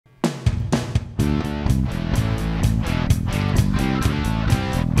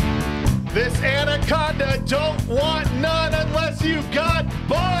This anaconda don't want none unless you got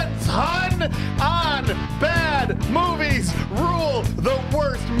buns, hun. On Bad Movies Rule, the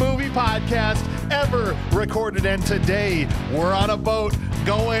worst movie podcast ever recorded. And today we're on a boat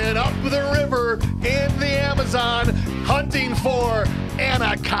going up the river in the Amazon hunting for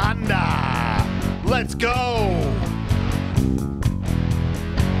anaconda. Let's go.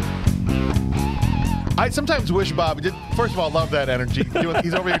 I sometimes wish Bob did. First of all, love that energy.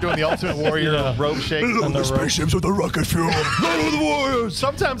 He's over here doing the Ultimate Warrior rope shake. On the spaceships with the rocket fuel. Not with the Warriors.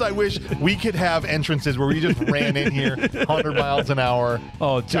 Sometimes I wish we could have entrances where we just ran in here 100 miles an hour.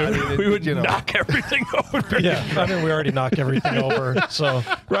 Oh, dude, we would knock everything over. Yeah, I mean, we already knocked everything over. So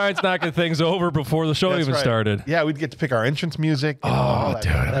Ryan's knocking things over before the show even started. Yeah, we'd get to pick our entrance music. Oh,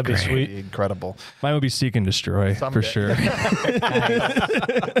 dude, that'd be sweet. Incredible. Mine would be Seek and Destroy for sure.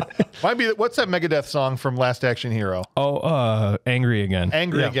 Might be. What's that Megadeth song from Last Action Hero? Oh, Angry Again.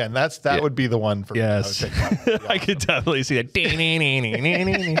 Angry Again. That would be the one for yes. me. I could definitely see that.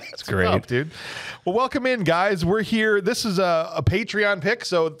 It's great, up, dude. Well, welcome in, guys. We're here. This is a Patreon pick,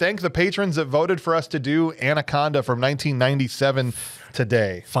 so thank the patrons that voted for us to do Anaconda from 1997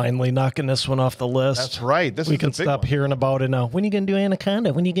 today. Finally knocking this one off the list. That's right. We can stop hearing about it now. When are you going to do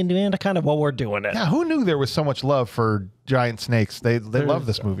Anaconda? When are you going to do Anaconda? Well, we're doing it. Yeah, who knew there was so much love for giant snakes? They love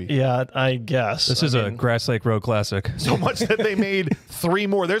this movie. Yeah, I guess. This is a Grass Lake Road classic. So much that they made 3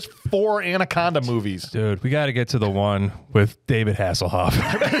 more. There's 4 Anaconda movies. Dude, we got to get to the one with David Hasselhoff.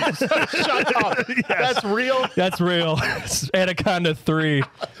 Shut up. Yes. That's real? That's real. It's Anaconda 3.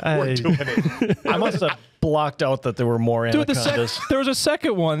 We're doing it. I must have blocked out that there were more Anacondas. There was a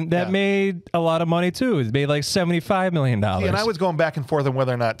second one that made a lot of money too. It made like $75 million. See, and I was going back and forth on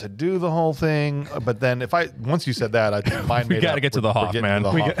whether or not to do the whole thing, but then once you said that, mine made we got to get to the Hoff, man.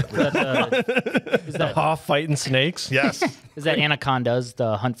 Is that Hoff fighting snakes? Yes. Is that Anacondas,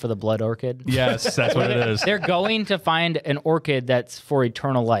 the hunt for the blood orchid? Yes, that's what it is. They're going to find an orchid that's for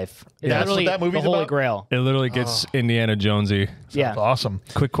eternal life. It's that's literally what that movie's the Holy about? Grail. It literally gets Indiana Jonesy. Yeah. That's awesome.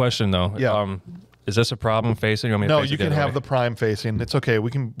 Quick question though. Yeah. Is this a problem facing? No, you can have the prime facing. It's okay. We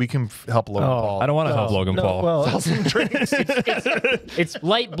can help Logan Paul. I don't want to help Logan Paul. Well, some drinks. It's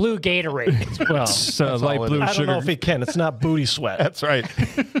light blue Gatorade. well It's light all it blue I don't sugar. know if he can. It's not booty sweat. That's right.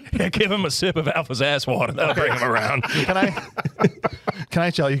 Yeah, give him a sip of Alpha's ass water. That'll bring him around. Can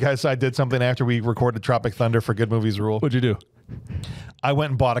I tell you guys I did something after we recorded Tropic Thunder for Good Movies Rule? What'd you do? I went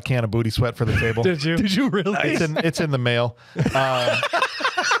and bought a can of booty sweat for the table. Did you? Did you really? It's in the mail.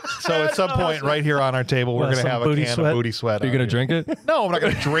 So at some point right here on our table, we're going to have a can of booty sweat. Are you going to drink it? No, I'm not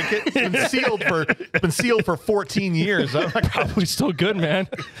going to drink it. It's been sealed for 14 years. I'm not Probably still good, man.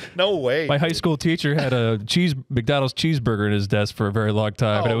 No way. My high school teacher had a McDonald's cheeseburger in his desk for a very long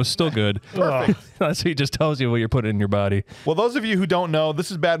time, and it was still good. Perfect. So he just tells you what you're putting in your body. Well, those of you who don't know,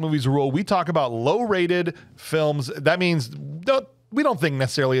 this is Bad Movies Rule. We talk about low-rated films. That means we don't think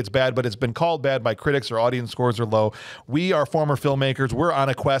necessarily it's bad, but it's been called bad by critics or audience scores are low. We are former filmmakers. We're on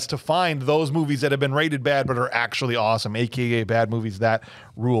a quest to find those movies that have been rated bad but are actually awesome, a.k.a. bad movies that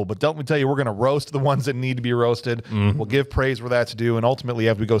rule. But don't we tell you, we're going to roast the ones that need to be roasted. We'll give praise where that's due. And ultimately,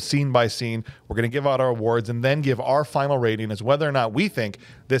 as we go scene by scene, we're going to give out our awards and then give our final rating as whether or not we think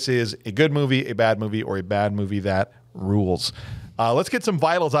this is a good movie, a bad movie, or a bad movie that rules. Let's get some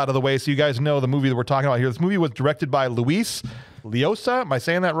vitals out of the way so you guys know the movie that we're talking about here. This movie was directed by Luis Llosa. Am I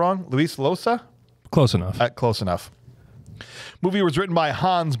saying that wrong? Luis Llosa? Close enough. Close enough. Movie was written by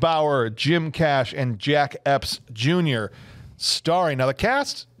Hans Bauer, Jim Cash, and Jack Epps Jr. Starring. Now, the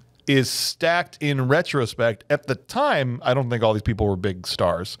cast is stacked in retrospect. At the time, I don't think all these people were big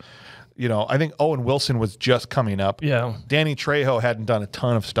stars. You know, I think Owen Wilson was just coming up. Yeah. Danny Trejo hadn't done a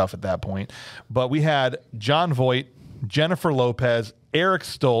ton of stuff at that point. But we had Jon Voight, Jennifer Lopez, Eric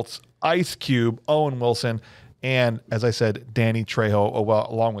Stoltz, Ice Cube, Owen Wilson, and, as I said, Danny Trejo,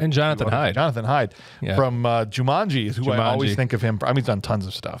 along with... And Jonathan Hyde. Jonathan Hyde from Jumanji is who I always think of him. I mean, he's done tons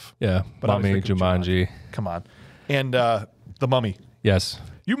of stuff. Yeah, But I always Mummy, think of Jumanji. Come on. And The Mummy. Yes.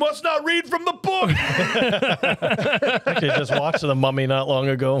 You must not read from the book! I just watched The Mummy not long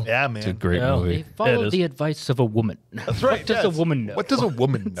ago. Yeah, man. It's a great Yeah. movie. They follow the advice of a woman. That's right. What does a woman know? What does a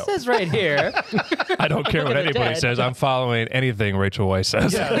woman know? It says right here. I don't care what Look at the anybody dad. says. I'm following anything Rachel Weisz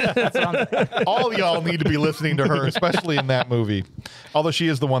says. That's what I'm All y'all need to be listening to her, especially in that movie. Although she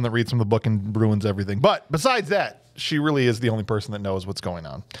is the one that reads from the book and ruins everything. But besides that, she really is the only person that knows what's going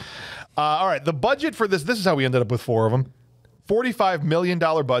on. All right, the budget for this is how we ended up with 4 of them. $45 million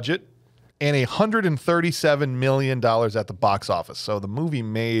budget and $137 million at the box office. So the movie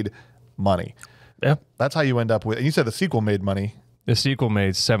made money. Yeah. That's how you end up with, and you said the sequel made money. The sequel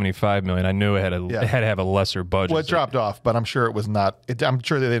made $75 million. I knew it had it had to have a lesser budget. Well, it dropped off, but I'm sure it was not. I'm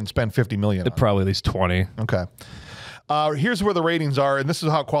sure they didn't spend $50 million. Probably at least 20. Okay. Here's where the ratings are, and this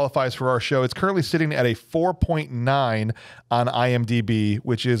is how it qualifies for our show. It's currently sitting at a 4.9 on IMDb,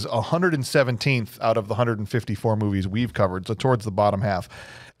 which is 117th out of the 154 movies we've covered, so towards the bottom half.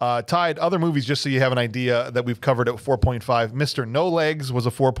 Tied other movies, just so you have an idea, that we've covered at 4.5. Mr. No Legs was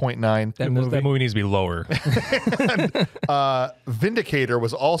a 4.9. That movie needs to be lower. Vindicator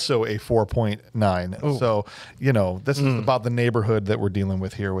was also a 4.9. Ooh. So, this is about the neighborhood that we're dealing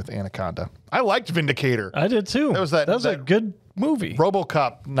with here with Anaconda. I liked Vindicator. I did too. That was a good movie.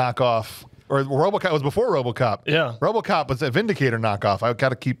 RoboCop knockoff. Or RoboCop was before RoboCop. Yeah. RoboCop was a Vindicator knockoff. I got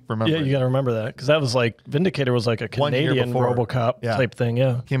to keep remembering. Yeah, you got to remember that because that was like Vindicator was like a 1 year Canadian before. RoboCop type thing.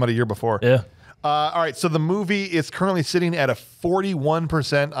 Yeah. Came out a year before. Yeah. All right, so the movie is currently sitting at a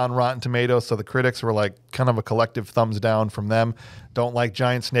 41% on Rotten Tomatoes. So the critics were like kind of a collective thumbs down from them. Don't like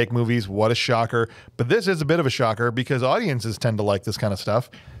giant snake movies. What a shocker. But this is a bit of a shocker because audiences tend to like this kind of stuff.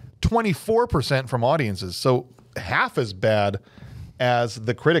 24% from audiences. So half as bad as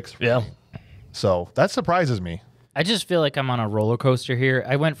the critics. Yeah. So that surprises me. I just feel like I'm on a roller coaster here.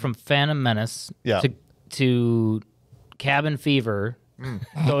 I went from Phantom Menace to Cabin Fever.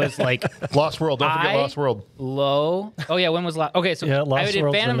 So it's like Lost World. Don't forget Lost World. Low. Oh yeah, when was Lost? Okay, so Lost I did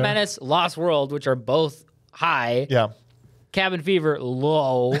World's Phantom in there. Menace, Lost World, which are both high. Yeah. Cabin Fever,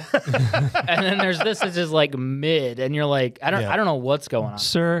 low. And then there's this is just like mid, and you're like, I don't know what's going on.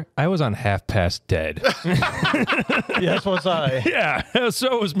 Sir, I was on Half Past Dead. Yes, was I. Yeah,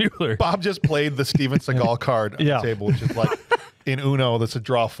 so was Mueller. Bob just played the Steven Seagal card on the table, which is like in Uno, that's a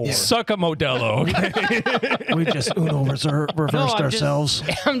draw 4. Suck a Modelo, okay? We just reversed I'm ourselves.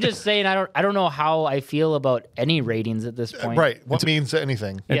 I'm just saying I don't know how I feel about any ratings at this point. Right. What means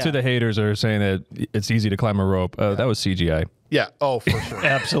anything? And Yeah. to the haters that are saying that it's easy to climb a rope, that was CGI. Yeah. Oh, for sure.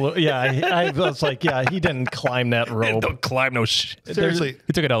 Absolutely. Yeah. I was like, yeah, he didn't climb that rope. Don't climb no shit. Seriously.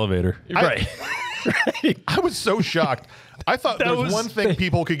 He took an elevator. Right. I was so shocked. I thought there was one thing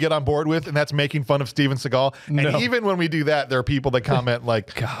people could get on board with, and that's making fun of Steven Seagal. And even when we do that, there are people that comment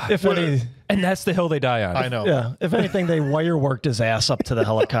like, God. If any, And that's the hill they die on. I know. yeah. If anything, they wire worked his ass up to the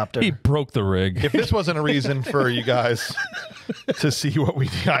helicopter. He broke the rig. If this wasn't a reason for you guys to see what we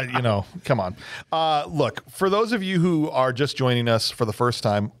got, come on. Look, for those of you who are just joining us for the first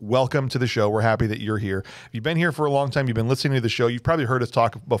time, welcome to the show. We're happy that you're here. If you've been here for a long time, you've been listening to the show, you've probably heard us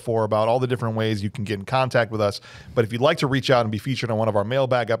talk before about all the different ways you can get in contact with us. But if you'd like to reach out and be featured on one of our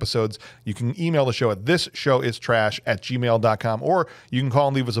mailbag episodes, you can email the show at thisshowIstrash@gmail.com, or you can call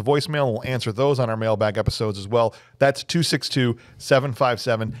and leave us a voicemail, and we'll answer those on our mailbag episodes as well. That's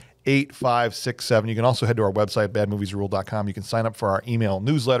 262-757-8567. You can also head to our website, badmoviesrule.com. You can sign up for our email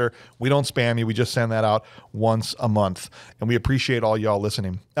newsletter. We don't spam you. We just send that out once a month. And we appreciate all y'all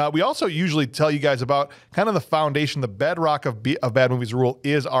listening. We also usually tell you guys about kind of the foundation, the bedrock of Bad Movies Rule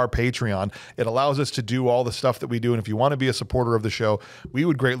is our Patreon. It allows us to do all the stuff that we do. And if you want to be a supporter of the show, we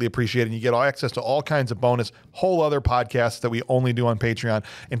would greatly appreciate it. And you get all access to all kinds of bonus, whole other podcasts that we only do on Patreon.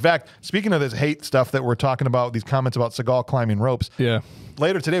 In fact, speaking of this hate stuff that we're talking about, these comments about Seagal climbing ropes. Yeah.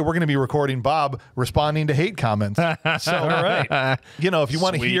 Later today, we're going to be recording Bob responding to hate comments. So, All right. if you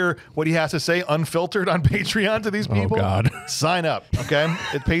want to hear what he has to say unfiltered on Patreon to these people, God. sign up, okay?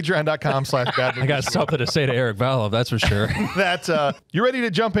 At patreon.com/badmovies. I got something to say to Eric Valov, that's for sure. You ready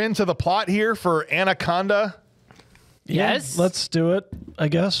to jump into the plot here for Anaconda? Yes. Let's do it, I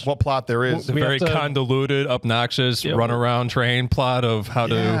guess. What plot there is? It's a We very have to- convoluted, obnoxious, runaround train plot of how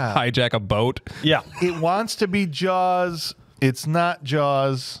to hijack a boat. Yeah. It wants to be Jaws. It's not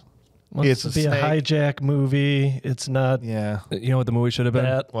Jaws. It's to be a snake. hijack movie. It's not Yeah. You know what the movie should have been?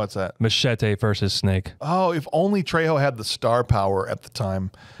 that. What's that? Machete versus Snake. Oh, if only Trejo had the star power at the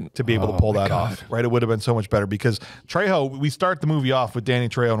time to be able to pull that off, right? It would have been so much better because Trejo, we start the movie off with Danny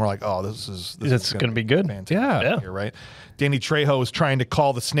Trejo and we're like, oh, this is gonna be good. Fantastic Yeah. here, right? Danny Trejo is trying to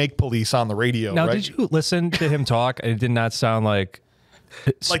call the snake police on the radio, Now, right? did you listen to him talk? It did not sound like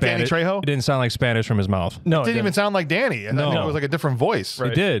Danny Trejo? It didn't sound like Spanish from his mouth. No, It didn't even sound like Danny. I think it was like a different voice.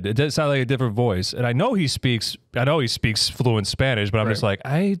 It did. It did sound like a different voice. And I know he speaks fluent Spanish, but I'm just like,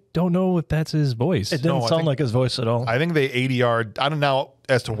 I don't know if that's his voice. It didn't sound like his voice at all. I think they ADR'd. I don't know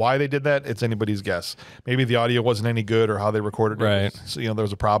as to why they did that. It's anybody's guess. Maybe the audio wasn't any good or how they recorded it. Right. So, there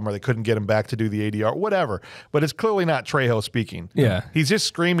was a problem or they couldn't get him back to do the ADR, whatever. But it's clearly not Trejo speaking. Yeah. He's just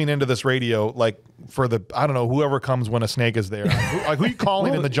screaming into this radio like for the, I don't know, whoever comes when a snake is there. Who are you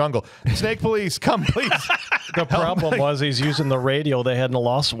calling in the jungle? Snake police, come please. The problem was he's using the radio they had in the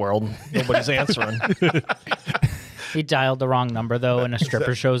Lost World. Nobody's answering. He dialed the wrong number though, and a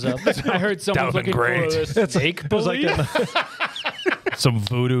stripper shows up. I heard someone's That would've looking been for great. a snake It was like police. some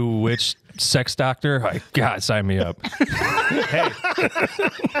voodoo witch sex doctor. God, sign me up. Hey,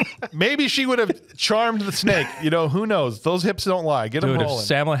 maybe she would have charmed the snake. You know, who knows? Those hips don't lie. Get them Dude, if rolling.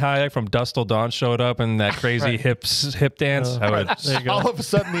 Salma Hayek from Dusk Till Dawn showed up in that crazy hip dance, I would. There you go. All of a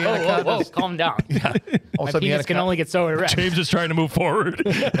sudden, the Whoa, anaconda. calm down. All of a My sudden, the penis can only get so erect. James is trying to move forward.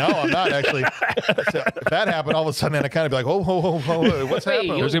 No, I'm not actually. So if that happened, all of a sudden, anaconda be like, "Whoa, whoa, whoa, whoa, what's Wait,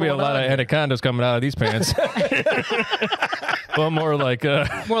 happening?" There's gonna be a lot of anacondas coming out of these pants. Well, more like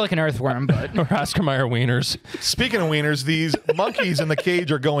More like an earthworm, but or Oscar Mayer wieners. Speaking of wieners, these monkeys in the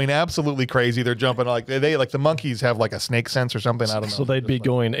cage are going absolutely crazy. They're jumping like the monkeys have like a snake sense or something. I don't know. So they'd be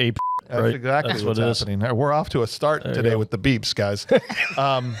going ape. That's right? exactly That's what's what it is. happening. We're off to a start today go. with the beeps, guys.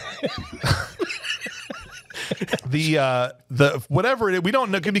 The whatever it is, we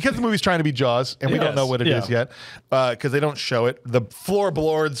don't know because the movie's trying to be Jaws, and we don't know what it is yet because they don't show it. The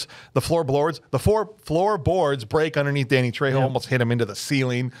floorboards break underneath Danny Trejo, almost hit him into the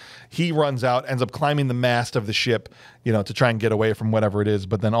ceiling. He runs out, ends up climbing the mast of the ship, to try and get away from whatever it is,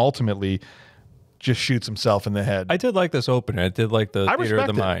 but then ultimately just shoots himself in the head. I did like this opening. I did like the theater of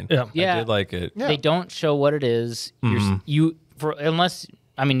the respect it. mind. Yeah. I did like it. Yeah. they don't show what it is. Unless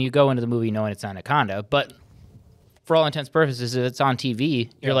you go into the movie knowing it's Anaconda, but for all intents and purposes, if it's on TV,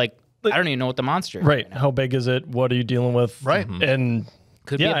 you're like, I don't even know what the monster is. Right. How big is it? What are you dealing with? Right. And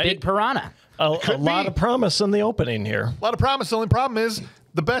Could be a big piranha. a lot of promise in the opening here. A lot of promise. The only problem is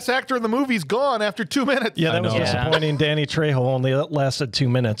the best actor in the movie's gone after 2 minutes. Yeah, that was know. disappointing. Danny Trejo only lasted 2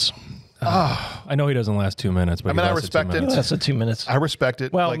 minutes. I know he doesn't last 2 minutes, but I mean, he I lasted 2 respect it. minutes. Lasted 2 minutes. I respect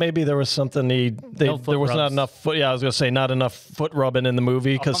it. Well, Like, maybe there was something there was not rubs. enough foot. Yeah, I was gonna say not enough foot rubbing in the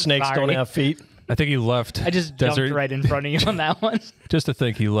movie because I'm snakes don't sorry. have feet. I think he left. I just Desert. jumped right in front of you on that one. Just to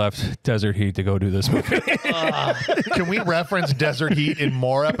think he left Desert Heat to go do this movie. Can we reference Desert Heat in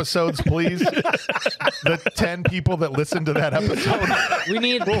more episodes, please? The 10 people that listened to that episode. We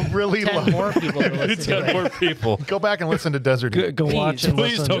need really 10 love- more people to It's listen to got it. more people. Go back and listen to Desert Heat. Go watch and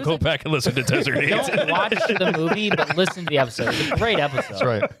Please listen. don't go back and listen to Desert Heat. Don't watch the movie, but listen to the episode. It's a great episode. That's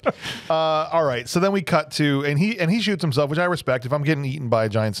right. All right. So then we cut to, and he shoots himself, which I respect. If I'm getting eaten by a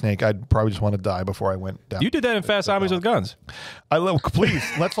giant snake, I'd probably just want to die before I went down. You did that in Fast Zombies with Guns. Please,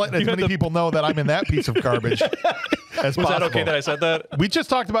 let's let as many people know that I'm in that piece of garbage as Was possible. that okay that I said that? We just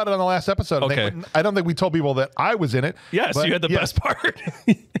talked about it on the last episode. Okay. I don't think we told people that I was in it. Yes, but you had the yes. best part.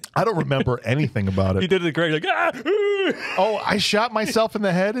 I don't remember anything about You it. did it great. Like, Oh, I shot myself in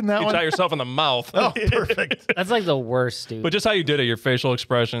the head in that you one? shot yourself in the mouth. Oh, perfect. That's like the worst, dude. But just how you did it, your facial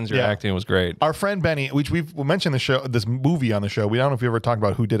expressions, your Yeah. acting was great. Our friend Benny, which we've mentioned this movie on the show. We don't know if we ever talked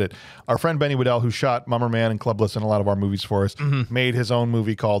about who did it. Our friend Benny Waddell, who shot Mummer Man and Clubless and a lot of our movies for us, made his own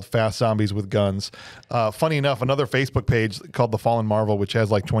movie called Fast Zombies with Guns. Funny enough, another Facebook page called The Fallen Marvel, which has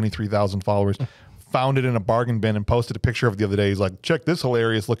like 23,000 followers, found it in a bargain bin and posted a picture of it the other day. He's like, check this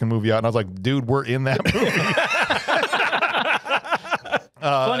hilarious looking movie out. And I was like, dude, we're in that movie.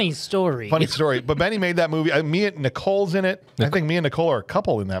 Funny story. Funny story. But Benny made that movie. Me and Nicole's in it. I think me and Nicole are a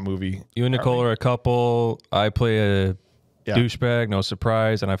couple in that movie. You and Nicole are a couple. I play a douchebag, no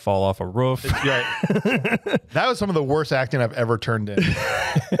surprise, and I fall off a roof. Yeah. That was some of the worst acting I've ever turned in.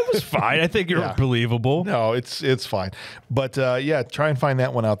 It was fine. I think you're believable. No, it's fine. But yeah, try and find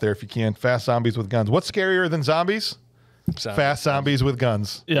that one out there if you can. Fast Zombies with Guns. What's scarier than zombies? Fast Zombies with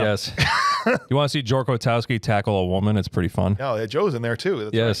Guns. Yeah. Yes. You want to see Jork Kotowski tackle a woman? It's pretty fun. Oh, yeah, Joe's in there too.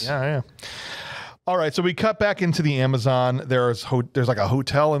 That's Yes. right. Yeah. All right, so we cut back into the Amazon. There's like a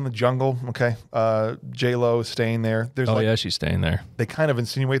hotel in the jungle. Okay, J-Lo is staying there. There's She's staying there. they kind of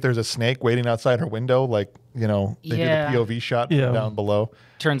insinuate there's a snake waiting outside her window. Like they Yeah. do the POV shot from down below.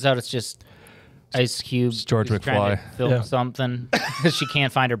 Turns out it's just Ice Cube. It's George who's trying to McFly. film something because she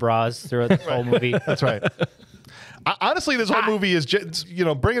can't find her bras throughout the whole movie. That's right. Honestly, this whole movie is just,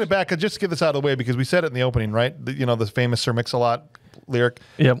 bringing it back. Just to get this out of the way because we said it in the opening, right? The famous Sir Mix-a-Lot lyric.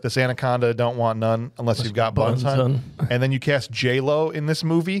 Yep. This anaconda don't want none unless you've got buns, hun. And then you cast J-Lo in this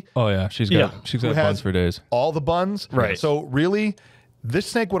movie. Oh yeah, she's got Who has buns for days. all the buns. Right. So really, this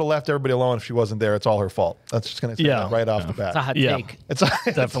snake would have left everybody alone if she wasn't there. It's all her fault. That's just going to say that right off the bat. It's a hot Yeah. take. It's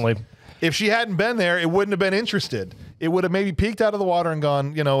Definitely. If she hadn't been there, it wouldn't have been interested. It would have maybe peeked out of the water and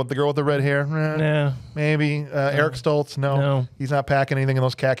gone, the girl with the red hair. Yeah. Maybe. Eric Stoltz, no. He's not packing anything in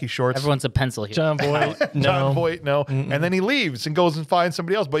those khaki shorts. Everyone's a pencil here. John Boyd. No. John Voight, no. And then he leaves and goes and finds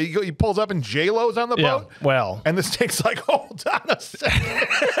somebody else. But he pulls up and J-Lo's on the Yeah. boat. Well. And the snake's like, hold on a second.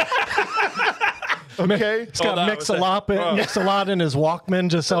 Okay. He's got Mix-a-Lot in his Walkman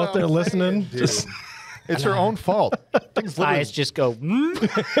just out there listening. It's her own fault. Things literally Eyes just go.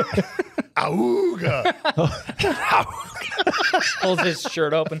 Auga. Pulls his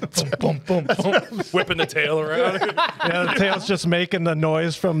shirt open. Boom, boom, boom. Whipping the tail around. Yeah, the tail's just making the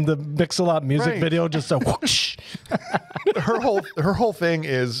noise from the Mix-a-Lot music Right. video, just a whoosh. Her whole thing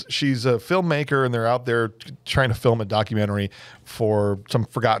is she's a filmmaker and they're out there trying to film a documentary for some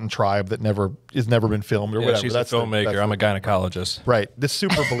forgotten tribe that never been filmed or Yeah, whatever. she's That's a filmmaker. I'm a gynecologist. Right. This is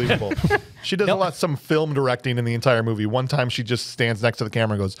super believable. She does some film directing in the entire movie. One time she just stands next to the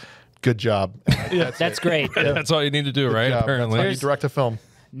camera and goes, "Good job." That's great. That's all you need to do, right? Job. Apparently. That's how you direct a film.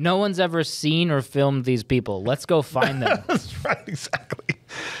 No one's ever seen or filmed these people. Let's go find them. That's right, exactly.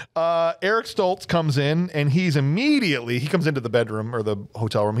 Eric Stoltz comes in and he comes into the bedroom or the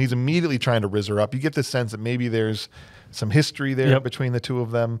hotel room. He's immediately trying to riz her up. You get the sense that maybe there's some history there between the two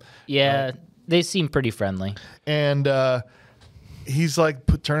of them. Yeah, they seem pretty friendly. And he's like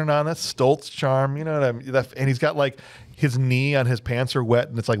turning on that Stoltz charm, you know what I mean? And he's got like his knee on his pants are wet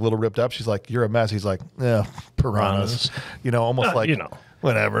and it's like a little ripped up. She's like, "You're a mess." He's like, "Yeah, piranhas." You know, almost like,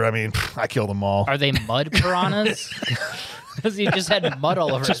 whatever. I mean, I killed them all. Are they mud piranhas? Because he just had mud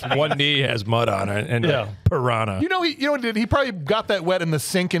all over his One knee has mud on it, and piranha. You know what he did? He probably got that wet in the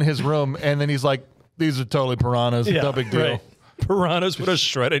sink in his room, and then he's like, "These are totally piranhas. No big deal." right. Piranhas would have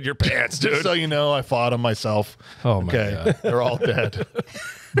shredded your pants, Just dude. so you know, I fought them myself. Oh my God. They're all dead.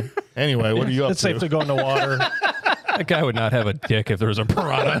 Anyway, what are you up It's to? safe to go in the water. That guy would not have a dick if there was a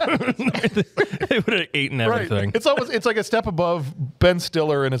piranha. They would have eaten everything. Right. It's like a step above Ben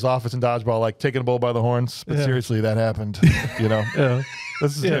Stiller in his office in Dodgeball, like taking a bull by the horns. But seriously, that happened. You know,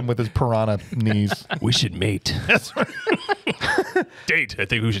 this is him with his piranha knees. We should mate. That's right. Date. I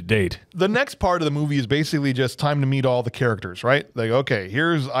think we should date. The next part of the movie is basically just time to meet all the characters, right? Like, okay,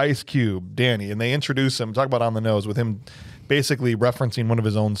 here's Ice Cube, Danny, and they introduce him. Talk about on the nose with him basically referencing one of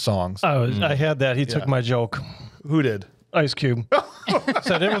his own songs. I had that. He took my joke. Who did? Ice Cube.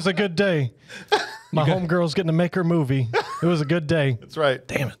 Said it was a good day. My homegirl's getting to make her movie. It was a good day. That's right.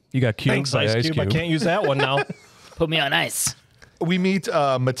 Damn it. You got cubed Thanks, by Ice Cube. I can't use that one now. Put me on ice. We meet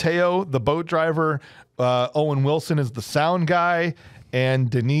Mateo, the boat driver. Owen Wilson is the sound guy. And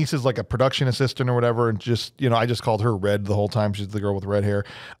Denise is like a production assistant or whatever. And just, I just called her Red the whole time. She's the girl with red hair.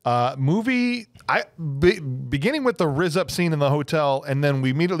 Beginning with the Riz up scene in the hotel. And then we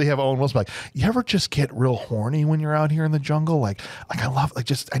immediately have Owen Wilson like, you ever just get real horny when you're out here in the jungle? Like I love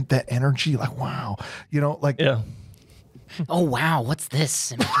just that energy. Like, wow. Yeah. Oh, wow. What's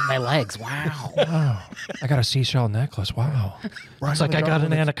this in between my legs? Wow. I got a seashell necklace. Wow. It's like I got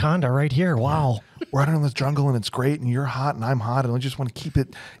an anaconda right here. Wow. We're out in this jungle and it's great and you're hot and I'm hot and I just want to keep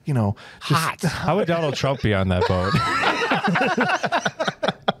it, Hot. How would Donald Trump be on that boat?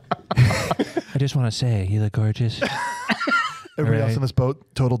 I just want to say, you look gorgeous. Everybody else Right. on this boat,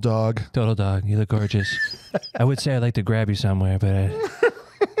 total dog. Total dog, you look gorgeous. I would say I'd like to grab you somewhere, but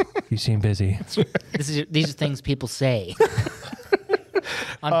you seem busy. These are things people say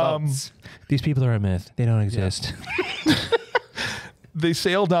on boats. These people are a myth. They don't exist. They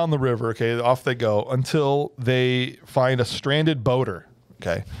sail down the river, okay, off they go until they find a stranded boater,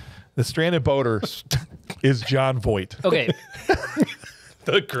 okay. The stranded boater is John Voight. Okay,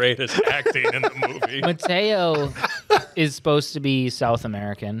 The greatest acting in the movie. Mateo is supposed to be South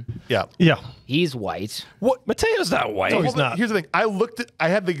American. Yeah. Yeah. He's white. What? Mateo's not white. Hold he's on. not. Here's the thing. I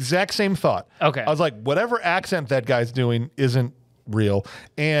had the exact same thought. Okay. I was like, whatever accent that guy's doing isn't real,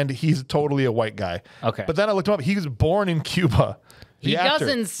 and he's totally a white guy. Okay. But then I looked him up. He was born in Cuba. He The actor.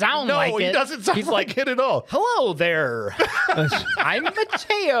 doesn't sound no, like he it. doesn't sound He's like it at all. Hello there. I'm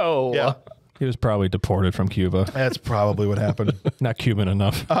Mateo. Yeah. He was probably deported from Cuba. That's probably what happened. Not Cuban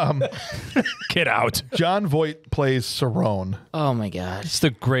enough. Get out. John Voight plays Cerrone. Oh my God. It's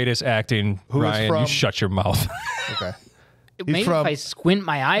the greatest acting. Who is Ryan, from- you shut your mouth. Okay. Maybe from- if I squint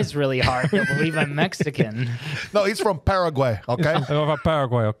my eyes really hard, they'll believe I'm Mexican. No, he's from Paraguay. Okay. I'm over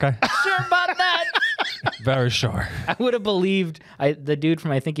Paraguay, okay? Sure about that. Very sure. I would have believed the dude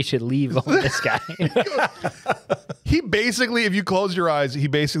from I Think You Should Leave over this guy. He basically, if you close your eyes, he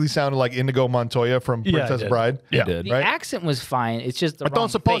basically sounded like Indigo Montoya from Yeah, Princess he did. Bride. He did. The Right? accent was fine. It's just the I don't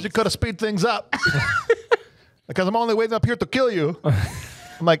suppose you face. could have speed things up. Because I'm only waiting up here to kill you.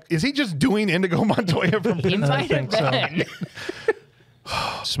 I'm like, is he just doing Indigo Montoya from He might have think so. been.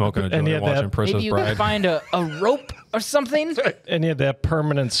 Smoking a And he joint, had that- watching Princess Maybe you Bride. could find a rope or something. And he had that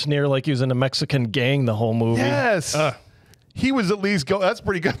permanent sneer like he was in a Mexican gang the whole movie. Yes. He was at least go. That's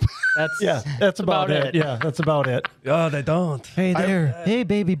pretty good. That's Yeah, that's about it. Yeah, that's about it. Oh, they don't. Hey there. Hey,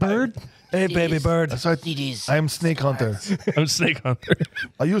 baby bird. Hey, baby bird. That's right. CDs. I am Snake Hunter. I'm Snake Hunter.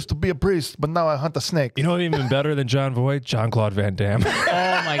 I used to be a priest, but now I hunt a snake. You know what even better than John Voight? Jean-Claude Van Damme.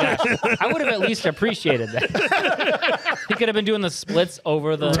 Oh my gosh. I would have at least appreciated that. He could have been doing the splits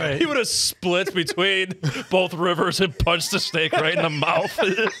over the. Right. He would have split between both rivers and punched the snake right in the mouth.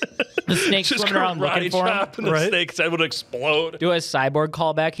 The snake Just swimming around looking for him. and the snake's head would explode. Do a cyborg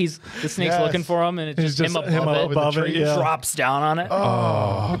callback. The snake's Yes. looking for him, and it's He's just him just him above it. above it, yeah. Drops down on it.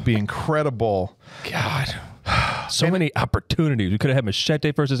 Oh, that'd be incredible. God. So many opportunities. We could have had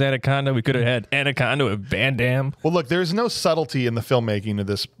Machete versus Anaconda. We could have had Anaconda with Van Damme. Well, look, there's no subtlety in the filmmaking of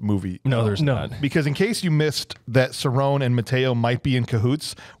this movie. No, there's No. not. Because in case you missed that Cerrone and Mateo might be in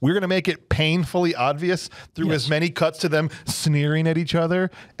cahoots, we're going to make it painfully obvious through as many cuts to them sneering at each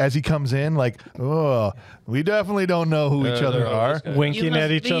other as he comes in. Like, oh, we definitely don't know who each other are. Winking at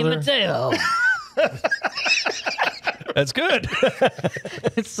each other. Mateo. That's good.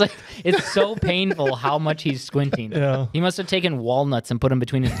 It's like it's so painful how much he's squinting. Yeah. He must have taken walnuts and put them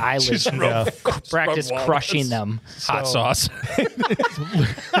between his eyelids and practice walnuts. crushing them. Hot sauce.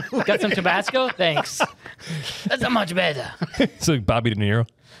 Got some Tabasco? Thanks. That's not much better. It's like Bobby De Niro.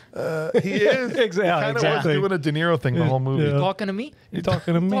 He is. Exactly. Kind of was Exactly. doing a De Niro thing the whole movie. Yeah. Talking to me? You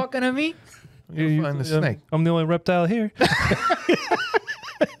talking to me? Talking to me? You find the snake. I'm the only reptile here.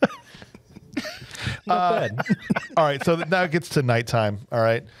 Not bad. All right, so now it gets to nighttime. All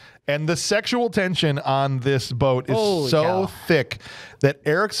right. And the sexual tension on this boat is Holy so cow. thick that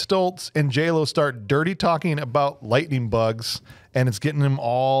Eric Stoltz and J-Lo start dirty talking about lightning bugs, and it's getting them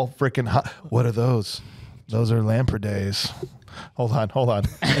all freaking hot. What are those? Those are lampredays. Hold on.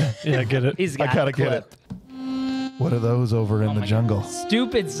 Yeah, get it. He's got I gotta the get clip. it. What are those over in the jungle?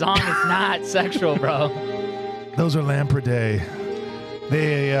 Stupid song is not sexual, bro. Those are lampredae.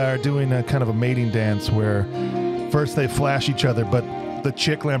 They are doing a kind of a mating dance where first they flash each other, but the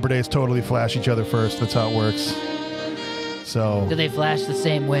chick lampredays totally flash each other first. That's how it works. So Do they flash the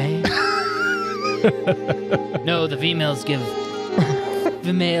same way? No, the females give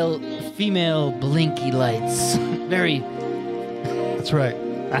female blinky lights. Very, that's right.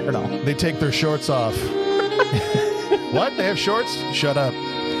 I don't know. They take their shorts off. What? They have shorts? Shut up.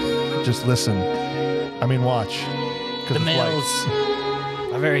 Just listen. I mean, watch. 'Cause The it's males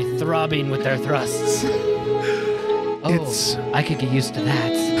lights. are very throbbing with their thrusts. Oh, It's- I could get used to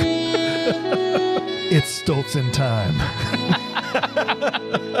that. It's Stoltz in time.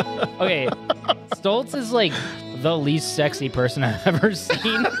 Okay, Stoltz is like the least sexy person I've ever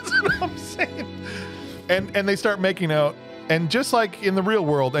seen. That's what I'm saying. And they start making out. And just like in the real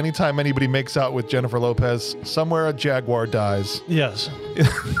world, anytime anybody makes out with Jennifer Lopez, somewhere a jaguar dies. Yes.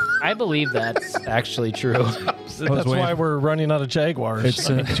 I believe that's actually true. That's why we're running out of Jaguars. It's,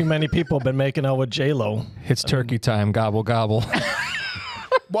 I mean, too many people have been making out with J-Lo. It's turkey time. Gobble, gobble.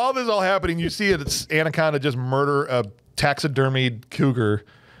 While this is all happening, you see it's Anaconda just murder a taxidermied cougar.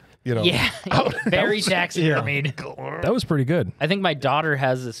 You know, Yeah, very taxidermied. That was pretty good. I think my daughter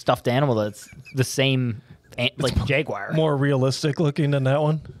has a stuffed animal that's the same, like jaguar. More realistic looking than that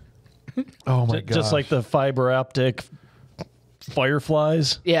one. Oh my god! Just like the fiber optic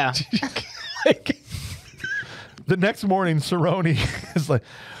fireflies. Yeah, the next morning, Cerrone is like,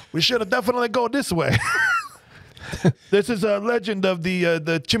 "We should have definitely go this way." This is a legend of the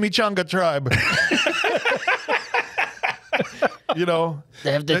Chimichanga tribe. You know,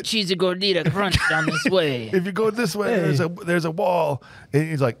 they have the cheesy gordita crunch down this way. if you go this way, there's a wall. And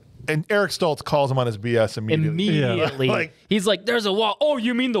he's like, and Eric Stoltz calls him on his BS immediately. Immediately, Yeah. Like- he's like, "There's a wall." Oh,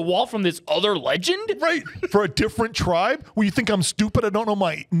 you mean the wall from this other legend? Right. For a different tribe? Well, you think I'm stupid? I don't know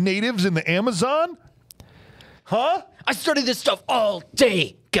my natives in the Amazon? Huh? I study this stuff all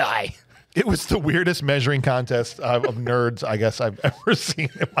day, guy. It was the weirdest measuring contest of nerds, I guess, I've ever seen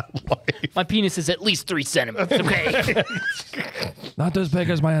in my life. My penis is at least 3 centimeters. Okay. Not as big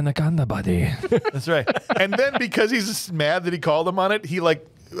as my anaconda, buddy. That's right. And then because he's mad that he called him on it, he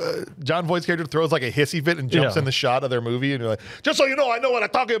John Voight's character throws like a hissy fit and jumps in the shot of their movie. And you're like, just so you know, I know what I'm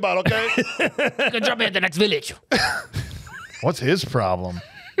talking about, okay? You can drop me at the next village. What's his problem?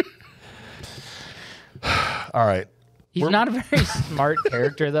 All right. He's not a very smart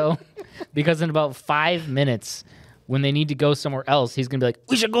character, though, because in about 5 minutes, when they need to go somewhere else, he's going to be like,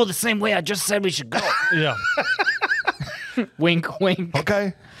 "We should go the same way I just said we should go." Yeah. Wink, wink.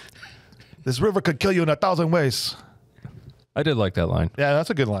 Okay. This river could kill you in 1,000 ways. I did like that line. Yeah, that's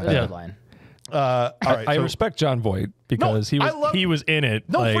a good line. Good line. All right. I so- respect John Voight because No, I love- he was in it.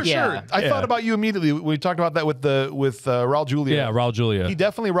 No, like, for Yeah. sure. I thought about you immediately. We talked about that with Raul Julia. Yeah, Raul Julia. He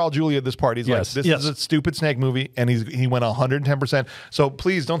definitely Raul Julia at this part. He's Yes. like, this Yes. is a stupid snake movie, and he went 110%. So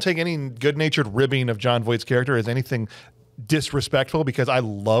please don't take any good-natured ribbing of John Voight's character as anything disrespectful because I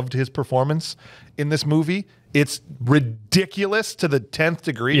loved his performance in this movie. It's ridiculous to the 10th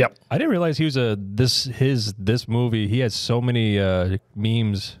degree. Yep. I didn't realize he was this movie. He has so many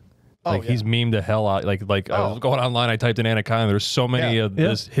memes. Like he's memed the hell out. Like I was going online, I typed in Anaconda. There's so many of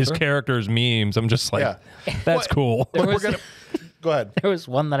his character's memes. I'm just like, that's cool. Go ahead. There was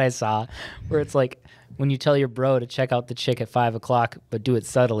one that I saw where it's like when you tell your bro to check out the chick at 5 o'clock, but do it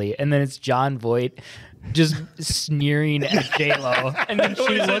subtly, and then it's John Voight just sneering at J-Lo, and then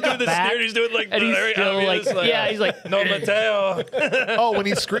she looks back, he's doing like and he's still obvious, he's like, no Mateo. Oh, when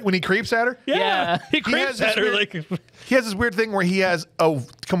he creeps at her? Yeah. He creeps has at her this like. He has this weird thing where he has a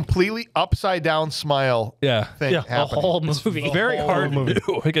completely upside down smile Yeah. thing the happening. whole movie. Very hard to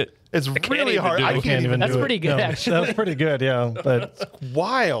do. It's really hard. I can't even That's do pretty it. good, actually. That's pretty good, yeah. But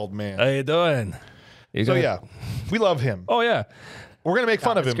Wild, man. How you doing? So yeah, we love him. Oh yeah. We're gonna make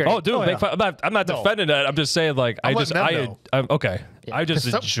fun of that's him. great. Oh, dude, make fun. I'm not defending that. I'm just saying, like, I'm okay. I just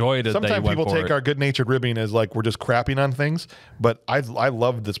enjoyed it. Sometimes people take our good-natured ribbing as like we're just crapping on things, but I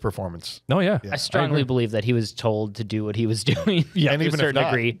loved this performance. No, yeah. I strongly believe that he was told to do what he was doing and to even a if certain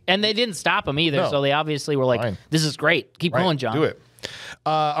not- degree. And they didn't stop him either, No. so they obviously were like, Fine. this is great. Keep going, John. Do it.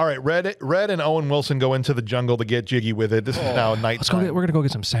 All right, Red and Owen Wilson go into the jungle to get jiggy with it. This is now nighttime. We're gonna go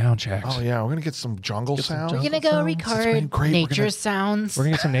get some sound checks. Oh yeah, we're gonna get some jungle sounds. We're going to go record great. nature sounds. We're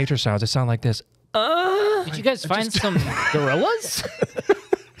gonna get some nature sounds. They sound like this. Did you guys find some gorillas?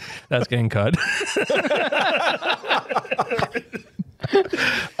 That's getting cut.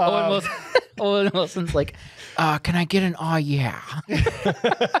 Owen Wilson's like, can I get an yeah?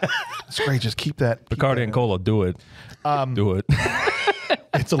 It's great. Just keep that. Bacardi and Cola, do it. Do it.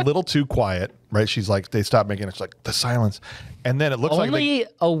 It's a little too quiet, right? She's like, they stop making it. She's like, the silence, and then it looks like Only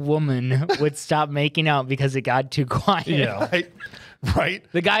a woman would stop making out because it got too quiet. yeah, right.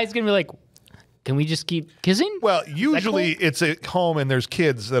 The guy's going to be like, can we just keep kissing? Well, usually it's at home and there's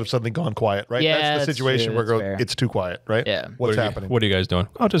kids that have suddenly gone quiet, right? Yeah, that's the that's situation true, where that's fair. it's too quiet, right? Yeah. What's happening? What are you guys doing?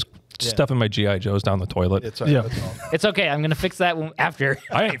 Oh, just stuffing my GI Joes down the toilet. It's Yeah. that's all. It's okay. I'm going to fix that after.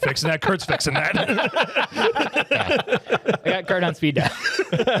 I ain't fixing that. Kurt's fixing that. I got Kurt on speed dial.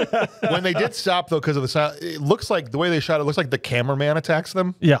 When they did stop though, because of the sound, it looks like the way they shot it looks like the cameraman attacks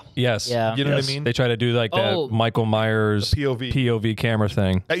them. yeah. Yes. Yeah. You know what I mean? They try to do like that Oh. Michael Myers POV camera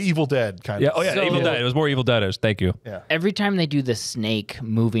thing. Evil Dead kind Yeah. of. Oh yeah. So- Evil Dead. It was more Evil Dead-ish. Thank you. Yeah. Every time they do the snake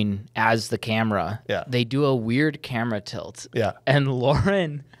moving as the camera, Yeah. they do a weird camera tilt. Yeah. And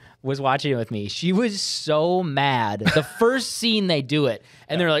Lauren was watching it with me. She was so mad. The first scene they do it,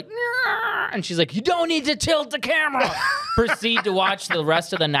 and they're like, "Nah," and she's like, you don't need to tilt the camera. Proceed to watch the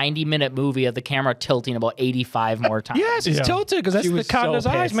rest of the 90-minute movie of the camera tilting about 85 more times. Yes, it's Yeah. tilted because that's She the was Conda's so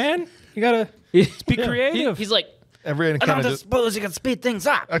eyes, pissed. man. You gotta be creative. He's like, Every I kind don't of suppose you can speed things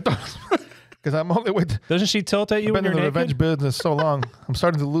up. because I'm only with. Doesn't she tilt at you I've when been you're in the naked? revenge business so long. I'm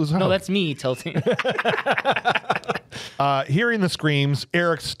starting to lose hope. No, that's me tilting. Hearing the screams,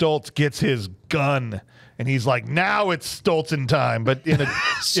 Eric Stoltz gets his gun, and he's like, "Now it's Stoltzen time," but in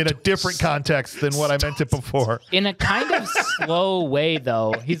a different context than what I meant it before. In a kind of slow way,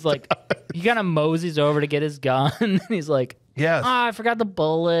 though. He's like, he kind of moseys over to get his gun. And he's like, Yes. I forgot the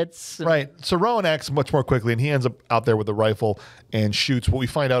bullets. Right. So Rowan acts much more quickly, and he ends up out there with a rifle and shoots what we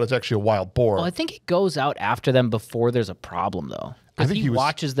find out is actually a wild boar. Well, I think he goes out after them before there's a problem, though. I Because think he he was-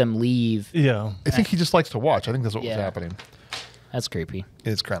 watches them leave. Yeah. I think he just likes to watch. I think that's what was Yeah. happening. That's creepy.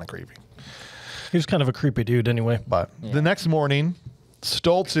 It's kind of creepy. He was kind of a creepy dude anyway. But the next morning,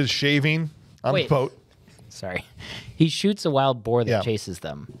 Stoltz is shaving on Wait. the boat. Sorry. He shoots a wild boar that Yeah. chases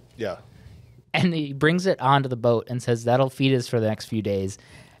them. Yeah. And he brings it onto the boat and says that'll feed us for the next few days.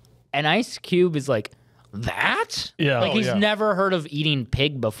 And Ice Cube is like, that? Yeah. Like Oh, he's yeah. never heard of eating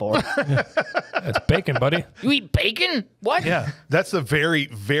pig before. That's bacon, buddy. You eat bacon? What? Yeah. That's a very,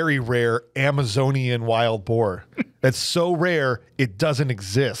 very rare Amazonian wild boar. That's so rare, it doesn't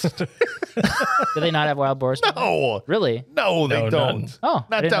exist. Do they not have wild boars? No. Really? No, they No, don't. none. Oh,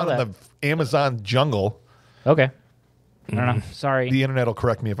 I Not didn't down know in the Amazon jungle. Okay. I don't know. Sorry. The internet will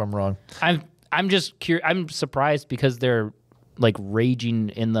correct me if I'm wrong. I'm just curious. I'm surprised because they're like raging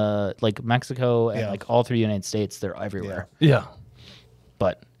in the like Mexico and Yeah. like all through the United States. They're everywhere. Yeah.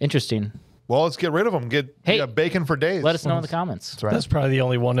 But interesting. Well, let's get rid of them. Hey, you got bacon for days. Let us know in the comments. That's right. That's probably the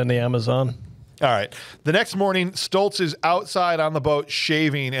only one in the Amazon. All right. The next morning, Stoltz is outside on the boat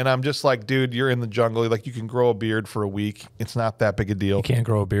shaving, and I'm just like, dude, you're in the jungle. Like, you can grow a beard for a week. It's not that big a deal. He can't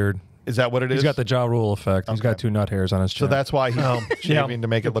grow a beard. Is that what it is? He's got the Ja Rule effect. He's got 2 nut hairs on his chin. So that's why he's shaving to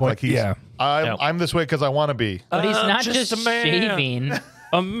make it look like he's. Yeah. I'm this way because I want to be. But he's not just just a man. shaving.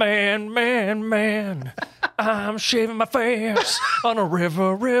 a man. I'm shaving my face on a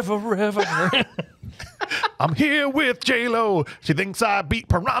river. I'm here with J-Lo. She thinks I beat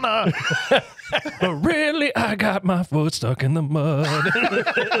Piranha. But really, I got my foot stuck in the mud.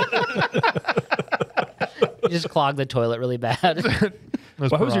 You just clogged the toilet really bad.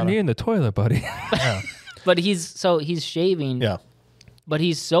 Why was your knee in the toilet, buddy? But he's shaving. Yeah. But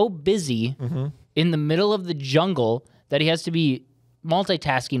he's so busy in the middle of the jungle that he has to be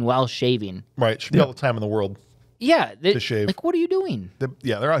multitasking while shaving. Right. Should be all the time in the world. Yeah. To shave. Like, what are you doing?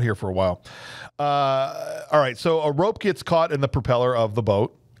 They're out here for a while. All right. So a rope gets caught in the propeller of the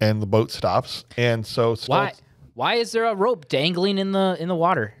boat, and the boat stops. And so Why is there a rope dangling in the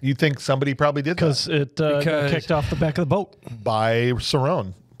water? You think somebody probably did that? Because it got kicked off the back of the boat. By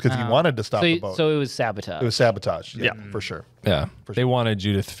Cerrone. Because he wanted to stop the boat. So it was sabotage. It was sabotage. Yeah, for sure. Yeah. They wanted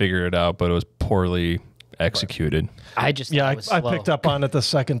you to figure it out, but it was poorly executed. I just I picked up on it the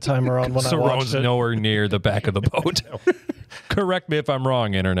second time around when I watched Cerrone's it. nowhere near the back of the boat. Correct me if I'm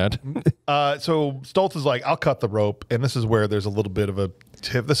wrong, Internet. So Stoltz is like, I'll cut the rope. And this is where there's a little bit of a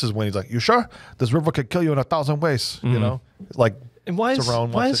tip. This is when he's like, you sure? This river could kill you in 1,000 ways. You know? Like, And why is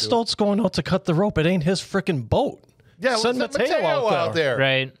Stoltz going out to cut the rope? It ain't his freaking boat. Yeah, Send Mateo out there.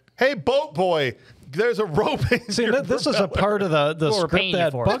 Right. Hey, boat boy, there's a rope in See, your this is a part of the We're script paying you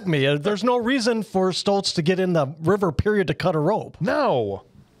that for it. bugged me. There's no reason for Stoltz to get in the river, period, to cut a rope No.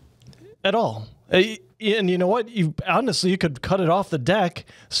 at all. And you know what? You could cut it off the deck,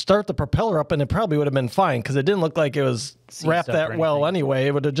 start the propeller up, and it probably would have been fine because it didn't look like it was wrapped up or that well anything. anyway.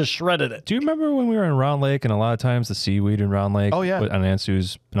 It would have just shredded it. Do you remember when we were in Round Lake and a lot of times the seaweed in Round Lake? Oh, yeah. On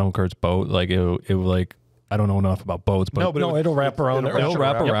Ansu's and Uncle Kurt's boat, like it like, I don't know enough about boats, but it'll wrap around. it'll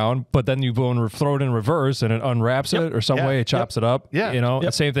wrap around, but then you go and throw it in reverse and it unwraps it or some way it chops it up. Yeah. You know,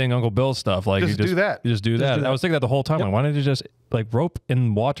 same thing Uncle Bill's stuff. Like Just do that. You just do that. I was thinking that the whole time. Like, why didn't you just like rope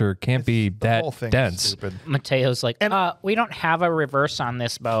in water can't be The that whole thing's dense? stupid. Mateo's like, we don't have a reverse on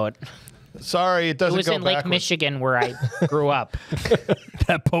this boat. Sorry, it It doesn't was go in Lake backwards. Michigan where I grew up.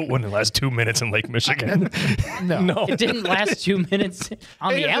 That boat wouldn't last 2 minutes in Lake Michigan. No. It didn't last 2 minutes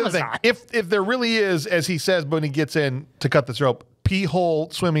on the Here's thing. Amazon. If there really is, as he says when he gets in to cut this rope, pee hole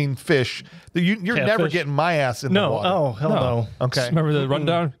swimming fish, you're never Catfish? getting my ass in the No. water. Oh, hell no. Okay. Remember the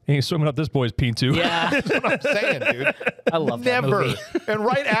rundown? He ain't swimming up this boy's peen too. Yeah, That's what I'm saying, dude. I love that Never. movie. And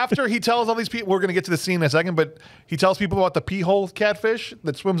right after he tells all these people, we're going to get to the scene in a second, but he tells people about the pee hole catfish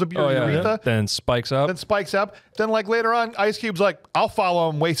that swims up your urethra, Then spikes up. then spikes up. Then, like, later on, Ice Cube's like, I'll follow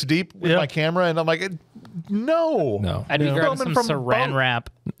him waist deep with my camera. And I'm like, no. No. I'd be grabbing Filming some from a saran boat. wrap,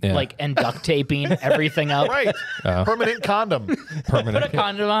 Yeah. and duct taping everything up. Right. Permanent condom. Put a Permanent.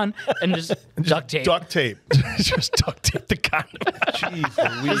 condom on and just duct tape. Duct tape. Just duct tape the condom. Jeez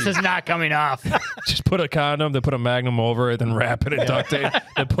This Louise. is not coming off. Just put a condom, then put a magnum over it, then wrap it in duct tape,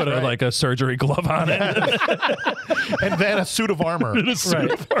 then put a surgery glove on it. And then a suit of armor. A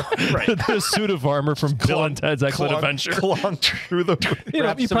suit of armor from Bill and Ted's Excellent Adventure. Clung through the You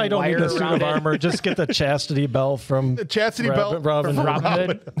Wrap some probably don't need wire a suit around of it. armor. Just get the chastity belt from chastity belt. Robin. from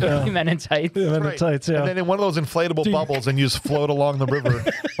Robin Hood, Men in Tights. Men in Tights, yeah. And then in one of those inflatable bubbles, and you just float along the river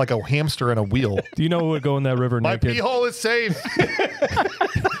like a hamster in a wheel. Do you know who would go in that river My naked? pee hole is safe.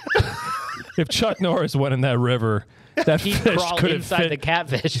 If Chuck Norris went in that river, that He'd fish crawl could inside the fit.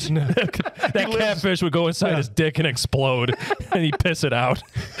 catfish. That catfish would go inside his dick and explode, and he'd piss it out.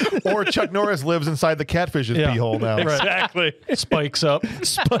 Or Chuck Norris lives inside the catfish's Yeah. pee hole now. Exactly. Spikes up.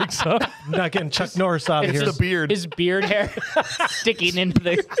 Spikes up. Not getting Chuck Norris out of It's here. the beard. His beard hair sticking into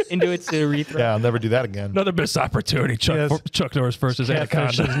its urethra. Yeah, I'll never do that again. Another missed opportunity. Yes. Chuck Norris versus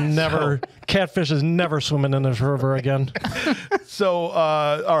Catfish Anaconda. is never swimming in this river again. So,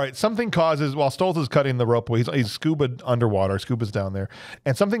 all right, something causes, while Stoltz is cutting the rope, he's scuba's underwater, scuba's down there,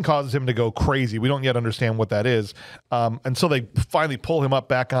 and something causes him to go crazy. We don't yet understand what that is. And so they finally pull him up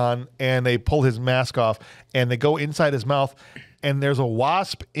back on, and they pull his mask off, and they go inside his mouth, and there's a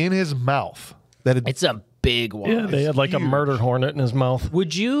wasp in his mouth. It's a big one. Yeah, they had like a murder hornet in his mouth.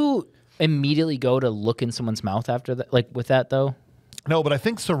 Would you immediately go to look in someone's mouth after that? Like with that though? No, but I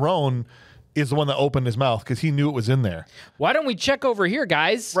think Cerrone is the one that opened his mouth because he knew it was in there. Why don't we check over here,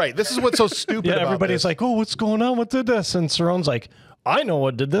 guys? Right. This is what's so stupid Yeah, about everybody's this. like, "Oh, what's going on? What did this?" And Cerrone's like, "I know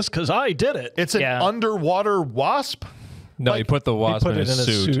what did this because I did it." It's an underwater wasp. No, he put the wasp put in it his in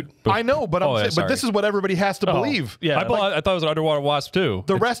his suit. suit. I know, but I'm saying, but this is what everybody has to believe. Yeah, I thought it was an underwater wasp too.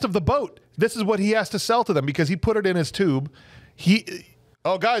 The rest of the boat, this is what he has to sell to them because he put it in his tube.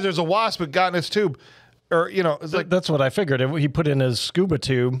 Oh, guys, there's a wasp that got in his tube. Or, it's like, that's what I figured. He put in his scuba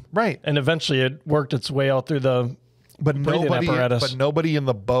tube, right? And eventually it worked its way out through the breathing apparatus. But nobody in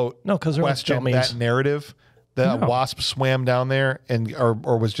the boat because there was questioned dummies. that narrative that a wasp swam down there and or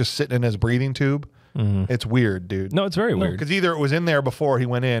was just sitting in his breathing tube. It's weird, dude. No, it's very weird. Because either it was in there before he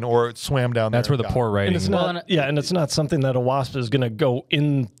went in, or it swam down there. That's where the poor writing. And it's not, and it's not something that a wasp is going to go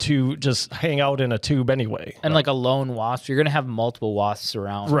into, just hang out in a tube anyway. And like a lone wasp, you're going to have multiple wasps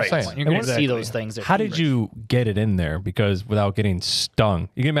around. Right. You're going to see those things. How did you get it in there? Because without getting stung,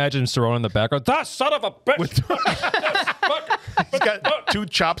 you can imagine Cerrone in the background. That son of a bitch! He's got 2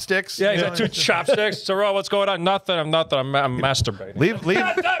 chopsticks. Yeah, he's got 2 chopsticks. Cerrone, what's going on? Nothing. I'm masturbating.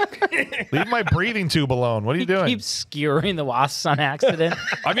 Leave my breathing tube alone. What are you doing? Keep skewering the wasps on accident.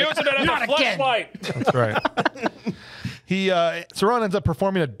 I'm using it as a flashlight. That's right. Cerrone ends up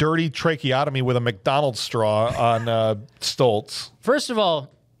performing a dirty tracheotomy with a McDonald's straw on Stoltz. First of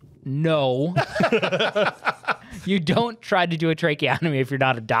all, no. You don't try to do a tracheotomy if you're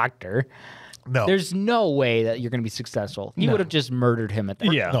not a doctor. No. There's no way that you're going to be successful. You would have just murdered him at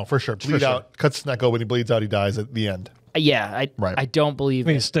that. Yeah. No, for sure. Bleed out. Cuts his neck open. He bleeds out. He dies at the end. Yeah, I don't believe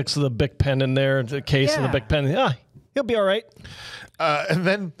He it. sticks the Bic pen in there, the case of the Bic pen. Yeah, he'll be all right. And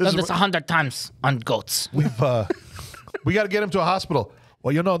then Done this 100 times on goats. we got to get him to a hospital.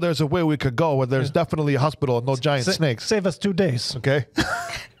 Well, you know, there's a way we could go where there's definitely a hospital and no giant snakes. Save us 2 days. Okay.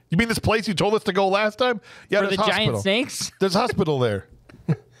 You mean this place you told us to go last time? Yeah, For there's the a hospital. giant snakes? There's a hospital there.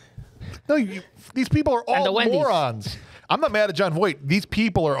 No, these people are And the all Wendy's. morons. I'm not mad at John Voight. These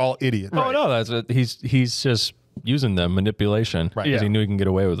people are all idiots. Oh no, that's it. He's just using them manipulation because he knew he can get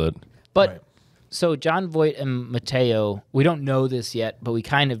away with it. But so John Voight and Mateo, we don't know this yet, but we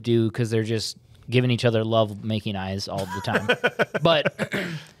kind of do because they're just giving each other love-making eyes all the time. But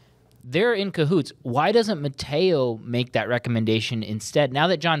they're in cahoots. Why doesn't Mateo make that recommendation instead? Now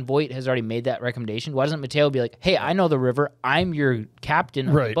that John Voight has already made that recommendation, why doesn't Mateo be like, hey, I know the river. I'm your captain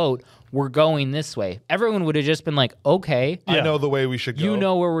of the boat. We're going this way. Everyone would have just been like, okay. I know the way we should go. You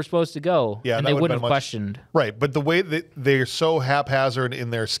know where we're supposed to go. Yeah, and that they would've wouldn't been have much- questioned. Right, but the way that they're so haphazard in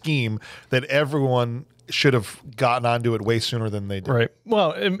their scheme that everyone should have gotten onto it way sooner than they did. Right.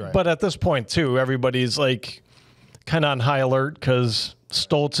 Well, but at this point, too, everybody's like kind of on high alert because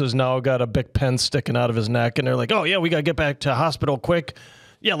Stoltz has now got a Bic pen sticking out of his neck, and they're like, oh, yeah, we got to get back to hospital quick.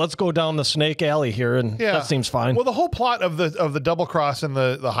 Yeah, let's go down the snake alley here, and that seems fine. Well, the whole plot of the double cross and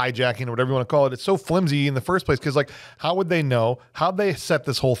the hijacking or whatever you want to call it, it's so flimsy in the first place because, like, how would they know? How'd they set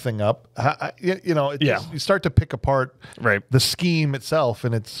this whole thing up? You start to pick apart the scheme itself,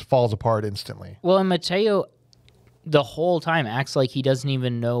 and it falls apart instantly. Well, and Mateo, the whole time, acts like he doesn't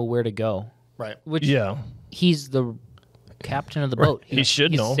even know where to go. Right. Which, he's the captain of the boat. He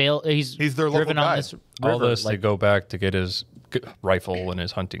should know. He's their local driven guy. on this river. All this to go back to get his rifle and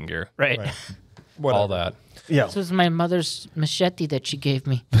his hunting gear. Right. All that. Yeah. This was my mother's machete that she gave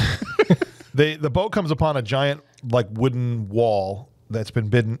me. The boat comes upon a giant like wooden wall that's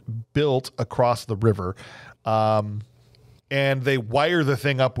been built across the river. And they wire the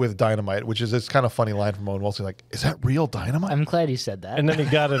thing up with dynamite, which is this kind of funny line from Owen Wilson, like, is that real dynamite? I'm glad he said that. And then he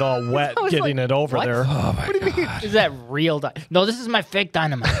got it all wet getting it over what? there. What do you mean? Is that real dynamite? No, this is my fake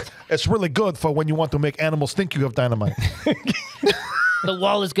dynamite. It's really good for when you want to make animals think you have dynamite. The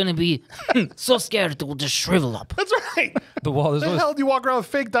wall is going to be so scared it will just shrivel up. That's right. The wall. What the hell do you walk around with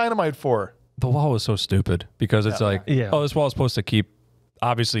fake dynamite for? The wall was so stupid because it's like, oh, this wall is supposed to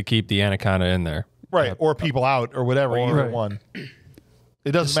obviously keep the anaconda in there. Right, or people out, or whatever, either one.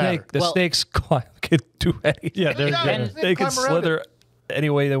 It doesn't matter. The snakes get too heavy. Yeah, they can slither any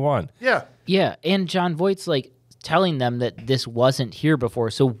way they want. Yeah. Yeah, and John Voight's like telling them that this wasn't here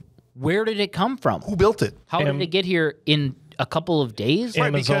before. So where did it come from? Who built it? How did it get here in a couple of days?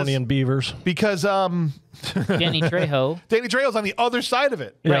 Amazonian beavers. Because Danny Trejo. Danny Trejo's on the other side of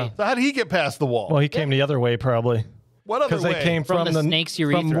it. Yeah. So how did he get past the wall? Well, he came the other way probably. What other way? Because they came from the snake's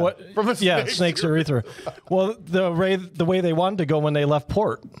urethra. From the snake's urethra. Well, the way they wanted to go when they left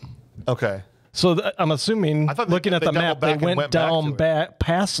port. Okay. So I'm assuming, looking at the map, they went down back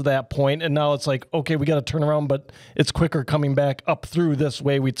past that point, and now it's like, okay, we got to turn around, but it's quicker coming back up through this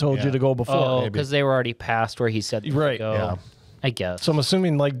way we told you to go before. Oh, because they were already past where he said to go. Yeah. I guess. So I'm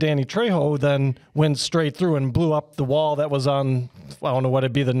assuming like Danny Trejo then went straight through and blew up the wall that was on, I don't know what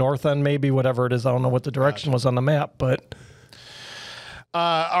it'd be, the north end maybe, whatever it is. I don't know what the direction was on the map, but...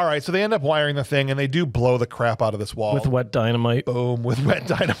 all right, so they end up wiring the thing, and they do blow the crap out of this wall. With wet dynamite. Boom, with wet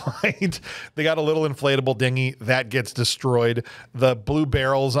dynamite. They got a little inflatable dinghy. That gets destroyed. The blue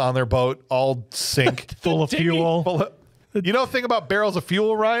barrels on their boat all sink. Full of fuel. You know the thing about barrels of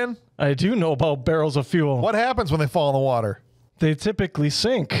fuel, Ryan? I do know about barrels of fuel. What happens when they fall in the water? They typically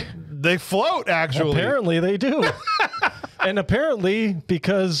sink. They float, actually. Apparently they do. And apparently,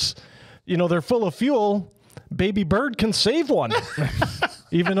 because, they're full of fuel, Baby Bird can save one.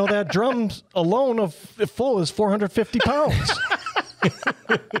 Even though that drum alone full is 450 pounds.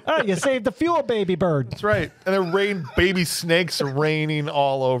 Oh, you saved the fuel, baby bird. That's right. And then baby snakes are raining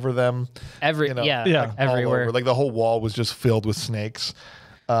all over them. Everywhere. All over. Like the whole wall was just filled with snakes.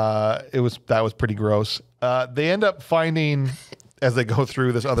 That was pretty gross. They end up finding, as they go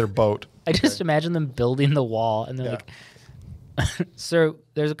through this other boat. I just imagine them building the wall, and they're like, "Sir,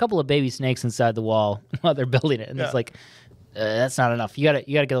 there's a couple of baby snakes inside the wall while they're building it." And it's like, that's not enough. You gotta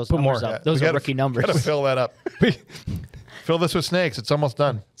get those numbers up. Those are rookie numbers. Gotta fill that up. Fill this with snakes. It's almost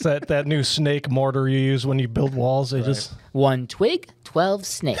done. It's that new snake mortar you use when you build walls. They just 1 twig, 12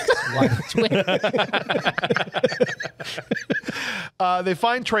 snakes. 1 twig. They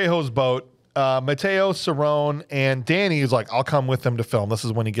find Trejo's boat. Mateo, Cerrone, and Danny is like, I'll come with them to film. This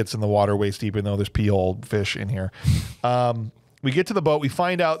is when he gets in the water waist deep, even though there's pee-hole fish in here. We get to the boat. We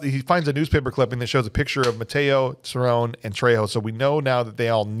find out he finds a newspaper clipping that shows a picture of Mateo, Cerrone, and Trejo. So we know now that they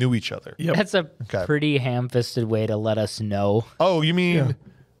all knew each other. Yep. That's a pretty ham-fisted way to let us know. Oh, you mean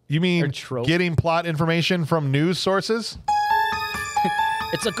getting plot information from news sources?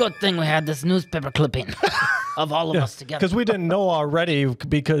 It's a good thing we had this newspaper clipping of all of us together. Because we didn't know already,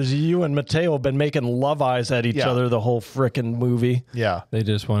 because you and Mateo have been making love eyes at each other the whole frickin' movie. Yeah. They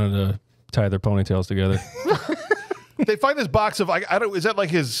just wanted to tie their ponytails together. They find this box of, I don't, is that like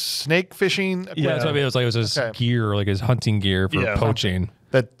his snake fishing? Yeah, that's what I mean. It was his gear, like his hunting gear for poaching.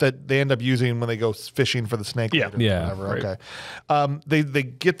 That they end up using when they go fishing for the snake. Yeah. Right. Okay. They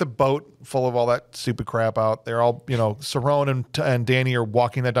get the boat full of all that stupid crap out. They're all, Cerrone and Danny are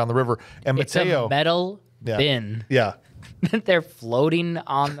walking that down the river. And It's Mateo. a metal bin. Yeah. They're floating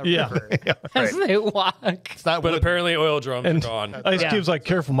on the river as they walk. It's not But apparently oil drums are gone. Ice Cube's like,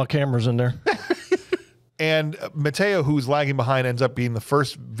 careful, my camera's in there. And Mateo, who's lagging behind, ends up being the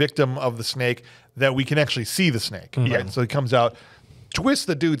first victim of the snake that we can actually see the snake. Right? So he comes out, twists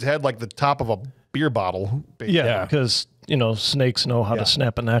the dude's head like the top of a beer bottle. Yeah, because, snakes know how to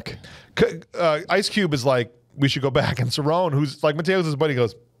snap a neck. Ice Cube is like, we should go back. And Cerrone, who's like Mateo's his buddy,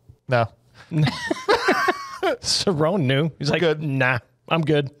 goes, no. Cerrone knew. He's like, good. Nah, I'm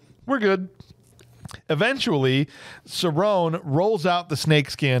good. We're good. Eventually, Cerrone rolls out the snake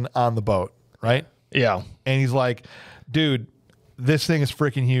skin on the boat, right? Yeah. And he's like, dude, this thing is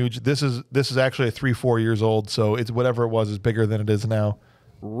freaking huge. This is actually 3-4 years old, so it's whatever it was is bigger than it is now.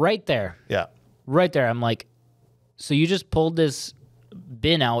 Right there. Yeah. Right there. I'm like, so you just pulled this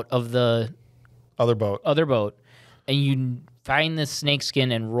bin out of the Other boat. and you find this snake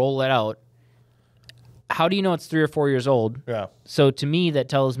skin and roll it out. How do you know it's 3 or 4 years old? Yeah. So to me, that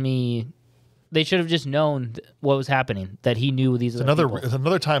tells me they should have just known what was happening, that he knew these other people. It's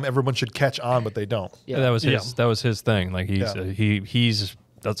another time everyone should catch on, but they don't. Yeah. That was his thing. Like he's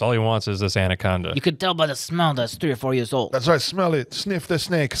that's all he wants is this anaconda. You could tell by the smell that's 3 or 4 years old. That's right. Smell it. Sniff the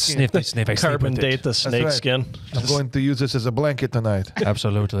snake. Sniff the snake. I sleep Carbon with date it. the snake right. skin. I'm going to use this as a blanket tonight.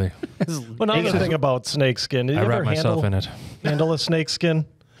 Absolutely. Another thing about snake skin. Did you I ever wrap myself in it. handle a snake skin?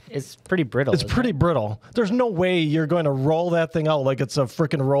 It's pretty brittle. It's pretty brittle. There's no way you're going to roll that thing out like it's a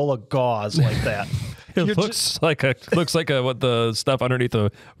freaking roll of gauze like that. It looks like what the stuff underneath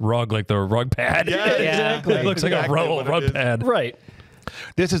the rug, like the rug pad. Yeah, exactly. It looks like a rug pad. Right.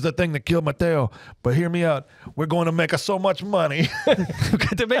 This is the thing that killed Mateo, but hear me out. We're going to make us so much money.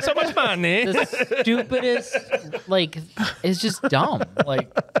 To make so much money. the stupidest, it's just dumb. Like,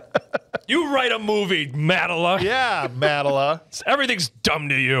 You write a movie, Madela. Yeah, Madela. Everything's dumb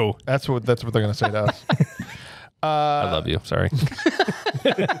to you. That's what they're going to say to us. I love you. Sorry.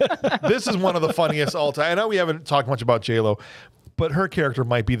 This is one of the funniest all time. I know we haven't talked much about J-Lo, but her character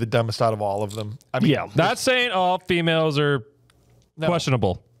might be the dumbest out of all of them. I mean, Not saying all females are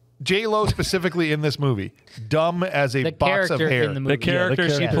questionable. J-Lo specifically in this movie, dumb as a the box of character hair. in the movie. The character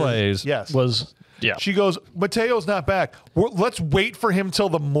she character. plays. Yes. Yeah. She goes, Mateo's not back. Let's wait for him till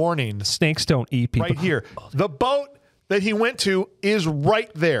the morning. Snakes don't eat people. Right here. The boat that he went to is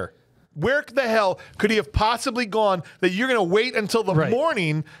right there. Where the hell could he have possibly gone that you're going to wait until the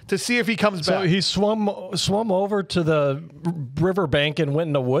morning to see if he comes So back? he swum over to the riverbank and went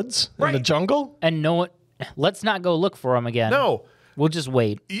in the woods, in the jungle? And no one, let's not go look for him again. No. We'll just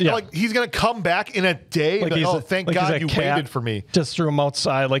wait. Like he's going to come back in a day. Like Like, he's oh, a- thank like he's God a you cat. waited for me. Just threw him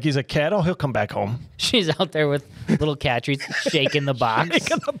outside like he's a cat. Oh, he'll come back home. She's out there with little cat treats, shaking the box.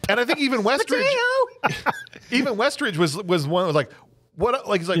 And I think even Westridge, was one that was like, what?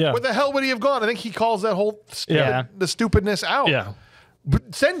 Like he's like, where the hell would he have gone? I think he calls that whole the stupidness out. Yeah.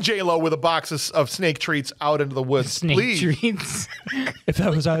 But send J-Lo with a box of snake treets out into the woods, Snake please. treats. If that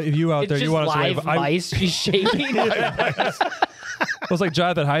was you out It's there, just you want us to live wave. mice she's shaking. It was like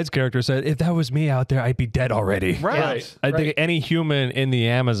Jonathan Hyde's character said, if that was me out there, I'd be dead already. Right. I think any human in the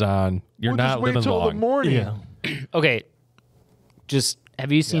Amazon, you're We'll not just wait living till long. the morning. Yeah. Okay. just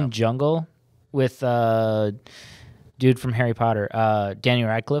have you seen Jungle with dude from Harry Potter, Daniel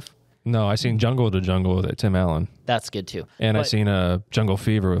Radcliffe? No, I seen Jungle to Jungle with Tim Allen. That's good too. And I seen Jungle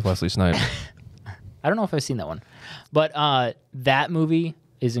Fever with Wesley Snipes. I don't know if I've seen that one, but that movie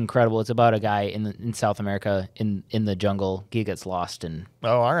is incredible. It's about a guy in South America in the jungle. He gets lost, and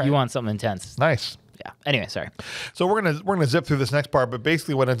all right, you want something intense. Nice. Yeah. Anyway, sorry. So we're gonna zip through this next part, but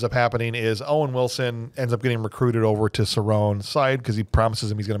basically what ends up happening is Owen Wilson ends up getting recruited over to Cerrone's side because he promises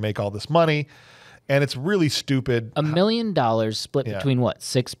him he's going to make all this money, and it's really stupid. $1 million split between what,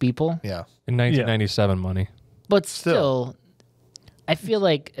 6 people? Yeah. In 1997 money. But still, I feel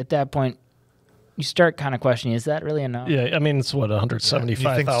like at that point you start kind of questioning: is that really enough? Yeah, I mean it's what,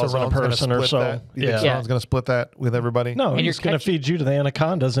 175,000 a person or so. You think Cerrone's going to split that with everybody? No, and he's going to feed you to the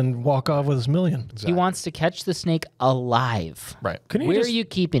anacondas and walk off with his $1 million. Exactly. He wants to catch the snake alive. Right. Where are you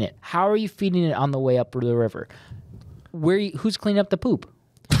keeping it? How are you feeding it on the way up the river? Who's cleaning up the poop?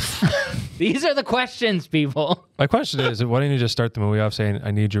 These are the questions, people. My question is, why didn't you just start the movie off saying,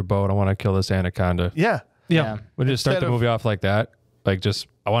 "I need your boat. I want to kill this anaconda"? Yeah. Would you just start the movie off like that? Like, just,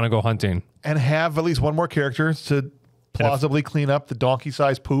 I want to go hunting. And have at least one more character to plausibly clean up the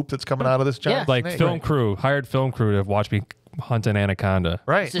donkey-sized poop that's coming out of this giant Like snake. hired film crew to watch me hunt an anaconda.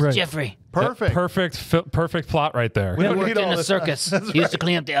 Right. This is Jeffrey. Perfect. Perfect plot right there. We worked in a circus. He used to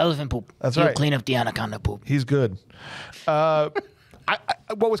clean up the elephant poop. That's He'll right. clean up the anaconda poop. He's good.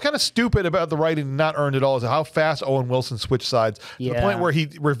 What was kind of stupid about the writing, not earned at all, is how fast Owen Wilson switched sides. To the point where he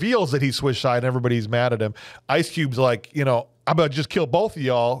reveals that he switched side and everybody's mad at him. Ice Cube's like, I'm about to just kill both of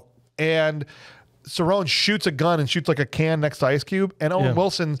y'all. And Cerrone shoots a gun and shoots like a can next to Ice Cube. And Owen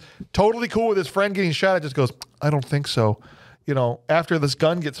Wilson's totally cool with his friend getting shot. It just goes, I don't think so. After this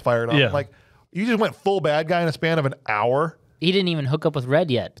gun gets fired off. I'm like, you just went full bad guy in a span of an hour. He didn't even hook up with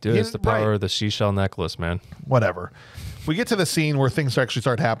Red yet. Dude, it's the power of the seashell necklace, man. Whatever. We get to the scene where things actually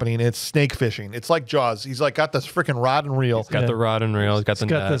start happening. It's snake fishing. It's like Jaws. He's like got this freaking rod and reel. He's got the rod and reel. He's got the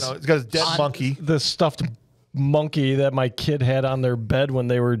net. He's got his dead monkey. The stuffed monkey that my kid had on their bed when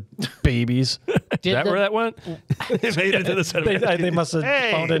they were babies. Is that where that went? They made it to the center. They must have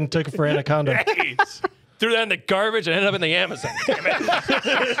found it and took it for anaconda. Threw that in the garbage and ended up in the Amazon. Damn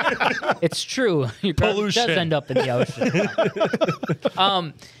it. It's true. Your garbage does end up in the ocean.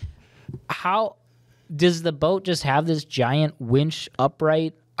 How does the boat just have this giant winch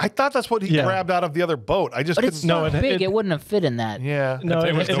upright? I thought that's what he grabbed out of the other boat. I just But couldn't. it's so big, it wouldn't have fit in that. Yeah. No,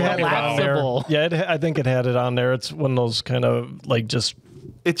 it had it on there. Collapsible. Yeah, I think it had it on there. It's one of those kind of like just.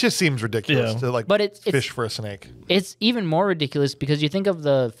 It just seems ridiculous to fish for a snake. It's even more ridiculous because you think of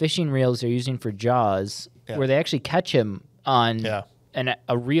the fishing reels they're using for Jaws, where they actually catch him on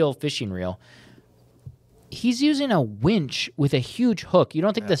a real fishing reel. He's using a winch with a huge hook. You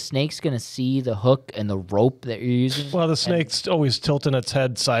don't think the snake's going to see the hook and the rope that you're using? Well, the snake's always tilting its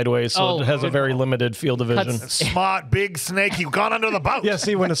head sideways, so it has a very limited field of vision. Smart, big snake. You've gone under the boat. Yeah,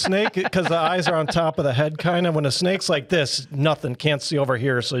 see, when a snake, because the eyes are on top of the head, kind of, when a snake's like this, nothing, can't see over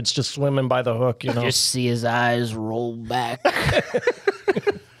here, so it's just swimming by the hook, Just see his eyes roll back.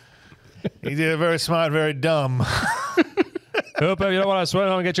 He did it very smart, very dumb. Hooper, you don't want to swim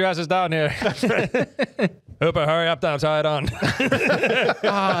and get your asses down here. Hooper, hurry up down, tie it on.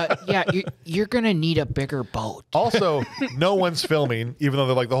 You're going to need a bigger boat. Also, no one's filming, even though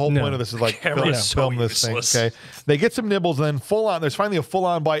they're like, the whole point of this is like, film this thing, okay? They get some nibbles, and then there's finally a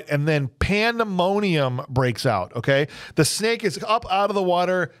full-on bite, and then pandemonium breaks out, okay? The snake is up out of the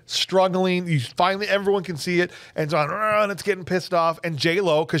water, struggling. Everyone can see it, and it's on, and it's getting pissed off, and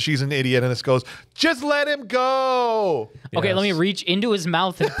J-Lo, because she's an idiot, and this goes, just let him go! Okay, let me reach into his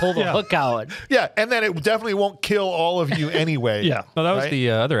mouth and pull the hook out. Yeah, and then it definitely won't kill all of you anyway. Yeah. No, that was the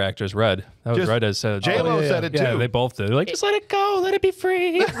other actress, Red. That was Red as said. J-Lo said it too. Yeah, they both did. They're like, just let it go, let it be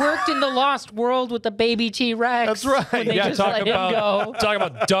free. It worked in the Lost World with the baby T-Rex. That's right. When they just let him go. Talk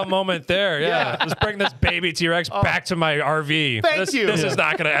about dumb moment there. Yeah. Let's bring this baby T-Rex back to my RV. Thank you. This is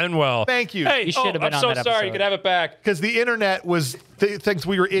not going to end well. Thank you. Hey, You should have been I'm on so that sorry. episode. You can have it back. Because the internet thinks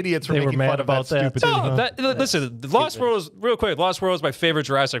we were idiots for They were making mad fun of about that that, stupid too. thing. Listen, Lost World is my favorite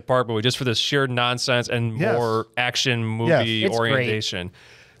Jurassic Park movie, just for this sheer nonsense and more action movie It's orientation.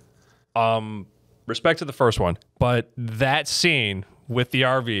 Respect to the first one, but that scene with the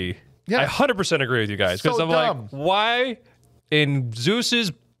RV, I 100% agree with you guys, because So I'm dumb. like, why in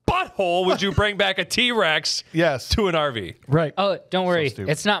Zeus's butthole would you bring back a T-Rex Yes. to an RV? Right. Oh, don't worry.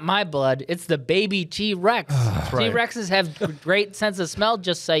 stupid. It's not my blood. It's the baby T-Rex. right. T-Rexes have great sense of smell,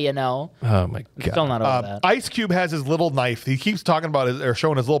 just so you know. Oh my Still god. not over that. Ice Cube has his little knife. He keeps talking about or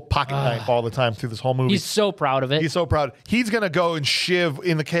showing his little pocket knife all the time through this whole movie. He's so proud of it. He's so proud. He's going to go and shiv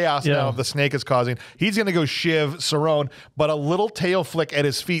in the chaos now the snake is causing. He's going to go shiv Cerrone, but a little tail flick at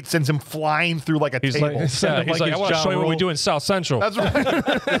his feet sends him flying through like a table. He's like, I want to show you what we do in South Central. That's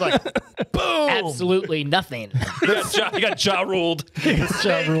right. He's like, boom. Absolutely nothing. You got jaw ruled.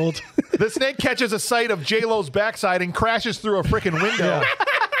 Jaw ruled. The snake catches a sight of J-Lo's backside and crashes through a freaking window.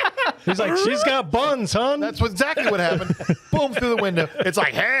 He's like, she's got buns, hon. That's exactly what happened. Boom, through the window. It's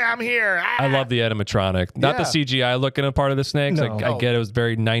like, hey, I'm here. Ah. I love the animatronic. Not the CGI looking at part of the snakes. No. I get it was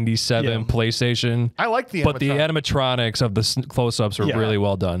very 97 PlayStation. I like the But the animatronic. animatronics of the close-ups are really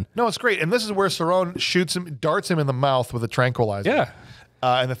well done. No, it's great. And this is where Cerrone shoots him, darts him in the mouth with a tranquilizer. Yeah.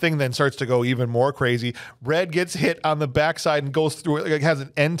 And the thing then starts to go even more crazy. Red gets hit on the backside and goes through it. Like has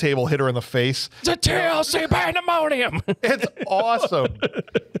an end table hit her in the face. It's a TLC pandemonium. It's awesome.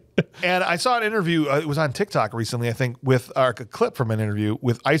 And I saw an interview. It was on TikTok recently, I think, with a clip from an interview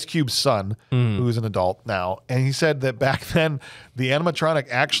with Ice Cube's son, who's an adult now. And he said that back then, the animatronic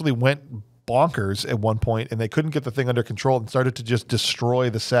actually went bonkers at one point, and they couldn't get the thing under control and started to just destroy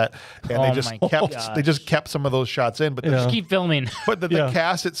the set. And they just kept some of those shots in. But Just keep filming. But the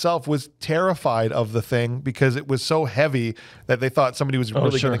cast itself was terrified of the thing because it was so heavy that they thought somebody was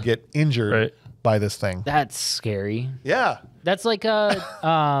really going to get injured by this thing. That's scary. Yeah. That's like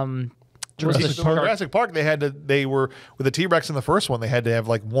Jurassic Park. They were with the T-Rex in the first one. They had to have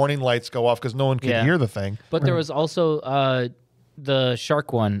like warning lights go off because no one could hear the thing. But there was also the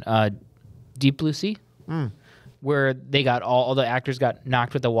shark one, Deep Blue Sea, where they got all the actors got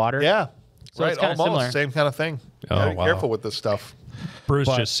knocked with the water. Yeah. So right. it's kinda Almost similar. same kind of thing. Oh, Gotta be wow. careful with this stuff. Bruce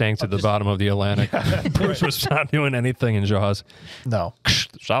just sank to the bottom of the Atlantic. Bruce was not doing anything in Jaws. No.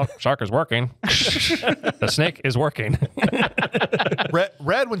 Shark is working. The snake is working.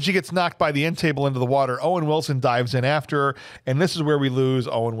 Red, when she gets knocked by the end table into the water, Owen Wilson dives in after her, and this is where we lose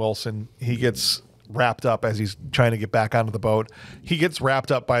Owen Wilson. He gets wrapped up as he's trying to get back onto the boat. He gets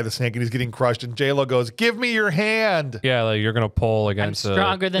wrapped up by the snake and he's getting crushed, and J-Lo goes, "Give me your hand." Yeah, like you're gonna pull I'm against.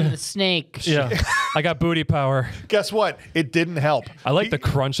 stronger than the snake. Yeah. I got booty power. Guess what? It didn't help. I like the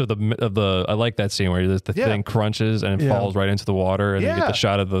crunch of the. I like that scene where the thing crunches and it falls right into the water, and you get the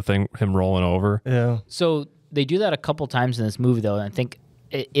shot of the thing him rolling over. Yeah. So they do that a couple times in this movie, though, and I think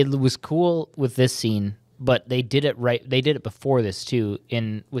it was cool with this scene. But they did it right. They did it before this too,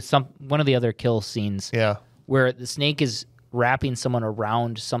 with one of the other kill scenes. Yeah. Where the snake is wrapping someone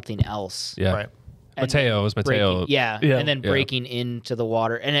around something else. Yeah. Right. Mateo was Mateo. And then breaking into the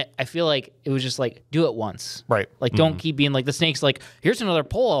water. And I feel like it was just like, do it once. Right. Like, don't keep being like, the snake's like, here's another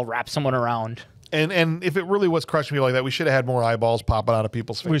pole, I'll wrap someone around. And if it really was crushing people like that, we should have had more eyeballs popping out of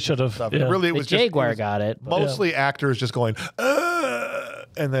people's faces. We should have. Stuff. Yeah. Really, it The was Jaguar got it. But mostly actors just going,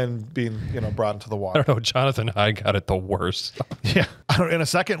 and then being brought into the I water. don't know. Jonathan Hyde got it the worst. Yeah. In a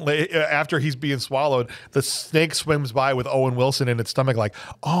second, after he's being swallowed, the snake swims by with Owen Wilson in its stomach, like,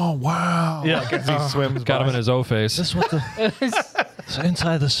 oh wow. Yeah. Like, as he swims Got by. him in his O face. This what it's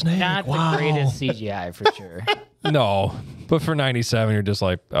inside the snake. not the greatest CGI for sure. No, but for 97, you're just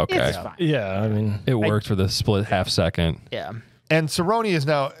like, okay, It's fine. Yeah, I mean, it worked for the split half second. Yeah. And Cerrone is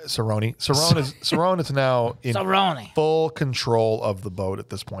now Cerrone is now in Cerrone. full control of the boat at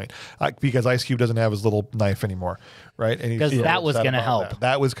this point, because Ice Cube doesn't have his little knife anymore, right? And Because that was going to help.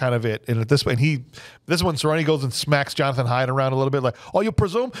 That was kind of it. And at this point, this one Cerrone goes and smacks Jonathan Hyde around a little bit, like, "Oh, you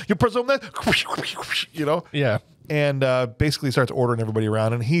presume that," Yeah. and basically starts ordering everybody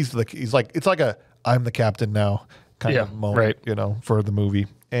around. And he's like, it's like a "I'm the captain now" kind of moment, for the movie.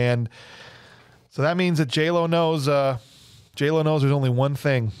 And so that means that J-Lo knows there's only one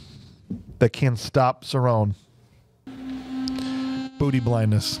thing that can stop Cerrone. Booty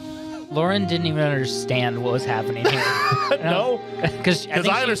blindness. Lauren didn't even understand what was happening here. No? Because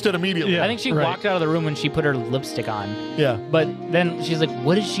I understood immediately. I think she walked out of the room when she put her lipstick on. Yeah. But then she's like,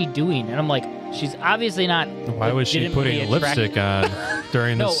 what is she doing? And I'm like, she's obviously not. Why was she putting lipstick on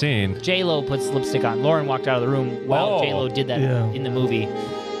during the scene? J-Lo puts lipstick on. Lauren walked out of the room while J-Lo did that in the movie.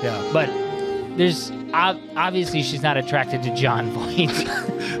 Yeah. But there's obviously she's not attracted to John Voight.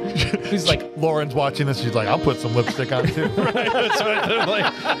 Who's like, Lauren's watching this. She's like, I'll put some lipstick on too. That's what they're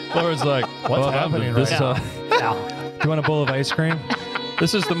like. Lauren's like, What's happening right now? Do you want a bowl of ice cream?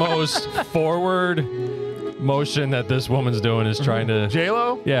 This is the most forward motion that this woman's doing is trying to.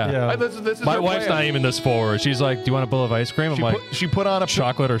 J-Lo? Yeah. This is My her wife's plan. not even this forward. She's like, "Do you want a bowl of ice cream?" I'm like, She put on a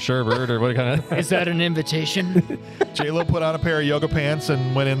 "Chocolate or sherbet or what kind of?" Is that an invitation? J-Lo put on a pair of yoga pants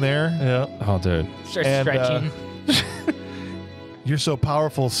and went in there. Yeah. Oh, dude. Start And, stretching. You're so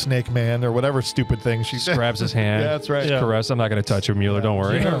powerful, Snake Man, or whatever stupid thing she said. Grabs his hand. Yeah, that's right. Just caress. I'm not going to touch you, Mueller. Don't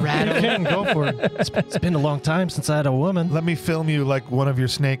worry. You can go for it. It's been a long time since I had a woman. Let me film you like one of your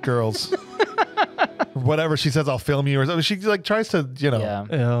snake girls. Whatever she says, I'll film you. Or something. She like tries to, Yeah.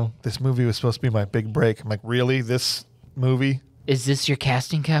 Yeah. This movie was supposed to be my big break. I'm like, really? This movie? Is this your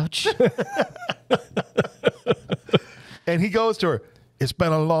casting couch? And he goes to her, it's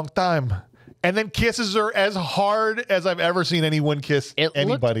been a long time. And then kisses her as hard as I've ever seen anyone kiss It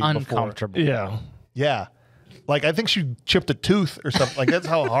anybody looked before. uncomfortable. Yeah. Yeah. Like, I think she chipped a tooth or something. Like, that's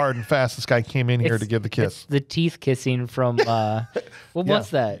how hard and fast this guy came in here to give the kiss. It's the teeth kissing from, what's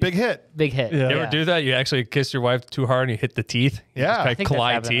that? Big hit. Big hit. Yeah. You ever do that? You actually kiss your wife too hard and you hit the teeth? You Yeah. just I kinda think that's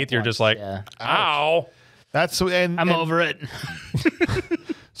collide happened teeth. You're once, just like, yeah. ow. That's and I'm and over it.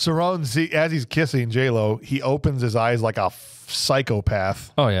 Cerrone, as he's kissing J-Lo, he opens his eyes like a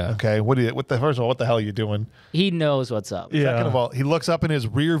psychopath. Oh, yeah. Okay, first of all, what the hell are you doing? He knows what's up. Yeah. Second of all, he looks up in his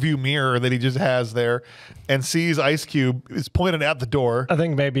rear view mirror that he just has there and sees Ice Cube is pointed at the door. I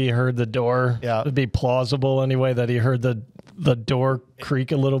think maybe he heard the door. Yeah. It'd be plausible anyway that he heard the door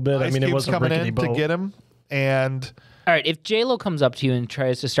creak a little bit. Ice I mean, it Cube's was a coming rickety in boat. to get him, and All right, if J-Lo comes up to you and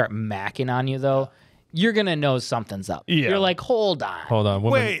tries to start macking on you, though, you're going to know something's up. Yeah. You're like, hold on. Hold on.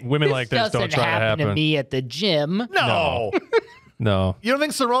 Wait, Women like this doesn't don't try to happen. to me at the gym. no. No. You don't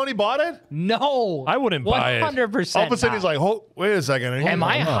think Cerrone bought it? No. I wouldn't buy it. 100%. All of a sudden, he's like, "Oh, wait a second. Am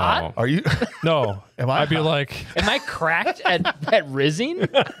I hot? Are you? No. Am I I'd be hot? like, Am I cracked at rizzing?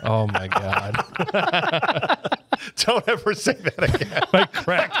 oh my God. Don't ever say that again." My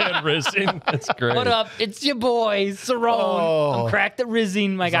crackhead racing. That's great. What up? It's your boy, Cerrone. Oh. I'm cracked at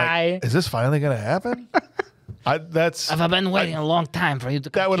rizzing, my guy. Is this finally gonna happen? Have I been waiting a long time for you to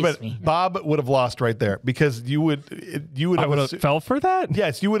That would kiss have been me? Bob would have lost right there because you would I would have fell for that?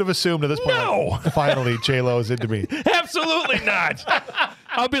 yes, you would have assumed at this point. No. like, finally, J-Lo is into me. Absolutely not.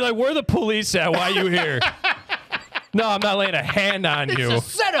 I'll be like, where the police at? Why are you here? No, I'm not laying a hand on you. It's a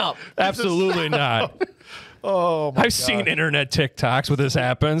setup. Absolutely not. Oh, my I've seen internet TikToks where this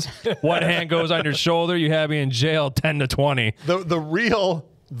happens. One hand goes on your shoulder, you have me in jail 10 to 20.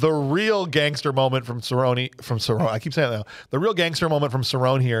 The real gangster moment from Cerrone. I keep saying that now. The real gangster moment from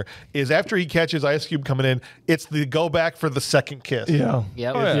Cerrone here is after he catches Ice Cube coming in. It's the go back for the second kiss. Yeah.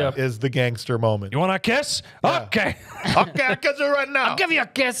 Yep. Oh, yeah. Is the gangster moment. You want a kiss? Yeah. Okay. Okay, I'll kiss her right now. I'll give you a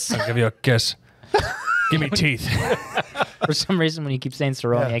kiss. I'll give you a kiss. Give me teeth. For some reason, when you keep saying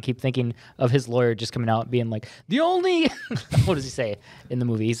Cerrone, Yeah. I keep thinking of his lawyer just coming out and being like, the only... what does he say in the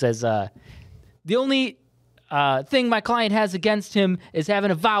movie? He says, the only... thing my client has against him is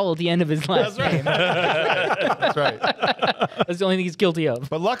having a vowel at the end of his last name. That's right. That's the only thing he's guilty of.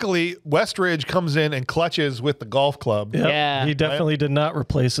 But luckily, Westridge comes in and clutches with the golf club. Yep. Yeah. He definitely did not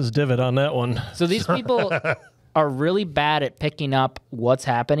replace his divot on that one. So these people are really bad at picking up what's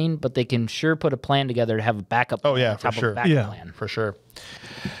happening, but they can sure put a plan together to have a backup plan Oh, yeah, on top for sure. of a backup Yeah. plan. For sure.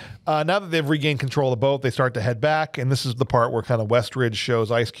 Now that they've regained control of the boat, they start to head back, and this is the part where kind of Westridge shows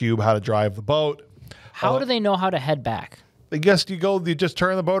Ice Cube how to drive the boat. How do they know how to head back? I guess you just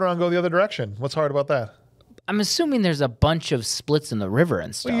turn the boat around and go the other direction. What's hard about that? I'm assuming there's a bunch of splits in the river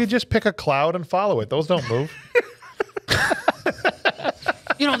and stuff. Well, you just pick a cloud and follow it. Those don't move.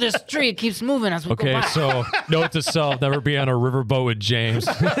 You know, this tree keeps moving as we go Okay, by. so note to self, never be on a riverboat with James.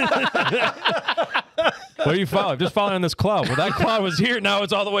 What are you following? Just following on this cloud. Well, that cloud was here. Now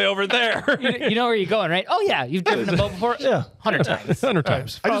it's all the way over there. You know where you're going, right? Oh, yeah. You've driven a boat before? Yeah. 100 times. 100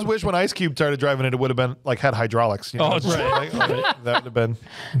 times. I just wish when Ice Cube started driving it, it would have been like had hydraulics. You know? Oh, that's right. That would have been.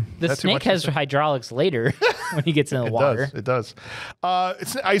 The That's too snake much to has say. hydraulics later when he gets in the water. It does.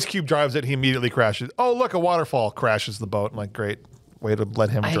 Ice Cube drives it. He immediately crashes. Oh, look, a waterfall crashes the boat. I'm like, great. Way to let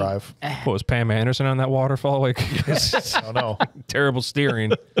him drive. What was Pam Anderson on that waterfall? Like, I don't know. terrible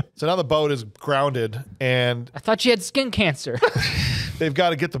steering. So now the boat is grounded, and I thought you had skin cancer. they've got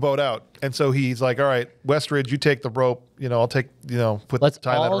to get the boat out. And so he's like, all right, Westridge, you take the rope. I'll take, Let's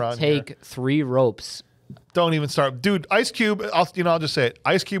tie that all around take here. 3 ropes. Don't even start. Dude, Ice Cube, I'll just say it.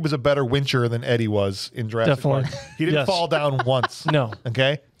 Ice Cube was a better wincher than Eddie was in Jurassic Definitely. Park. He didn't Yes. fall down once. No.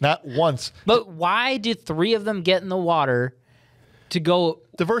 Okay? Not once. But why did 3 of them get in the water to go...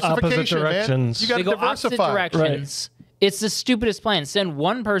 Diversification, directions. man. You got They to go opposite diversify. directions. It's the stupidest plan. Send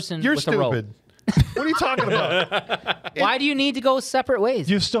one person You're with a rope. stupid. What are you talking about? Why do you need to go separate ways?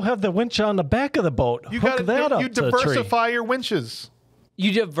 You still have the winch on the back of the boat. You Hook that up you to the tree. diversify your winches.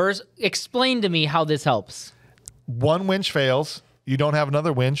 Explain to me how this helps. One winch fails, you don't have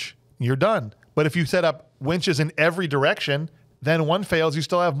another winch, you're done. But if you set up winches in every direction, then one fails, you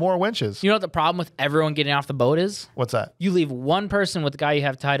still have more winches. You know what the problem with everyone getting off the boat is? What's that? You leave one person with the guy you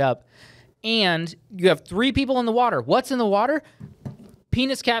have tied up, and you have 3 people in the water. What's in the water?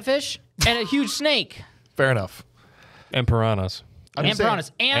 Penis catfish and a huge snake. Fair enough. And piranhas. And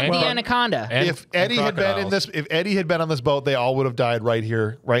piranhas. And the anaconda. If Eddie had been on this boat, they all would have died right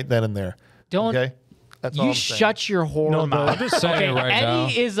here, right then and there. Don't okay? That's all you I'm saying. shut your horror mouth. I'm just saying right now.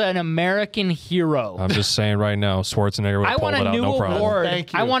 Eddie is an American hero. I'm just saying right now, Schwarzenegger would I have pulled want it a out, new no problem. award.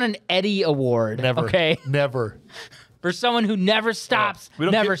 Thank you. I want an Eddie award. Never. Okay. Never. For someone who never stops,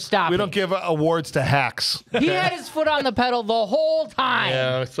 never stopping. We don't give awards to hacks. He had his foot on the pedal the whole time.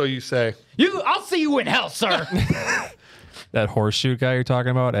 Yeah, so you say. I'll see you in hell, sir. That horseshoe guy you're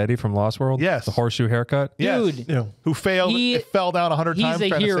talking about, Eddie from Lost World? Yes. The horseshoe haircut? Yes. Dude. Yeah. Who failed? Fell down 100 He's times. a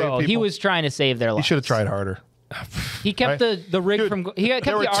trying to save hero. He people. was trying to save their He lives. should have tried harder. He kept the rig Dude, from. He kept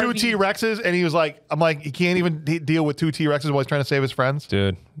there were the 2 RV. T-Rexes, and he was like, I'm like, he can't even deal with 2 T-Rexes while he's trying to save his friends.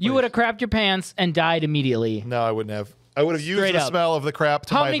 Dude. You would have crapped your pants and died immediately. No, I wouldn't have. I would have used Straight the up. smell of the crap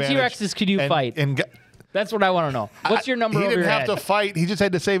to How my many advantage. T-Rexes could you fight? And That's what I want to know. What's your number he over didn't your have head? to fight. He just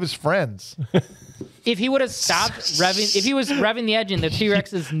had to save his friends. If he would have stopped revving, if he was revving the engine, the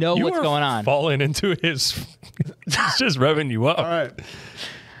T-Rexes know what's going on. Falling into his. It's just revving you up. All right.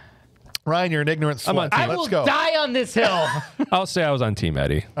 Ryan, you're an ignorant slut. I'm on team. I Let's will go. die on this hill. I'll say I was on Team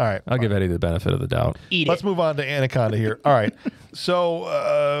Eddie. All right. I'll give Eddie the benefit of the doubt. Eat Let's it. move on to Anaconda here. All right. So,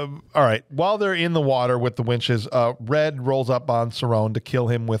 all right. While they're in the water with the winches, Red rolls up on Cerrone to kill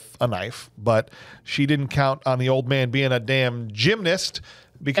him with a knife, but she didn't count on the old man being a damn gymnast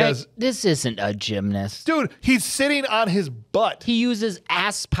because, This isn't a gymnast. dude, he's sitting on his butt He uses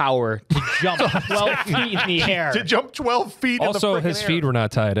ass power to jump 12 feet in the air. to jump 12 feet Also, in the his freaking feet air. were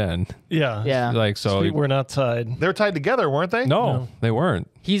not tied in. Yeah. Yeah. Like, so. Feet were not tied. They're tied together, weren't they? No, they weren't.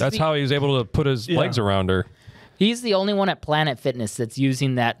 That's how he was able to put his legs around her. He's the only one at Planet Fitness that's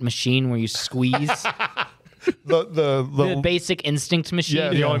using that machine where you squeeze. The basic instinct machine. Yeah,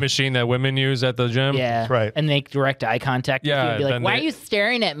 The only machine that women use at the gym. Yeah. Right. And make direct eye contact with you Yeah, and be like, then why they- are you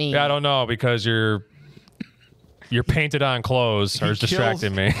staring at me? Yeah, I don't know because your painted on clothes are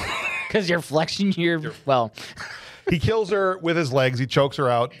distracting me. Because you're flexing your, well, He kills her with his legs. He chokes her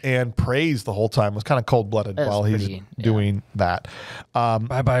out and prays the whole time. It was kind of cold-blooded That's while he's pretty- doing that.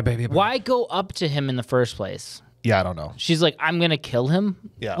 Bye bye, baby. why go up to him in the first place? Yeah, I don't know. She's like, I'm going to kill him?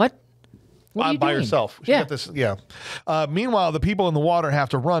 Yeah. What? What are you by doing? herself. She Yeah. got this, yeah. Meanwhile, the people in the water have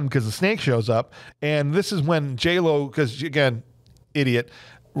to run because the snake shows up. And this is when J-Lo, because again, idiot,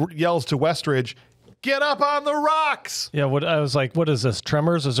 yells to Westridge, get up on the rocks. Yeah, I was like, what is this?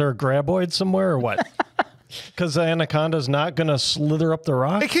 Tremors? Is there a graboid somewhere or what? Because the anaconda's not going to slither up the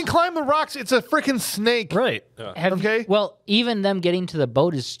rock? It can climb the rocks. It's a freaking snake. Right. Okay. Well, even them getting to the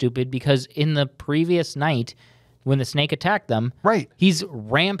boat is stupid because in the previous night, when the snake attacked them, Right. he's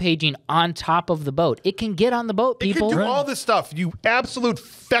rampaging on top of the boat. It can get on the boat, It people. can do all this stuff, you absolute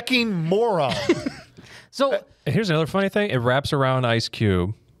fecking moron. So Here's another funny thing. It wraps around Ice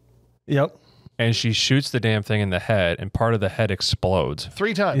Cube, Yep. and she shoots the damn thing in the head, and part of the head explodes.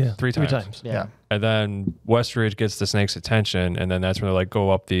 3 times. Yeah. Three times. Yeah. And then Westridge gets the snake's attention, and then that's when they like go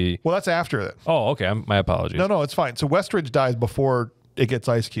up the. Well, that's after it. Oh, okay. My apologies. No, it's fine. So Westridge dies before it gets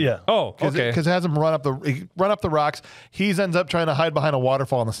Ice Cube. Yeah. Oh, okay. Because it has him run up the rocks. He ends up trying to hide behind a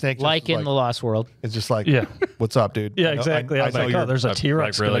waterfall, and the snake just like is in the Lost World. it's just like, Yeah. what's up, dude? Yeah, You know, exactly. I was know like, you're- oh, there's a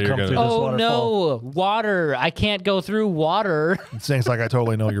T-Rex like, really, going to come you're through gonna- this Oh waterfall. no, water. I can't go through water. Snake's like, I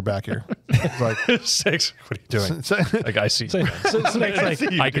totally know you're back here. It's like, Six. What are you doing? Like I see. Snake's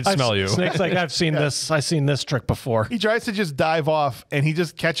like, I can smell you. Snake's like, I've seen this. I've seen this trick before. he tries to just dive off, and he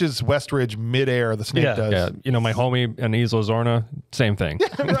just catches Westridge midair. The snake Yeah. does. Yeah, you know my homie Anisla Zorna, same thing.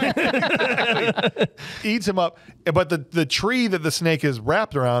 Eats him up. But the tree that the snake is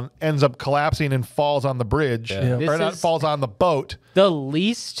wrapped around ends up collapsing and falls on the bridge. Yeah. This Or not, is- falls on the boat.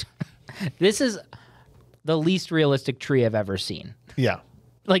 This is the least realistic tree I've ever seen. Yeah.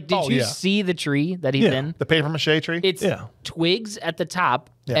 Like, did Oh, you yeah. see the tree that he's Yeah. in? The paper mache tree. It's Yeah. twigs at the top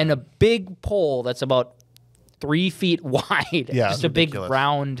Yeah. and a big pole that's about 3 feet wide. Yeah, Just it's a big ridiculous.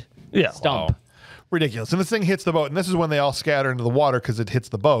 round Yeah. stump. Ridiculous. And this thing hits the boat. And this is when they all scatter into the water because it hits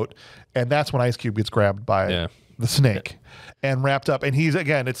the boat. And that's when Ice Cube gets grabbed by the snake and wrapped up. And he's,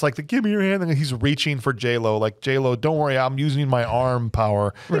 again, it's like, give me your hand. And he's reaching for J-Lo. Like, J-Lo, don't worry. I'm using my arm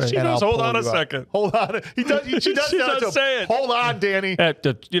power. She and goes, I'll "Hold pull on a you up." second. Hold on. She does She that does to him. say it. Hold on, Danny.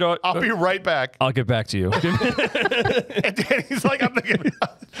 You know what? I'll be right back. I'll get back to you. And Danny's like, I'm thinking,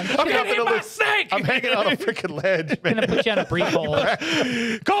 I'm hanging on a freaking ledge, I'm man. gonna put you on a brief hold.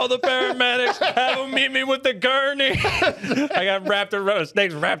 Call the paramedics. Have them meet me with the gurney. I got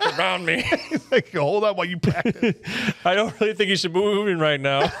snakes wrapped around me. Like, hold on while you practice. I don't really think you should be moving right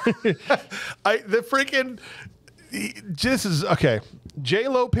now. This is okay.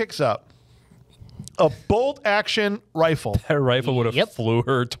 J-Lo picks up a bolt-action rifle That rifle would have Yep. flew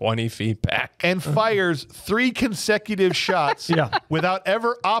her 20 feet back. and fires 3 consecutive shots Yeah. without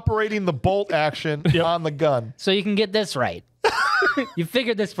ever operating the bolt action on the gun. So you can get this right. You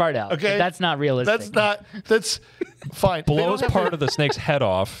figured this part out. Okay. That's not realistic. That's fine. Blows part of the snake's head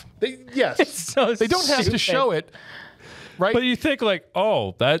off. Yes. so They don't have to stupid. show it, right? But you think like,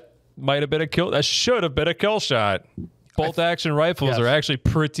 oh, that might have been a kill. That should have been a kill shot. Bolt action rifles Yes. are actually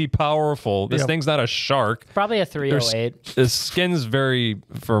pretty powerful. This thing's not a shark. Probably a 308. The skin's very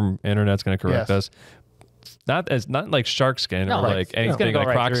firm. Internet's going to correct Yes. us. Not like shark skin No, or right. like It's gonna anything go like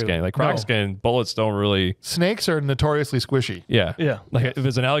right croc through. skin. Like croc skin, bullets don't really. Snakes are notoriously squishy. Yeah. Yeah. Like if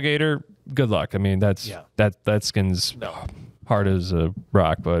it's an alligator, good luck. I mean, that skin's hard as a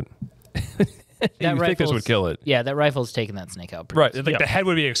rock, but you think this would kill it. Yeah, that rifle's taking that snake out. Right. Like the head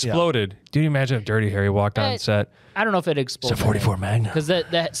would be exploded. Do you imagine if Dirty Harry walked on set? I don't know if it exploded. It's a 44 Magnum. Because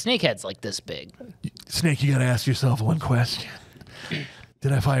the snake head's like this big. Snake, you gotta ask yourself one question.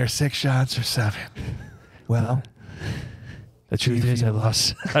 Did I fire 6 shots or 7? Well, The truth is, I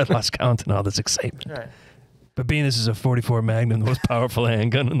lost count in all this excitement. Right. But being this is a 44 Magnum, the most powerful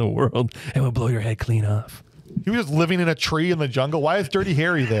handgun in the world, it will blow your head clean off. He was just living in a tree in the jungle. Why is Dirty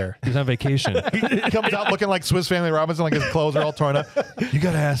Harry there? He's on vacation. He comes out looking like Swiss Family Robinson, like his clothes are all torn up. you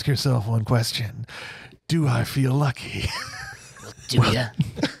gotta ask yourself one question. Do I feel lucky? Do ya?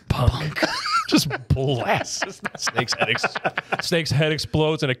 Punk. Just blasts. Snake's head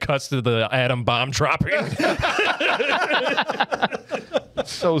explodes and it cuts to the atom bomb dropping.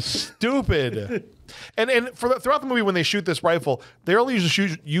 So stupid. And throughout the movie, when they shoot this rifle, they're only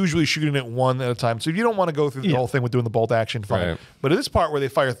usually shooting it one at a time. So if you don't want to go through the whole thing with doing the bolt action, fine. Right. But in this part where they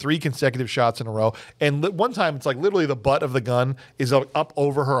fire 3 consecutive shots in a row, and one time it's like literally the butt of the gun is up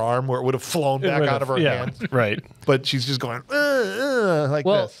over her arm where it would have flown back out of her hand. Right. But she's just going like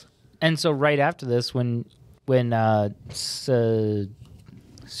Well, this. and so right after this, when Sharon?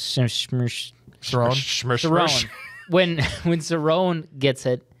 Cerrone, when Cerrone gets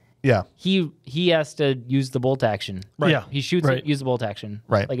it, Yeah. he has to use the bolt action. Right. Yeah. He shoots it, use the bolt action.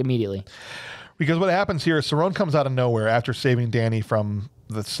 Right. Like immediately. Because what happens here is Cerrone comes out of nowhere after saving Danny from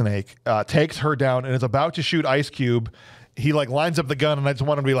the snake, takes her down, and is about to shoot Ice Cube. He like lines up the gun, and I just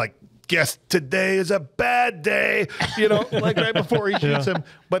want him to be like, guess today is a bad day, like right before he shoots him.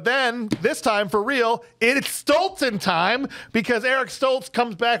 But then this time, for real, it's Stoltzen time because Eric Stoltz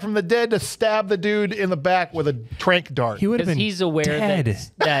comes back from the dead to stab the dude in the back with a trank dart. He would have Because been he's aware dead.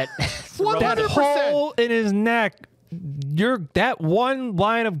 that That 100%. hole in his neck. That one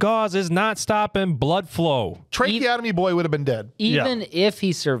line of gauze is not stopping blood flow. Tracheotomy boy would have been dead. even if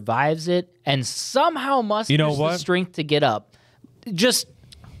he survives it and somehow musters know the what? strength to get up, just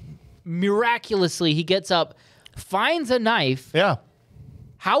miraculously he gets up, finds a knife. Yeah.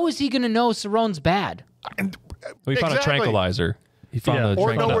 How is he going to know Cerrone's bad? We found a Exactly. tranquilizer. He found Yeah. a Or know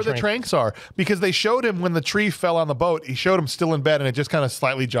where tranquilizer. the tranks are. Because they showed him when the tree fell on the boat, he showed him still in bed and it just kind of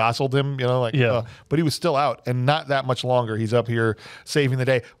slightly jostled him, but he was still out and not that much longer. He's up here saving the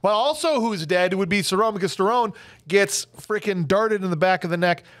day. But also who's dead would be Cerrone because Cerrone gets freaking darted in the back of the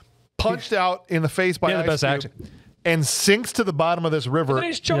neck, punched out in the face by He had the Ice best Cube, and sinks to the bottom of this river, And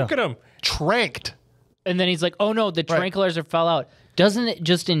he's choking him. tranked. And then he's like, oh no, the tranquilizer fell out. Doesn't it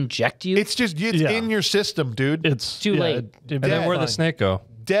just inject you? It's in your system, dude. It's Too late. And then where'd the snake go?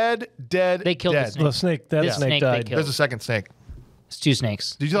 Dead. They killed the dead. snake. The snake. That This snake snake they died. killed. There's a second snake. It's 2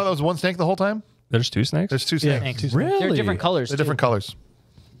 snakes. Did you thought that was one snake the whole time? There's 2 snakes? There's 2 Yeah. snakes. Really? They're different colors. They're too. different colors.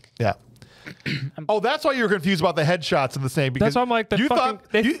 Yeah. Oh, that's why you were confused about the headshots in the snake. Because That's why I'm like, you thought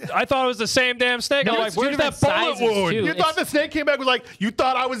I thought it was the same damn snake. No, I'm like, it's where's two that different bullet sizes, wound? too. you thought the snake came back was like, you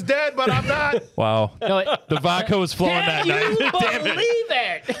thought I was dead, but I'm not. Wow. No, The vodka was flowing that Can you night. Damn it.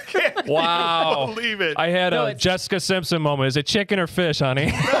 believe it? Wow. Believe it. I had No, a it's- Jessica Simpson moment. Is it chicken or fish,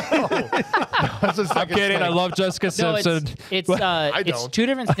 honey? That's the I'm second kidding. snake. I love Jessica No, Simpson. it's don't. 2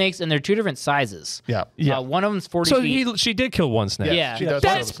 different snakes and they're 2 different sizes. Yeah. One of them's 40 So feet. she did kill one snake. Yeah. She does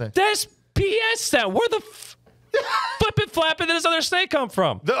That's love the snake. PS then. Where the flippin' flappin' did this other snake come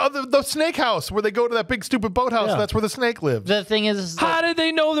from? The snake house where they go to that big stupid boathouse. Yeah. That's where the snake lives. The thing is How did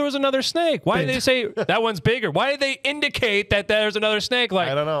they know there was another snake? Why did they say that one's bigger? Why did they indicate that there's another snake? Like,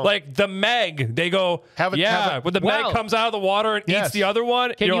 I don't know. Like the Meg, they go, Have it- when the Well, Meg comes out of the water and yes. eats the other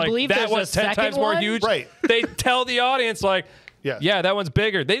one, Can you're you like, believe that there's one's a 10 times second more one? huge. Right. They tell the audience, like, Yes. Yeah, that one's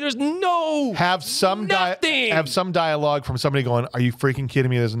bigger. There's no Have some dialogue from somebody going, "Are you freaking kidding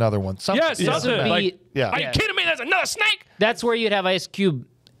me? There's another one." Something. Yeah, something. Be- Like, Yeah. are you kidding me? There's another snake. That's where you'd have Ice Cube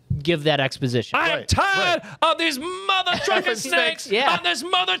give that exposition. I am tired of these mother trucking snakes Yeah. on this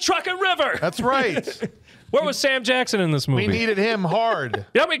mother trucking river. That's right. Where was Sam Jackson in this movie? We needed him hard. You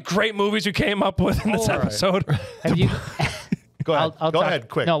know how many great movies we came up with in this episode? Have you? Go ahead. I'll Go talk- ahead,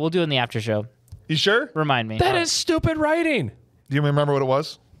 quick. No, we'll do it in the after show. You sure? Remind me. That is stupid writing. Do you remember what it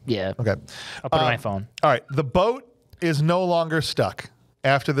was? Yeah. Okay. I'll put it on my phone. All right. The boat is no longer stuck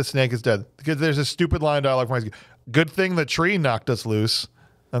after the snake is dead because there's a stupid line of dialogue from Ice Cube. Good thing the tree knocked us loose.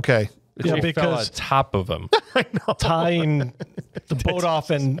 Okay. Yeah, He fell on because top of him. tying the boat off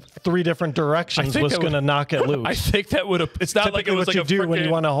in 3 different directions think was that would- going to knock it loose. I think that would have. It's not like it Typically was what like you a do when you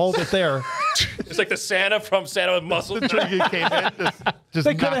frickin- want to hold it there. It's like the Santa from Santa with muscles. The tree came in, just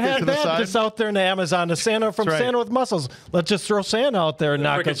They could knocked have it had to the that side. just out there in the Amazon. The Santa from That's right. Santa with muscles. Let's just throw Santa out there and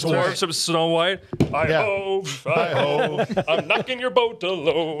knock Freaking us loose. dwarf, some Snow White. Yeah. I hope. I'm knocking your boat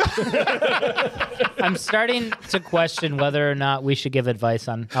alone. I'm starting to question whether or not we should give advice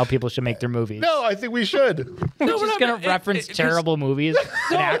on how people should make their movies. No, I think we should. We're just going to reference terrible movies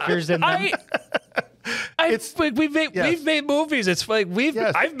and actors in them. We've made movies. It's like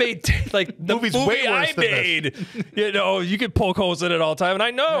I've made like the Movies movie way worse I than this. made. You know, you can poke holes in it all the time, and I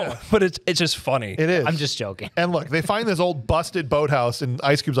know, but it's just funny. It is. I'm just joking. And look, they find this old busted boathouse, and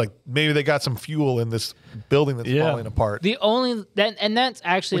Ice Cube's like, maybe they got some fuel in this building that's falling apart. The only and that's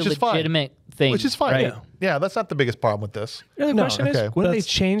actually Which a is fine. legitimate thing. Which is fine. Right? Yeah, that's not the biggest problem with this. The question is, okay. when did they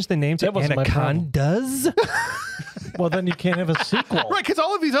change the name to that wasn't my problem. Anacondas? Well, then you can't have a sequel. Right, because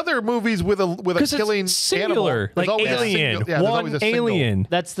all of these other movies with a killing it's singular, animal, there's like always a Alien, single- yeah, there's one always a single. alien.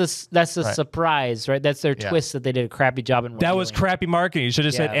 That's the surprise, right? That's their twist that they did a crappy job in. That was revealing. crappy marketing. You should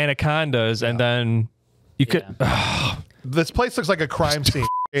have said Yeah. Anacondas, and then you could. This place looks like a crime scene.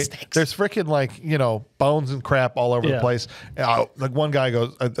 There's freaking bones and crap all over the place. Like one guy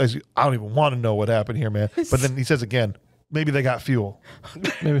goes, I don't even want to know what happened here, man. But then he says again, maybe they got fuel.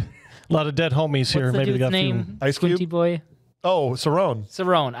 Maybe a lot of dead homies here. What's the Maybe they dude's got name? few. Ice Cube? Squinty boy. Oh, Cerrone.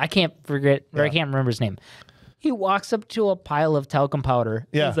 Cerrone. I can't forget, or I can't remember his name. He walks up to a pile of talcum powder.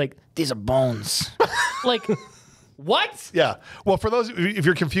 Yeah. He's like, "These are bones." Like, what? Yeah. Well, for those, if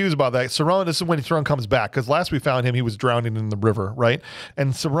you're confused about that, Cerrone, this is when Cerrone comes back. Because last we found him, he was drowning in the river, right?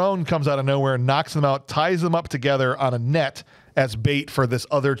 And Cerrone comes out of nowhere, knocks them out, ties them up together on a net as bait for this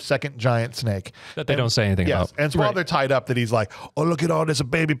other second giant snake. That they don't say anything about. And so while they're tied up, that he's like, oh, look at all this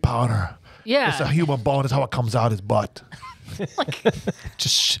baby powder. Yeah. It's a human bone. It's how it comes out his butt.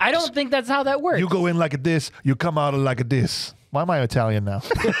 I don't think that's how that works. You go in like this, you come out like this. Why am I Italian now?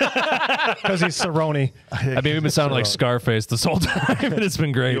 Because he's Cerrone. I mean, we've been sounding like Scarface this whole time, and it's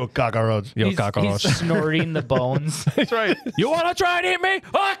been great. You cockroach. Yo, He's cockroach. snorting the bones. That's right. You want to try and hit me?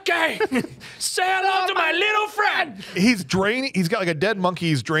 Okay. Say hello to my little friend. He's draining. He's got like a dead monkey.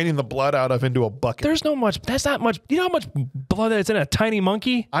 He's draining the blood out of into a bucket. There's no much. That's not much. You know how much blood that's in a tiny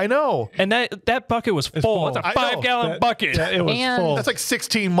monkey? I know. And that bucket was full. full. It's a I know. 5-gallon bucket. Yeah, it was And- full. That's like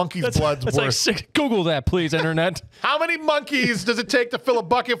 16 monkeys' blood's That's worth. like Google that, please, internet. How many monkeys does it take to fill a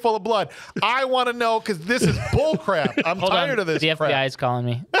bucket full of blood? I want to know because this is bull crap. I'm Hold tired on. of this The crap. FBI is calling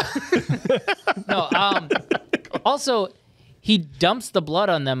me. No. Also, he dumps the blood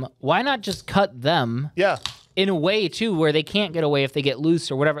on them. Why not just cut them? Yeah. In a way too, where they can't get away if they get loose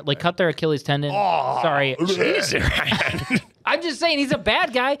or whatever. Like cut their Achilles tendon. Sorry. I'm just saying he's a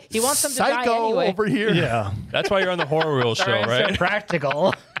bad guy. He wants them to die Psycho anyway. over here. yeah. That's why you're on the Horror Wheel show, Sorry, I'm right? so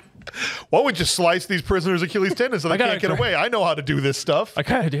practical. Why don't we just slice these prisoners' Achilles tendons so they gotta can't get agree. away? I know how to do this stuff. I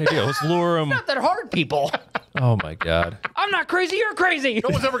kind of the idea. Let's lure him. Not that hard, people. Oh my god. I'm not crazy. You're crazy. No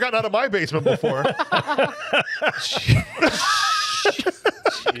one's ever gotten out of my basement before.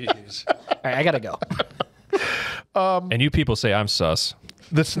 Jeez. All right, I gotta go. And you people say I'm sus.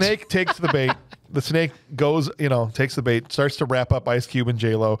 The snake takes the bait. The snake goes, takes the bait, starts to wrap up Ice Cube and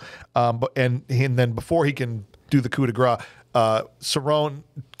J-Lo. And then before he can do the coup de grace, Cerrone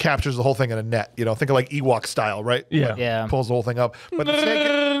captures the whole thing in a net. Think of like Ewok style, right? Yeah. Like, Yeah. pulls the whole thing up. But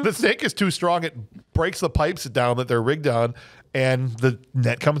the snake is too strong. It breaks the pipes down that they're rigged on, and the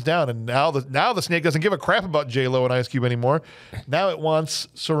net comes down. And now the snake doesn't give a crap about J-Lo and Ice Cube anymore. Now it wants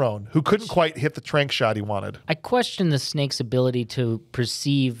Cerrone, who couldn't quite hit the trank shot he wanted. I question the snake's ability to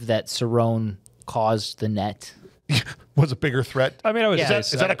perceive that Cerrone caused the net. Was a bigger threat. I mean, I was Yeah.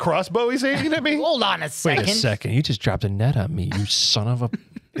 Is that a crossbow he's aiming at me? Hold on a Wait second. a second. You just dropped a net on me, you son of a.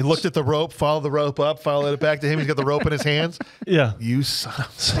 He looked at the rope, followed the rope up, followed it back to him. He's got the rope in his hands. Yeah. You son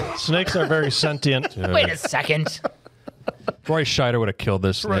of... Snakes are very sentient. Wait a second. Roy Scheider would have killed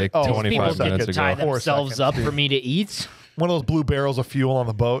this snake Oh, 25 People minutes didn't tie ago. Four themselves seconds, up for me to eat. one of those blue barrels of fuel on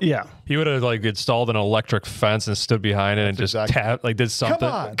the boat. Yeah. He would have like installed an electric fence and stood behind it and just tapped, like did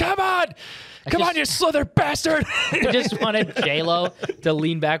something. Come on, you slither bastard! I just wanted J-Lo to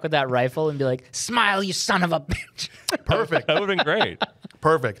lean back with that rifle and be like, "Smile, you son of a bitch." Perfect. That would have been great.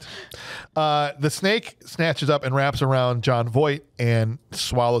 Perfect. The snake snatches up and wraps around John Voight and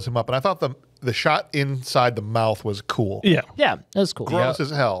swallows him up. And I thought the shot inside the mouth was cool. Yeah. Yeah, that was cool. Gross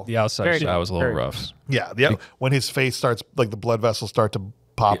as hell. The outside Very shot good. was a little Very rough. Yeah. When his face starts, like the blood vessels start to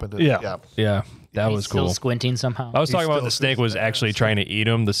pop into. Yeah. Yeah, that He's was still cool. squinting somehow. I was talking still about the snake was actually trying to eat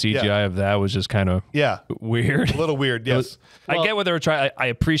him. The CGI of that was just kind of weird. A little weird. Yes. I get what they were trying. I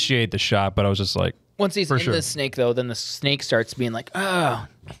appreciate the shot, but I was just like, Once he's For in sure. the snake, though, then the snake starts being like, "Oh,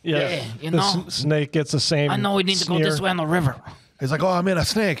 Yeah. you The know, snake gets the same. I know we need to go this way on the river." He's like, oh, I'm in a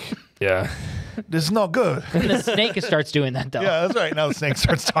snake. yeah. This is not good. And the snake starts doing that, though. Yeah, that's right. Now the snake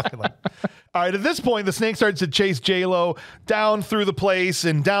starts talking like. All right, at this point, the snake starts to chase J-Lo down through the place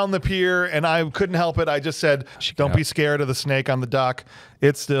and down the pier, and I couldn't help it. I just said, don't be scared of the snake on the dock.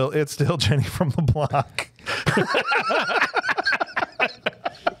 It's still Jenny from the block.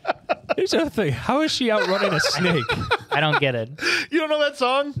 Here's the other thing. How is she outrunning a snake? I don't get it. You don't know that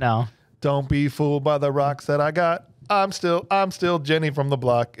song? No. Don't be fooled by the rocks that I got. I'm still Jenny from the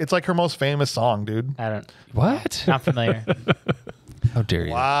block. It's like her most famous song, dude. I don't. What? Not familiar. How dare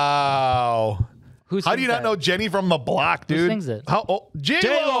you? Wow. Who How do you not know Jenny from the block, dude? Who sings it? How? Oh,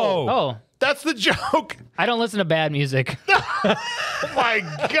 J-Lo. Oh, That's the joke. I don't listen to bad music. Oh my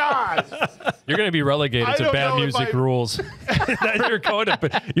God. You're going to be relegated I to don't bad know if music I- rules.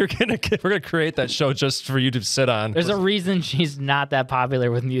 We're gonna create that show just for you to sit on. There's a reason she's not that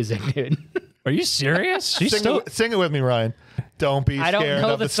popular with music, dude. Are you serious? She's Sing it with me, Ryan. Don't be I don't scared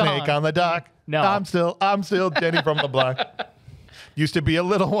know of the the snake song. on the dock. No. I'm still Jenny from the block. Used to be a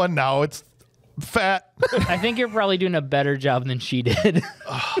little one, now it's fat. I think you're probably doing a better job than she did.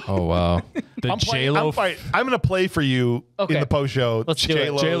 Oh wow. The J-Lo I'm going to play for you Okay. in the post show. Let's do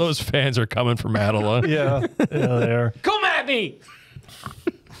it. J-Lo's fans are coming for Madeline. Yeah. Yeah, they are. Come at me!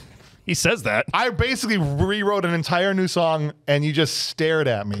 He says that. I basically rewrote an entire new song, and you just stared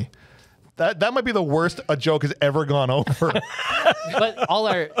at me. That might be the worst a joke has ever gone over. But all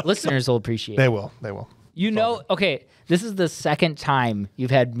our listeners will appreciate They it. will. They will. You know, okay, this is the second time you've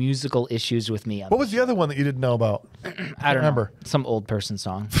had musical issues with me. What was the other one that you didn't know about? I don't remember. know. Some old person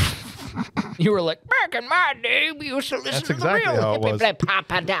song. You were like, back in my day, we used to listen That's to exactly the real how it was.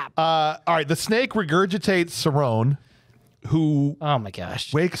 hippie-pop-a-dop. All right, the snake regurgitates Cerrone, who Oh my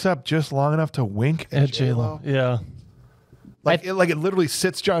gosh. wakes up just long enough to wink at J-Lo. Yeah. Like it literally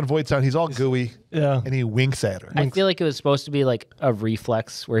sits John Voight down. He's all gooey. Yeah. And he winks at her. I feel like it was supposed to be like a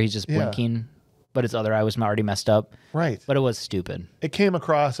reflex where he's just blinking, but his other eye was already messed up. Right. But it was stupid. It came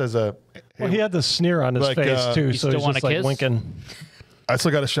across as a. Well, he had the sneer on his Like, face too, You so still he's wanna just like kiss? winking. I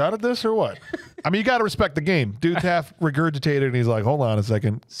still got a shot at this or what? I mean, you got to respect the game. Dude's half regurgitated, and he's like, "Hold on a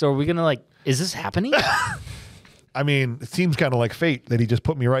second." So are we going to like, is this happening? I mean, it seems kind of like fate that he just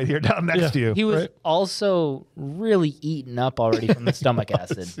put me right here down next to you. He was right? also really eaten up already from the stomach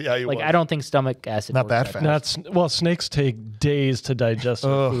acid. Yeah, he like was. I don't think stomach acid Not works that like fast. Well, snakes take days to digest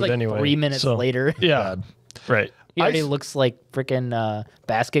their food Like anyway. 3 minutes so- later. Yeah. Right. He already Ice- looks like freaking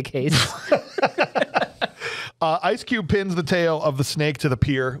basket case. Ice Cube pins the tail of the snake to the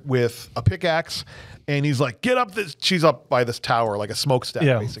pier with a pickaxe, and he's like, "Get up this." She's up by this tower, like a smokestack,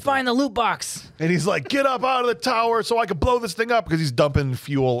 Yeah. basically. Find the loot box. And he's like, "Get up out of the tower so I can blow this thing up," because he's dumping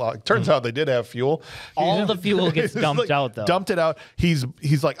fuel. Turns out they did have fuel. All the fuel gets He's dumped like, out though. Dumped it out. He's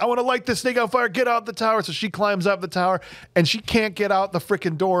like, "I want to light this thing on fire. Get out the tower." So she climbs up the tower, and she can't get out the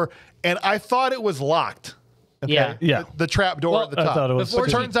freaking door. And I thought it was locked. Okay? Yeah. Yeah. The trap door Well, at the I top. thought it was- But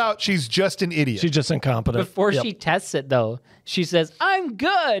turns out she's just an idiot. She's just incompetent. Before Yep. she tests it though, she says, "I'm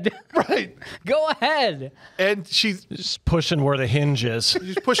good. right. Go ahead." And she's Just pushing where the hinge is.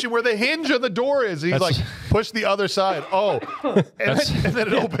 He's pushing where the hinge of the door is. He's like, push the other side. Oh. And then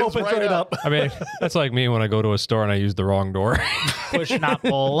it opens right up. I mean, that's like me when I go to a store and I use the wrong door. Push not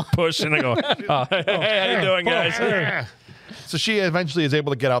pull. Push and I go, oh, hey, how you doing, guys? So she eventually is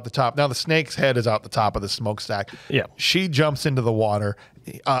able to get out the top. Now the snake's head is out the top of the smokestack. Yeah. She jumps into the water.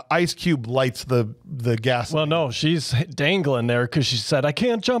 Ice Cube lights the gas. Well, no, she's dangling there because she said, "I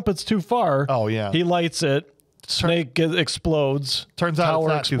can't jump; it's too far." Oh, yeah. He lights it. Snake explodes. Turns out it's tower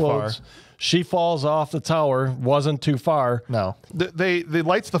not too far. She falls off the tower. Wasn't too far. No. They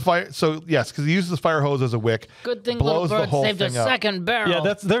lights the fire. So, yes, because he uses the fire hose as a wick. Good thing blows little the bird whole saved a thing up. second barrel.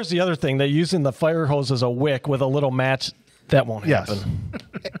 Yeah, there's the other thing. They're using the fire hose as a wick with a little match. That won't Yes. happen.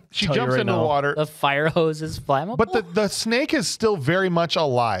 She Tell you jumps right into the now. water. the fire hose is flammable. But the snake is still very much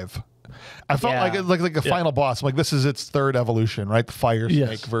alive. I felt like it like a final boss. Like this is its third evolution, right? The fire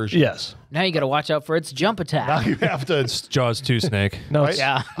snake version. Yes. Now you got to watch out for its jump attack. Now you have to. It's Jaws 2 snake. No, Right? it's,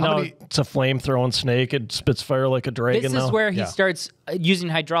 Yeah. no, it's a flame-throwing snake. It spits fire like a dragon. This is where he starts using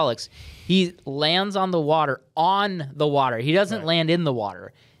hydraulics. He lands on the water. He doesn't land in the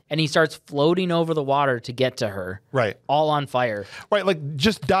water. And he starts floating over the water to get to her. Right. All on fire. Right, like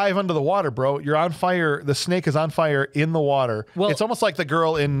just dive under the water, bro. You're on fire. The snake is on fire in the water. Well- it's almost like the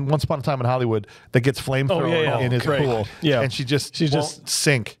girl in Once Upon a Time in Hollywood that gets flamethrower in his pool. Yeah. And she won't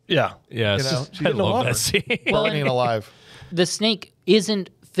sink. Yeah. Yes. You know, she's in the love water. that scene. Well, Burning alive. The snake isn't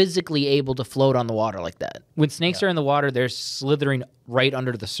physically able to float on the water like that. When snakes are in the water, they're slithering right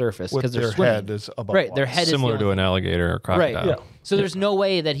under the surface With because they're their swimming. head is above Right, water. their head Similar is to an alligator or crocodile. right. Yeah. So there's no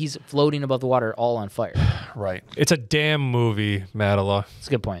way that he's floating above the water all on fire. Right. It's a damn movie, Madela. That's a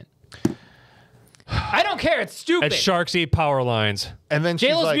good point. I don't care. It's stupid. And sharks eat power lines. And then she's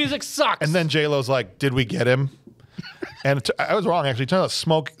J-Lo's like, music sucks. And then J-Lo's like, did we get him? And I was wrong, actually. Turns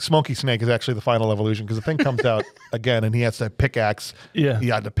out Smokey Snake is actually the final evolution because the thing comes out again and he has to pickaxe. Yeah. He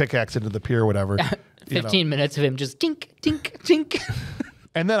had to pickaxe into the pier or whatever. 15 minutes of him just tink, tink, tink.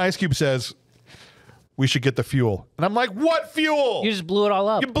 And then Ice Cube says, we should get the fuel. And I'm like, what fuel? You just blew it all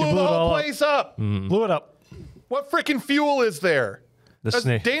up. You blew the whole place up. Blew it up. What freaking fuel is there? The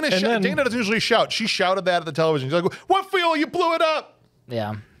snake. Dana then- doesn't usually shout. She shouted that at the television. She's like, what fuel? You blew it up.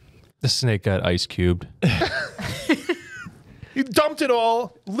 Yeah. The snake got ice cubed. You dumped it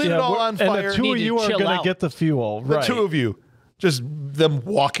all, lit it all on fire. And the two Need of to you are chill going to out. get the fuel. The Right. two of you, just them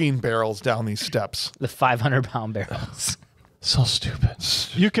walking barrels down these steps. The 500-pound barrels. So stupid.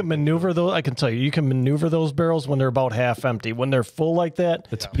 You can maneuver those. I can tell you, you can maneuver those barrels when they're about half empty. When they're full like that,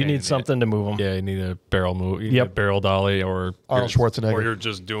 It's a you pain in need the- something to move them. Yeah, you need a barrel move. You need a barrel dolly or Arnold Schwarzenegger. Or you're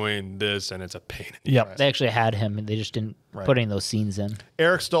just doing this and it's a pain. Yep. They actually had him, and they just didn't put any of those scenes in.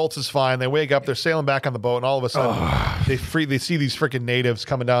 Eric Stoltz is fine. They wake up. They're sailing back on the boat, and all of a sudden, they see these freaking natives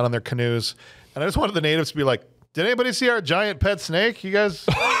coming down on their canoes. And I just wanted the natives to be like, "Did anybody see our giant pet snake? You guys?"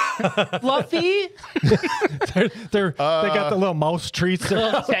 Fluffy? They got the little mouse treats.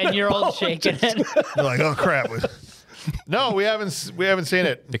 There. 10-year-old shaking it. They're like, "Oh crap!" No, we haven't seen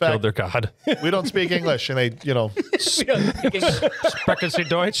it. In They fact, killed their god. we don't speak English, and they, Sprechen Sie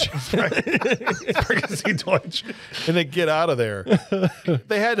Deutsch? Sprechen Deutsch, and they get out of there.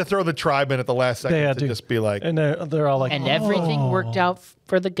 They had to throw the tribe in at the last second They had to to just be like, And they're all like, And everything worked out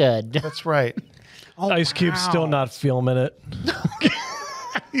for the good. "That's right." Ice Cube's still not filming it.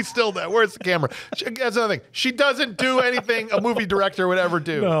 He's still there. Where's the camera? That's another thing. She doesn't do anything a movie director would ever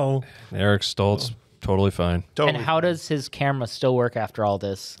do. No. Eric Stoltz, totally fine. Totally. And how does his camera still work after all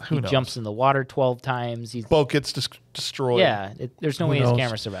this? He knows? jumps in the water 12 times. He's Boat gets destroyed. yeah. There's no way his knows?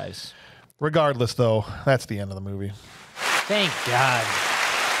 camera survives. Regardless, though, that's the end of the movie. Thank God.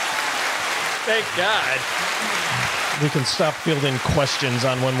 Thank God. We can stop fielding questions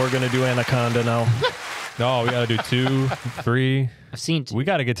on when we're going to do Anaconda now. No, we got to do 2, 3. I've seen. We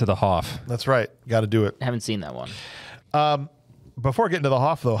got to get to the Hoff. That's right. Got to do it. Haven't seen that one. Before getting to the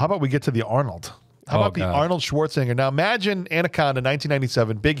Hoff, though, how about we get to the Arnold? How Oh, about the God. Arnold Schwarzenegger? Now, imagine Anaconda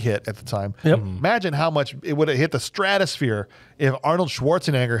 1997, big hit at the time. Yep. Imagine how much it would have hit the stratosphere if Arnold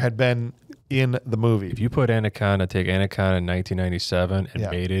Schwarzenegger had been in the movie. If you put Anaconda, take Anaconda in 1997 and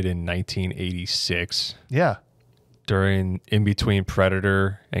Yeah. made it in 1986 Yeah. in between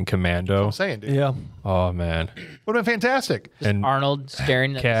Predator and Commando. I'm saying, dude. Yeah. Oh, man. Would have been fantastic. And Arnold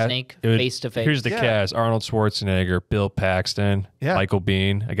staring at the Cat- snake it would- face to face. Here's the Yeah. cast: Arnold Schwarzenegger, Bill Paxton, Yeah. Michael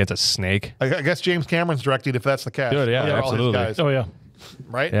Bean against a snake. I guess James Cameron's directing if that's the cast. Good, yeah, They're all his absolutely. guys, Oh, yeah.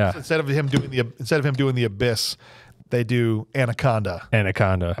 right? Yeah. So instead of him doing the Abyss, they do Anaconda.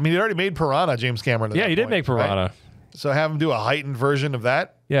 Anaconda. I mean, he already made Piranha, James Cameron. at Yeah, that he did point, make right? Piranha. So have him do a heightened version of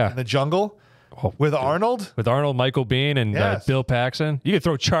that. Yeah. In the jungle Oh, with dude. Arnold. With Arnold, Michael Bean, and Yes. Bill Paxton. You could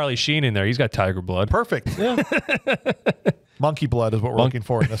throw Charlie Sheen in there. He's got tiger blood. Perfect. Monkey blood is what we're looking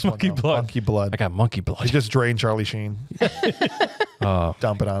for in this Monkey one. though. blood. Monkey blood. I got monkey blood. You just drain Charlie Sheen.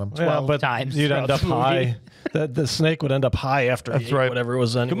 Dump it on him. 12 times You'd throughout end up the movie. high. The snake would end up high after he ate right. whatever it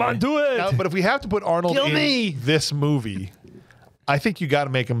was anyway. Come on, do it. Now, but if we have to put Arnold Kill in me. this movie, I think you got to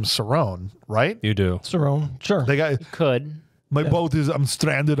make him Cerrone, right? You do. Cerrone. Sure. They got Could. My boat is, I'm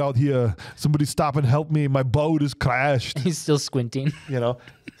stranded out here. Somebody stop and help me. My boat is crashed. He's still squinting. you know,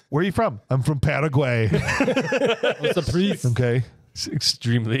 where are you from? I'm from Paraguay. What's the priest? Okay. It's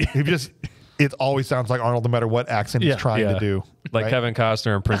extremely. He just, it always sounds like Arnold no matter what accent Yeah. he's trying to do. Like right? Kevin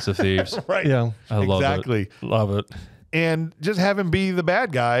Costner in Prince of Thieves. Right. Yeah. I love Exactly. it. Love it. And just have him be the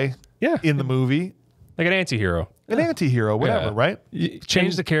bad guy Yeah. in the movie. Like an anti-hero. An anti-hero, whatever, right?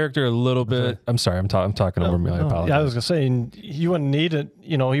 Change the character a little bit. I'm sorry, I'm talking over me. I apologize. Yeah, I was gonna say you wouldn't need it.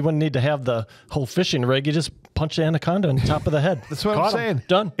 You know, you wouldn't need to have the whole fishing rig. You just punch the anaconda on top of the head. That's what Caught I'm him. saying.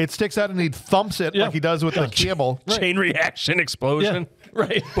 Done. It sticks out and he thumps it like he does with the cable. Chain reaction explosion.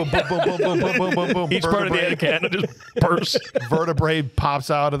 Right. Boom, boom, boom, boom, boom, boom, boom, boom, boom. Each part of the anaconda just bursts. Vertebrae pops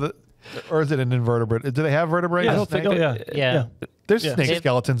out of the, or is it an invertebrate? Do they have vertebrae? I don't think. Oh, yeah. Yeah. There's Yeah. snake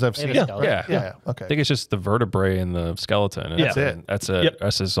skeletons I've seen. They have a skeleton. Yeah. Okay. I think it's just the vertebrae and the skeleton. And That's it. That's it. Yep.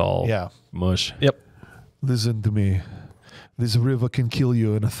 That's just all mush. Yep. Listen to me. This river can kill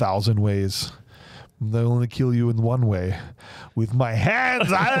you in 1,000 ways. They'll only kill you in one way. With my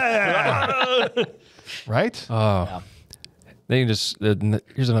hands. Right? Oh. They can just,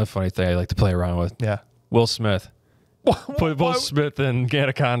 here's another funny thing I like to play around with. Yeah. Will Smith. Put Will Smith in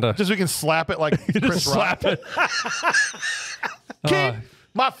Anaconda. Just so we can slap it like Chris Rock. slap it. Keep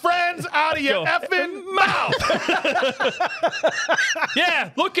my friends out of your effing mouth. Yeah,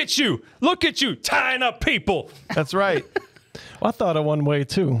 look at you. Look at you tying up people. That's right. Well, I thought of one way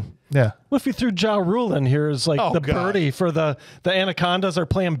too. Yeah. What if you threw Ja Rule in here as like Oh, the God. birdie for the anacondas are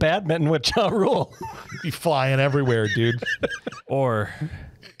playing badminton with Ja Rule? Be flying everywhere, dude. Or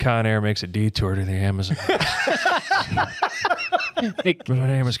Con Air makes a detour to the Amazon. My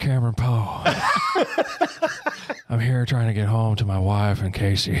name is Cameron Poe. I'm here trying to get home to my wife and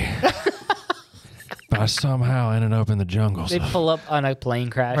Casey. But I somehow ended up in the jungle. They pull up on a plane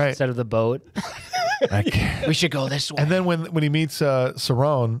crash Right. instead of the boat. I can't. We should go this way. And then when he meets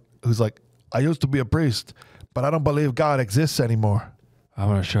Cerrone, who's like, I used to be a priest, but I don't believe God exists anymore. I'm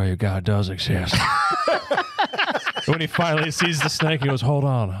going to show you God does exist. When he finally sees the snake, he goes, hold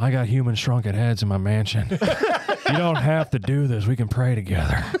on. I got human shrunken heads in my mansion. You don't have to do this. We can pray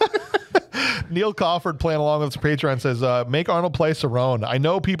together. Neil Crawford playing along with his Patreon says, make Arnold play Cerrone. I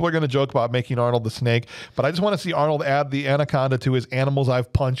know people are going to joke about making Arnold the snake, but I just want to see Arnold add the anaconda to his animals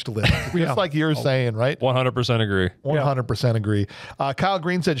I've punched list. Just like you're saying, right? 100% agree. 100% agree. Kyle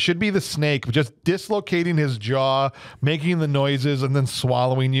Green said, should be the snake, but just dislocating his jaw, making the noises, and then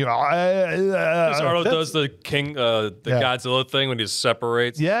swallowing you. Arnold does the Godzilla thing when he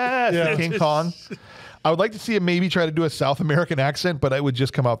separates. Yes, King Kong. I would like to see him maybe try to do a South American accent, but it would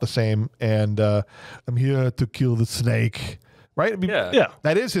just come out the same. And I'm here to kill the snake. Right? I mean, Yeah.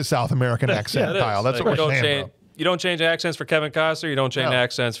 That is his South American accent, it is. Kyle. That's Like, what we're saying. Bro. You don't change accents for Kevin Costner. You don't change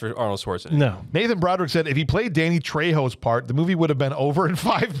accents for Arnold Schwarzenegger. No. Nathan Broderick said if he played Danny Trejo's part, the movie would have been over in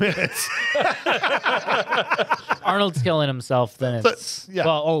 5 minutes. Arnold's killing himself. Then it's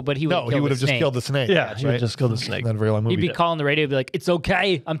but he would. No, he would have just killed the snake. Yeah, he would just kill the snake. Not a very long movie. He'd be calling the radio, be like, "It's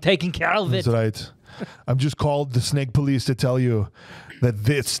okay, I'm taking care of it." That's right. I'm just called the snake police to tell you that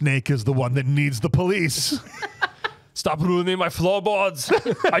this snake is the one that needs the police. Stop ruining my floorboards.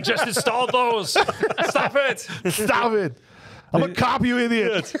 I just installed those. Stop it. Stop it. I'm a cop, you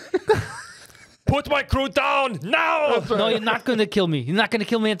idiot. Put my crew down now. No, you're not going to kill me. You're not going to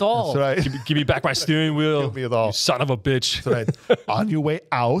kill me at all. That's right. Give me back my steering wheel. Kill me at all. You son of a bitch. That's right. On your way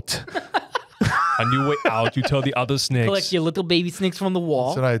out. On your way out, you tell the other snakes. Collect your little baby snakes from the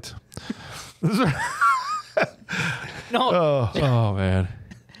wall. That's right. No, Oh, man.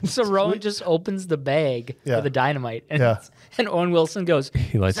 Cerrone just opens the bag Yeah. for the dynamite, and, Yeah. and Owen Wilson goes,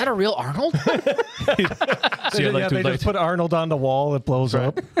 likes- "Is that a real Arnold?" See, Yeah, they just put Arnold on the wall. It blows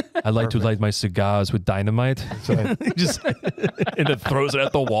up. I like to light my cigars with dynamite. He just and then throws it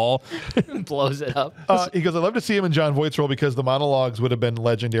at the wall. Blows it up. He goes, I'd love to see him in John Voight's role because the monologues would have been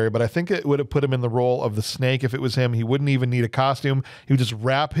legendary, but I think it would have put him in the role of the snake if it was him. He wouldn't even need a costume. He would just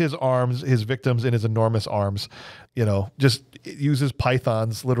wrap his arms, his victims, in his enormous arms. You know, just use his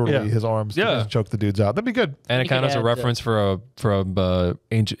pythons, literally, his arms, to just choke the dudes out. That'd be good. Anaconda's a reference for a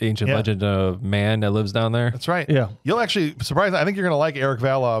ancient legend man that lives down there. That's right. Yeah. You'll actually, surprise, I think you're going to like Eric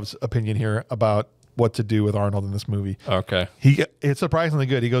Valov's opinion here about what to do with Arnold in this movie. Okay. It's surprisingly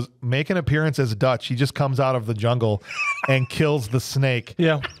good. He goes, make an appearance as Dutch. He just comes out of the jungle and kills the snake.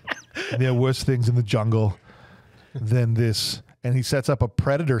 Yeah. There are worse things in the jungle than this. And he sets up a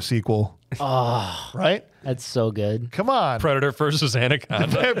Predator sequel. Oh, right? That's so good. Come on. Predator versus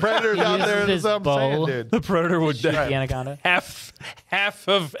Anaconda. Predator's out there. uses That's what I'm saying, bow. dude. The Predator would The anaconda. half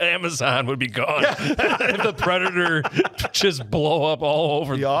of Amazon would be gone if the Predator just blow up all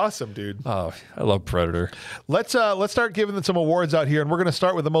over. Be awesome, dude. Oh, I love Predator. Let's start giving some awards out here, and we're going to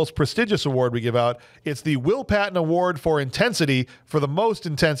start with the most prestigious award we give out. It's the Will Patton Award for Intensity for the most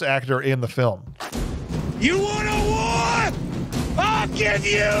intense actor in the film. You want a war? I'll give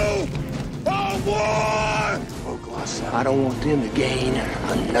you a war! I don't want them to gain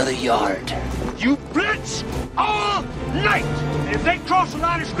another yard. You blitz all night. And if they cross the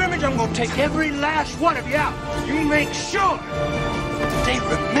line of scrimmage, I'm gonna take every last one of you out. You make sure they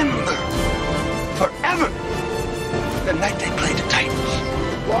remember forever the night they played the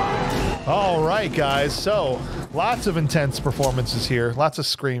Titans. All right, guys. So lots of intense performances here. Lots of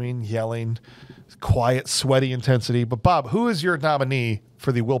screaming, yelling, quiet, sweaty intensity. But Bob, who is your nominee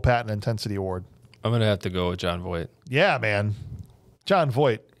for the Will Patton Intensity Award? I'm going to have to go with John Voight. Yeah, man. John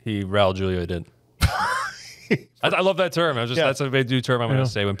Voight. He Raul Julia did. I love that term. That's a big new term I'm going to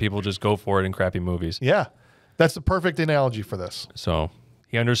say when people just go for it in crappy movies. Yeah. That's the perfect analogy for this. So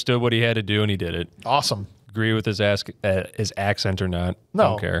he understood what he had to do and he did it. Awesome. Agree with his accent or not. No.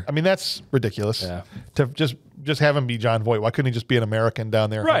 Don't care. I mean, that's ridiculous. Yeah. To just have him be John Voight. Why couldn't he just be an American down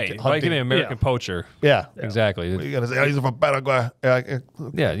there? Right. Hunting? Like an American poacher. Yeah. Exactly. You gotta say, oh, he's from Paraguay.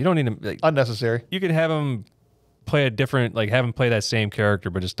 Yeah, you don't need to. Unnecessary. You can have him play a different, like have him play that same character,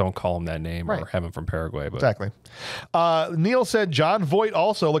 but just don't call him that name Right. or have him from Paraguay. But. Exactly. Neil said John Voight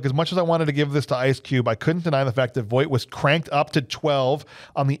also, look, as much as I wanted to give this to Ice Cube, I couldn't deny the fact that Voight was cranked up to 12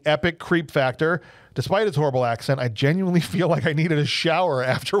 on the epic creep factor. Despite his horrible accent, I genuinely feel like I needed a shower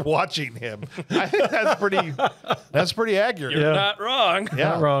after watching him. I think that's pretty accurate. You're not wrong.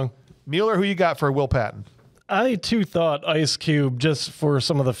 Yeah. Not wrong. Mueller, who you got for Will Patton? I too thought Ice Cube, just for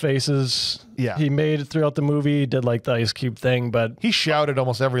some of the faces he made throughout the movie, did like the Ice Cube thing, but he shouted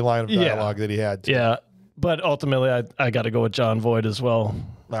almost every line of dialogue that he had. Yeah, but ultimately I got to go with John Voight as well.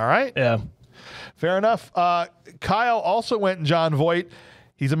 All right. Yeah. Fair enough. Kyle also went John Voight.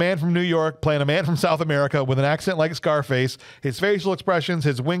 He's a man from New York playing a man from South America with an accent like Scarface. His facial expressions,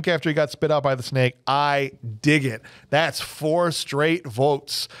 his wink after he got spit out by the snake, I dig it. That's 4 straight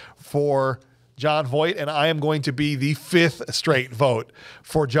votes for John Voight, and I am going to be the 5th straight vote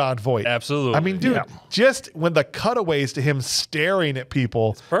for John Voight. Absolutely. I mean, dude, just when the cutaways to him staring at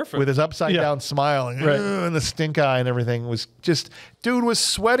people with his upside down smile and the stink eye and everything was just, dude was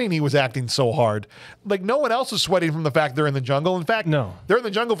sweating. He was acting so hard. Like no one else is sweating from the fact they're in the jungle. In fact, they're in the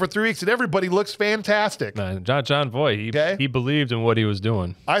jungle for 3 weeks and everybody looks fantastic. John Voight, he believed in what he was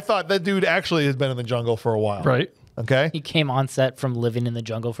doing. I thought that dude actually has been in the jungle for a while. Right. Okay. He came on set from living in the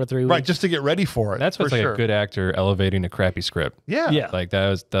jungle for 3 weeks. Right, just to get ready for it. That's what's like a good actor elevating a crappy script. Yeah. Like that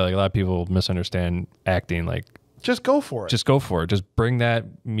was like a lot of people misunderstand acting. Like just go for it. Just go for it. Just bring that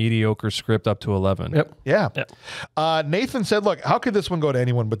mediocre script up to 11. Yep. Yeah. Nathan said, look, how could this one go to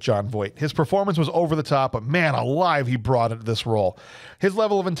anyone but John Voight? His performance was over the top, but man alive, he brought it to this role. His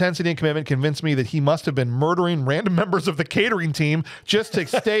level of intensity and commitment convinced me that he must have been murdering random members of the catering team just to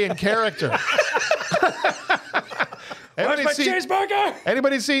stay in character.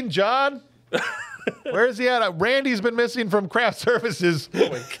 Anybody seen John? Where is he at? Randy's been missing from craft services. Oh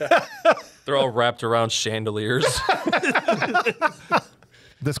my God. They're all wrapped around chandeliers.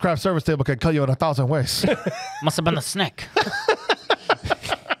 This craft service table can kill you in 1,000 ways. Must have been the snake.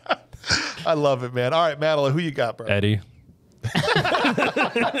 I love it, man. All right, Madeline, who you got, bro? Eddie.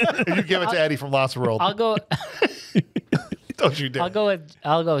 You give it to Eddie from Lost World. I'll go. Don't you dare. I'll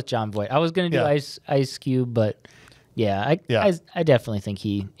go with John Voight. I was gonna do Ice Cube, but I definitely think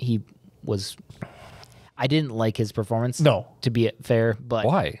he was. I didn't like his performance. No, to be fair, but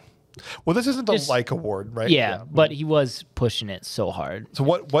why? Well, this isn't the like award, right? Yeah, but he was pushing it so hard. So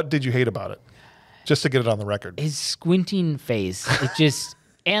what did you hate about it? Just to get it on the record. His squinting face. It just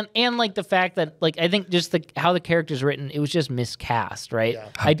and like the fact that like I think just how the character's written, it was just miscast, right? Yeah.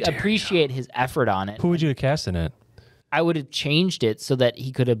 I appreciate his effort on it. Who would you have cast in it? I would have changed it so that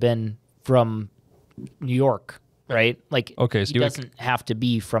he could have been from New York. Right, like okay, so he doesn't have to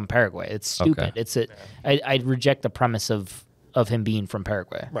be from Paraguay. It's stupid. Okay. I'd reject the premise of him being from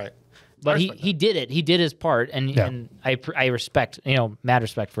Paraguay. Right, but he did it. He did his part, and I respect mad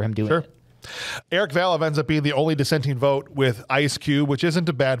respect for him doing it. Eric Valov ends up being the only dissenting vote with Ice Cube, which isn't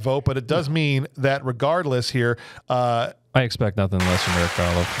a bad vote, but it does mean that regardless here, I expect nothing less from Eric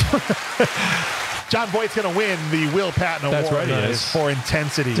Valov. John Voight's going to win the Will Patton Award. That's right, he is. For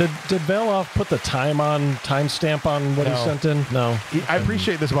intensity. Did Valoff put the timestamp on what he sent in? No. I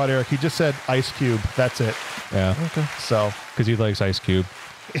appreciate this about Eric. He just said Ice Cube. That's it. Yeah. Okay. So because he likes Ice Cube.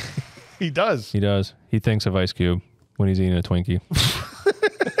 He does. He does. He thinks of Ice Cube when he's eating a Twinkie.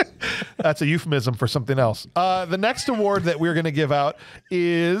 That's a euphemism for something else. The next award that we're going to give out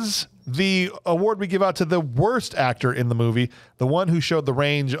is the award we give out to the worst actor in the movie, the one who showed the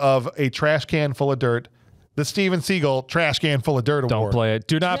range of a trash can full of dirt, the Steven Seagal Trash Can Full of Dirt Award. Don't play it.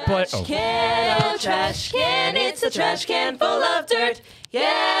 Do not play. Trash can, oh trash can, it's a trash can full of dirt.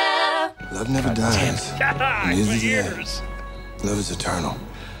 Yeah. Love never dies. My ears. Love is eternal,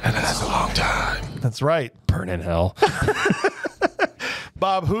 and that's a long time. That's right. Burn in hell.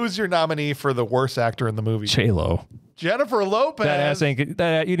 Bob, who's your nominee for the worst actor in the movie? J-Lo. Jennifer Lopez. That ass ain't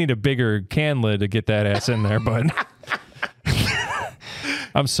that. You need a bigger can lid to get that ass in there, but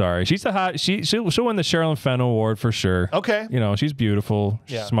I'm sorry. She's a hot. She'll win the Sherilyn Fenn Award for sure. Okay. You know, she's beautiful,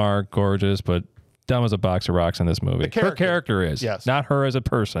 smart, gorgeous, but dumb as a box of rocks in this movie. Her character is. Yes. Not her as a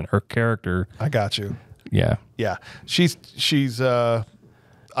person. Her character. I got you. Yeah. Yeah. She's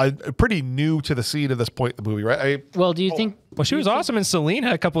pretty new to the scene at this point in the movie, right? Well, do you think? Well, she was awesome in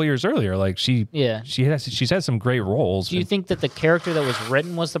Selena a couple of years earlier. Like she's had some great roles. Do you think that the character that was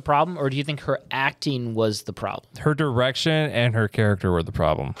written was the problem, or do you think her acting was the problem? Her direction and her character were the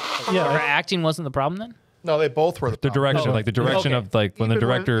problem. Yeah, her acting wasn't the problem then. No, they both were the direction, No. like the direction of like when Even the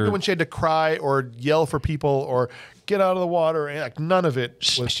director even when she had to cry or yell for people or get out of the water, and like none of it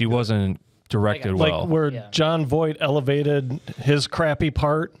was. she wasn't directed well. Like where John Voight elevated his crappy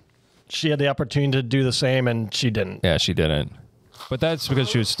part, she had the opportunity to do the same, and she didn't. Yeah, she didn't. But that's because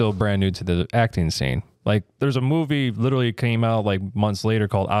she was still brand new to the acting scene. Like, there's a movie literally came out like months later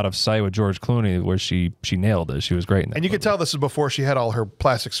called Out of Sight with George Clooney, where she nailed it. She was great in that. And you could tell this is before she had all her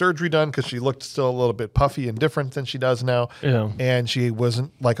plastic surgery done because she looked still a little bit puffy and different than she does now. Yeah. And she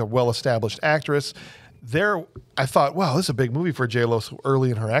wasn't like a well-established actress. There, I thought, wow, this is a big movie for J-Lo so early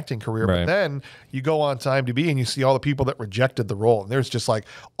in her acting career. Right. But then you go on to IMDb and you see all the people that rejected the role. And there's just like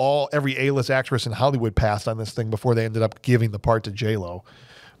every A-list actress in Hollywood passed on this thing before they ended up giving the part to J-Lo.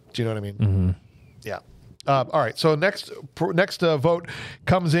 Do you know what I mean? Mm-hmm. Yeah. All right. So next vote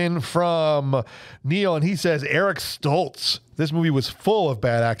comes in from Neil, and he says Eric Stoltz. This movie was full of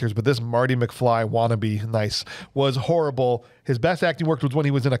bad actors, but this Marty McFly wannabe was horrible. His best acting work was when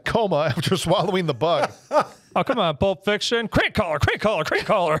he was in a coma after swallowing the bug. Oh, come on, Pulp Fiction. Crate caller, crate caller, crate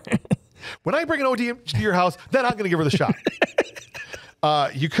caller. When I bring an OD to your house, then I'm going to give her the shot.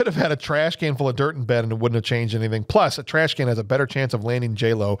 You could have had a trash can full of dirt in bed and it wouldn't have changed anything. Plus, a trash can has a better chance of landing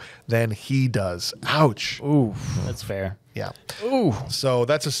J-Lo than he does. Ouch. Ooh, that's fair. Yeah. Ooh. So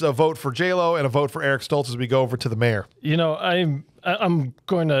that's a vote for J-Lo and a vote for Eric Stoltz as we go over to the mayor. You know, I'm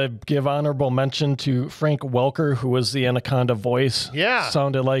going to give honorable mention to Frank Welker, who was the Anaconda voice. Yeah.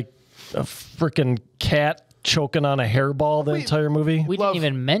 Sounded like a freaking cat choking on a hairball the entire movie. We didn't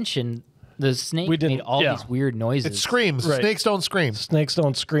even mention the snake made all these weird noises. It screams. Right. Snakes don't scream. Snakes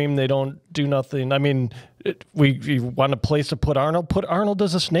don't scream. They don't do nothing. I mean, we want a place to put Arnold. Put Arnold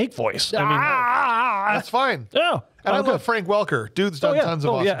as a snake voice. I mean, that's fine. Yeah. And I love Frank Welker. Dude's done tons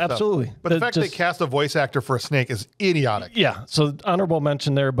of awesome stuff. Absolutely. But the fact they cast a voice actor for a snake is idiotic. Yeah. So honorable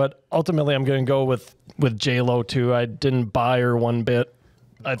mention there, but ultimately I'm going to go with J-Lo too. I didn't buy her one bit.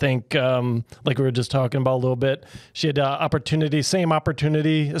 I think, like we were just talking about a little bit, she had same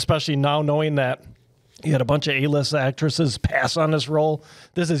opportunity, especially now knowing that you had a bunch of A-list actresses pass on this role.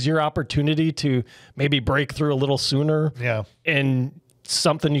 This is your opportunity to maybe break through a little sooner. Yeah. And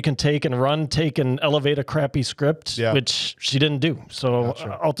something you can take and elevate a crappy script, which she didn't do. So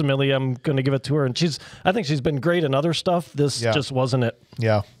ultimately, I'm going to give it to her. And I think she's been great in other stuff. This just wasn't it.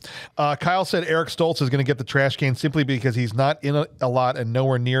 Yeah. Kyle said Eric Stoltz is going to get the trash can simply because he's not in a lot and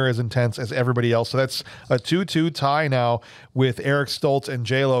nowhere near as intense as everybody else. So that's a 2-2 tie now with Eric Stoltz and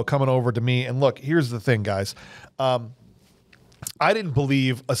J-Lo coming over to me. And look, here's the thing, guys. I didn't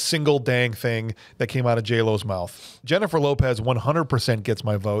believe a single dang thing that came out of J-Lo's mouth. Jennifer Lopez 100% gets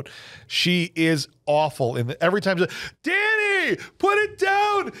my vote. She is awful. Every time she's like, Danny, put it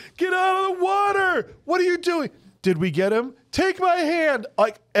down. Get out of the water. What are you doing? Did we get him? Take my hand.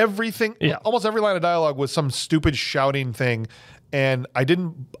 Like everything, almost every line of dialogue was some stupid shouting thing. And I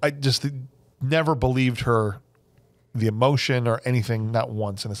just never believed her, the emotion or anything, not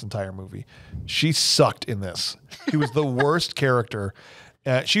once in this entire movie. She sucked in this. She was the worst character.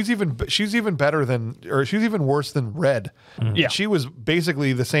 She's even better than, or she's even worse than Red. Mm-hmm. Yeah, she was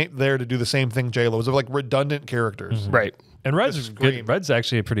basically the same there to do the same thing. J-Lo was like redundant characters, right? And Red's good. Red's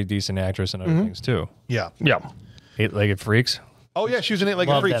actually a pretty decent actress in other things too. Yeah, yeah. Eight-Legged Freaks. Oh yeah, she was in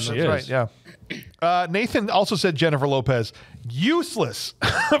Eight-Legged Freaks. That's right. Yeah. Nathan also said Jennifer Lopez, useless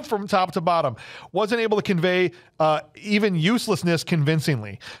from top to bottom. Wasn't able to convey even uselessness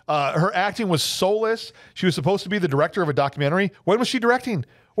convincingly. Her acting was soulless. She was supposed to be the director of a documentary. When was she directing?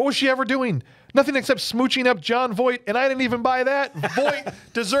 What was she ever doing? Nothing except smooching up John Voight, and I didn't even buy that. Voight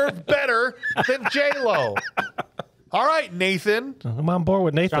deserved better than J-Lo. All right, Nathan. I'm on board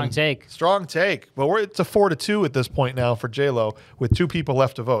with Nathan. Strong take. Well, it's a 4-2 at this point now for J-Lo with 2 people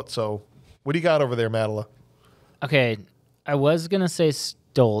left to vote. So what do you got over there, Madela? Okay, I was going to say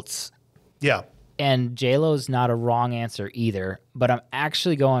Stoltz. Yeah. And J-Lo's not a wrong answer either, but I'm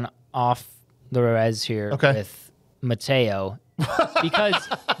actually going off the res here with Mateo. because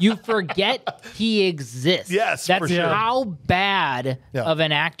you forget he exists. Yes, that's for sure. how bad of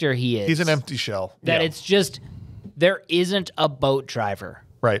an actor he is. He's an empty shell. That it's just there isn't a boat driver.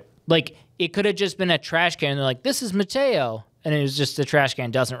 Right. Like it could have just been a trash can. And they're like, "This is Mateo," and it was just the trash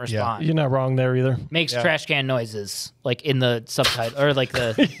can doesn't respond. You're not wrong there either. Makes trash can noises like in the subtitle or like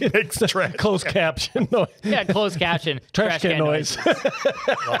the Makes trash closed caption noise. yeah closed caption Trash can noise.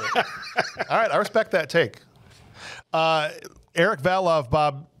 All right, I respect that take. Eric Valov,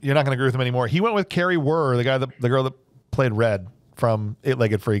 Bob, you're not going to agree with him anymore. He went with Carrie Wurr, the girl that played Red from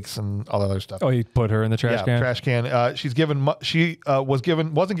Eight-Legged Freaks and all that other stuff. Oh, he put her in the trash can? Trash can. Wasn't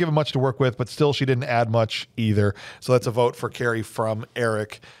given much to work with, but still she didn't add much either. So that's a vote for Carrie from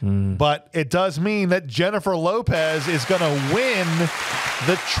Eric. But it does mean that Jennifer Lopez is going to win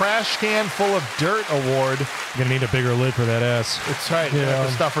the Trash Can Full of Dirt award. You're going to need a bigger lid for that ass. That's right. You have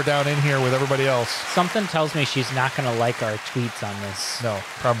to stuff her down in here with everybody else. Something tells me she's not going to like our tweets on this. No,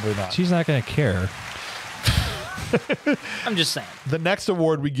 probably not. She's not going to care. I'm just saying. The next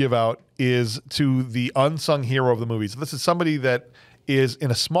award we give out is to the unsung hero of the movie. So this is somebody that is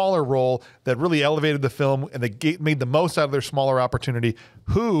in a smaller role that really elevated the film and they made the most out of their smaller opportunity.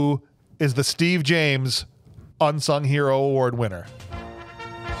 Who is the Steve James Unsung Hero Award winner?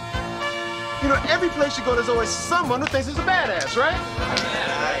 You know, every place you go, there's always someone who thinks he's a badass, right?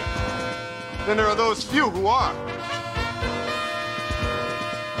 Yeah, right. Then there are those few who are.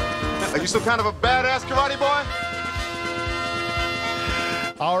 Are you some kind of a badass karate boy?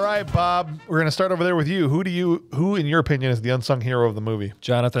 All right, Bob, we're going to start over there with you. Who in your opinion is the unsung hero of the movie?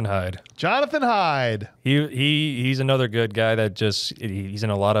 Jonathan Hyde. Jonathan Hyde. He's another good guy that just he's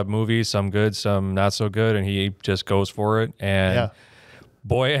in a lot of movies, some good, some not so good, and he just goes for it. And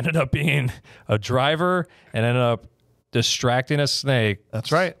boy ended up being a driver and ended up distracting a snake.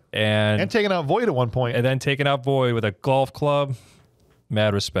 That's right. And taking out Void at one point. And then taking out Void with a golf club.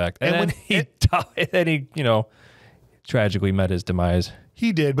 Mad respect. And then he tragically met his demise.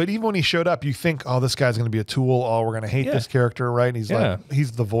 He did, but even when he showed up, you think, oh, this guy's going to be a tool. Oh, we're going to hate this character, right? And he's like,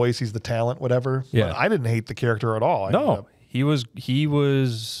 he's the voice, he's the talent, whatever. Yeah. But I didn't hate the character at all. Him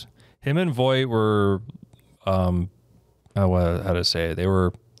and Voight were, how to say it? They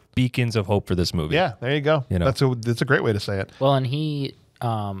were beacons of hope for this movie. Yeah, there you go. That's a great way to say it. Well, and he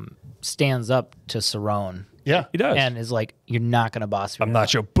stands up to Cerrone. Yeah, he does, and is like, "You're not going to boss me. I'm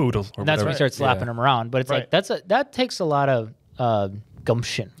not your boodle." And that's when he starts slapping him around. But it's like that takes a lot of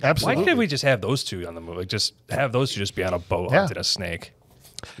gumption. Absolutely. Why can't we just have those two on the movie? Like, just have those two just be on a boat hunting a snake.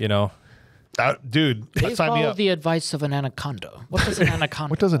 Dude, they sign me follow up. the advice of an anaconda. What does an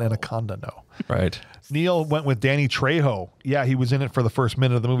anaconda? What does an anaconda know? Right. Neil went with Danny Trejo. Yeah, he was in it for the first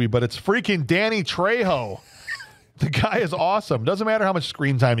minute of the movie, but it's freaking Danny Trejo. The guy is awesome. Doesn't matter how much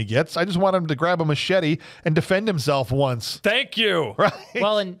screen time he gets. I just want him to grab a machete and defend himself once. Thank you. Right.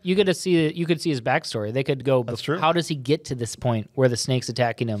 Well, and you could see his backstory. They could go. That's true. How does he get to this point where the snake's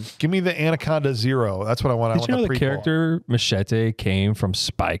attacking him? Give me the Anaconda Zero. That's what I want. Did you know the character Machete came from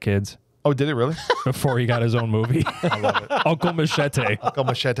Spy Kids? Oh, did it really? Before he got his own movie. I love it. Uncle Machete. Uncle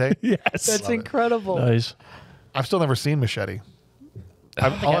Machete? Yes. That's incredible. Nice. I've still never seen Machete.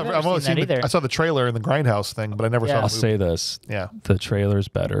 I've only seen that either. I saw the trailer in the Grindhouse thing, but I never saw the I'll movie. say this. Yeah. The trailer's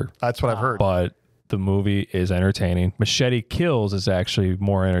better. That's what I've heard. But the movie is entertaining. Machete Kills is actually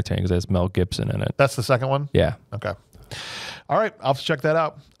more entertaining because it has Mel Gibson in it. That's the second one? Yeah. Okay. All right. I'll have to check that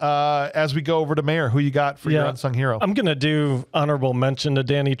out. As we go over to Mayor, who you got for your unsung hero? I'm going to do honorable mention to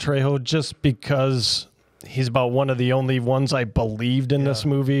Danny Trejo just because he's about one of the only ones I believed in this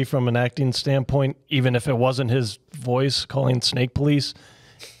movie from an acting standpoint, even if it wasn't his voice calling Snake Police.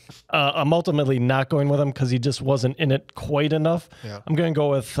 I'm ultimately not going with him because he just wasn't in it quite enough. Yeah. I'm going to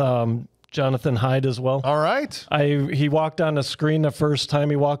go with Jonathan Hyde as well. All right. He walked on the screen the first time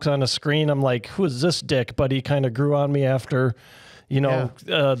he walks on the screen. I'm like, who is this dick? But he kind of grew on me after,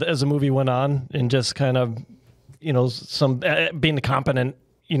 as the movie went on and just kind of, some being a competent,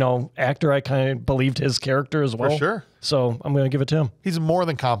 actor. I kind of believed his character as well. For sure. So I'm going to give it to him. He's a more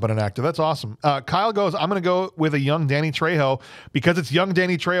than competent actor. That's awesome. Kyle goes, I'm going to go with a young Danny Trejo because it's young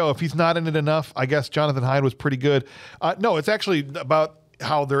Danny Trejo. If he's not in it enough, I guess Jonathan Hyde was pretty good. No, it's actually about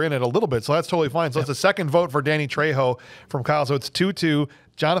how they're in it a little bit. So that's totally fine. So it's a second vote for Danny Trejo from Kyle. So it's 2-2,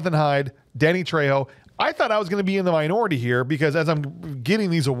 Jonathan Hyde, Danny Trejo. I thought I was going to be in the minority here because as I'm getting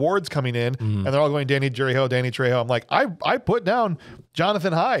these awards coming in and they're all going Danny Trejo, I'm like, I put down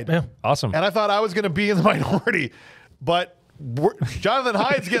Jonathan Hyde. Yeah, awesome. And I thought I was going to be in the minority. But Jonathan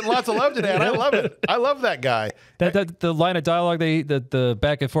Hyde's getting lots of love today, and I love it. I love that guy. The line of dialogue the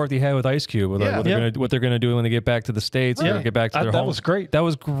back and forth he had with Ice Cube, with like, what they're gonna do when they get back to the States, or get back to their home. That was great. That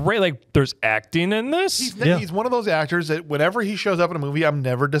was great. Like, there's acting in this. He's one of those actors that whenever he shows up in a movie, I'm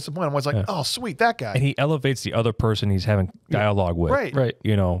never disappointed. I'm always like, oh, sweet, that guy. And he elevates the other person he's having dialogue with. Right.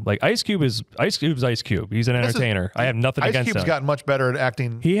 You know, like Ice Cube's Ice Cube. He's an entertainer. I have nothing against him. Ice Cube's gotten much better at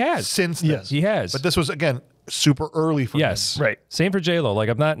acting. He has since then. Yes, he has. But this was again super early for him. Right. Same for J-Lo. Like,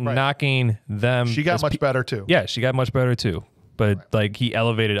 I'm not knocking them. She got much better too. Yeah, she got much better too. But like, he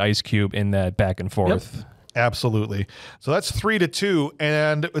elevated Ice Cube in that back and forth. Yep. Absolutely. So that's 3-2,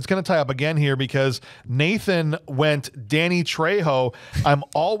 and it's going to tie up again here because Nathan went Danny Trejo. I'm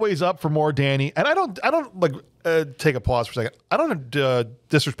always up for more Danny, and I don't like take a pause for a second. I don't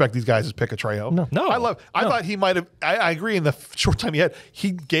disrespect these guys as pick a Trejo. No. I thought he might have. I agree. In the short time he had,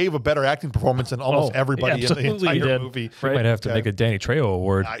 he gave a better acting performance than almost everybody in the entire movie. We might have to make a Danny Trejo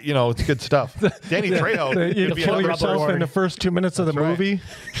award. You know, it's good stuff. Danny Trejo. You kill yourself in the first 2 minutes of the movie.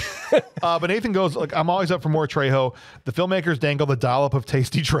 But Nathan goes, like, I'm always up for more Trejo. The filmmakers dangle the dollop of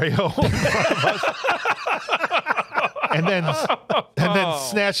tasty Trejo in front of us. and then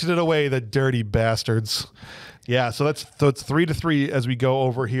snatched it away, the dirty bastards. Yeah, so it's 3-3 as we go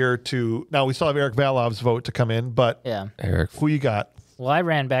over here to now. We still have Eric Valov's vote to come in, but Eric, who you got? Well, I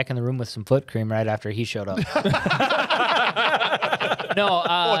ran back in the room with some foot cream right after he showed up. No,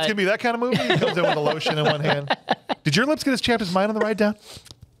 it's gonna be that kind of movie. He comes in with a lotion in one hand. Did your lips get as chapped as mine on the ride down?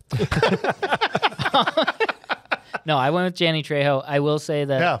 No, I went with Danny Trejo. I will say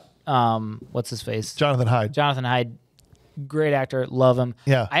that. What's his face? Jonathan Hyde. Jonathan Hyde, great actor, love him.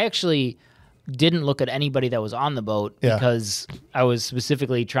 Yeah. I actually didn't look at anybody that was on the boat because I was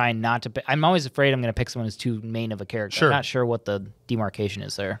specifically trying not to pick. I'm always afraid I'm going to pick someone who's too main of a character. Sure. I'm not sure what the demarcation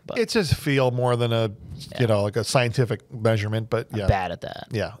is there. But it's just feel more than a like a scientific measurement. But I'm bad at that.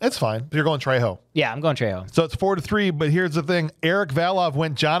 Yeah, it's fine. You're going Trejo. Yeah, I'm going Trejo. So it's 4-3. But here's the thing: Eric Valov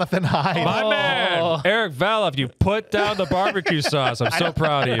went Jonathan Hyde. My man, Eric Valov, you put down the barbecue sauce. I'm so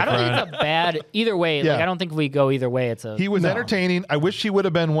proud of you, I don't friend. think it's a bad either way. Like, I don't think if we go either way. He was entertaining. I wish he would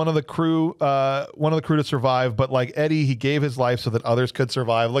have been one of the crew to survive. But like Eddie, he gave his life so that others could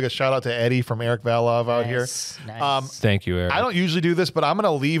survive. Look, a shout out to Eddie from Eric Valov out here. Nice. Thank you, Eric. I don't usually do this, but I'm going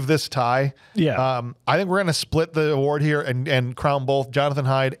to leave this tie. Yeah. I think we're going to split the award here and crown both Jonathan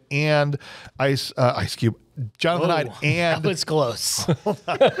Hyde and Ice Cube. Jonathan Hyde and... That was close.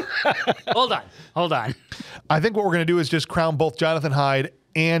 Hold on. I think what we're going to do is just crown both Jonathan Hyde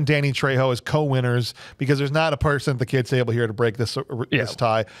and Danny Trejo as co-winners because there's not a person at the kids table here to break this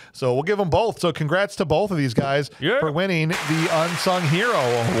tie. So we'll give them both. So congrats to both of these guys for winning the Unsung Hero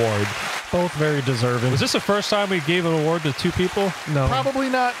Award. Both very deserving. Was this the first time we gave an award to two people? No. Probably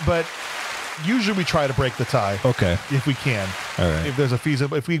not, but usually we try to break the tie. Okay. If we can. All right. If there's a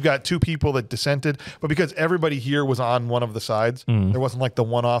feasible, if we've got two people that dissented, but because everybody here was on one of the sides, there wasn't like the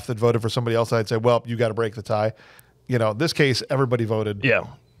one-off that voted for somebody else, I'd say, well, you got to break the tie. You know, this case, everybody voted. Yeah.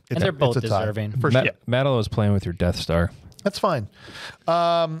 And they're both deserving. For sure. Madeline was playing with your Death Star. That's fine.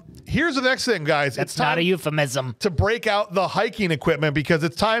 Here's the next thing, guys. That's it's time not a euphemism. to break out the hiking equipment because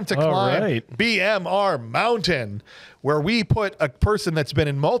it's time to climb BMR Mountain, where we put a person that's been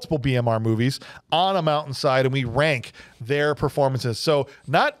in multiple BMR movies on a mountainside and we rank their performances. So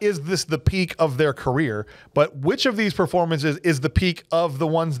not is this the peak of their career, but which of these performances is the peak of the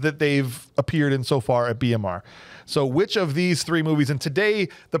ones that they've appeared in so far at BMR. So which of these three movies, and today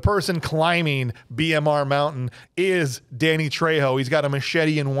the person climbing BMR Mountain is Danny Trejo. He's got a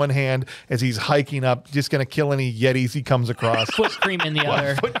machete in one hand as he's hiking up, just going to kill any Yetis he comes across. Foot cream in the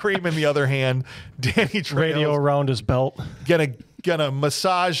other. Foot cream in the other hand. Danny Trejo. Radio around his belt. Gonna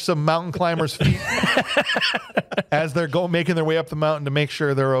massage some mountain climbers' feet as they're making their way up the mountain to make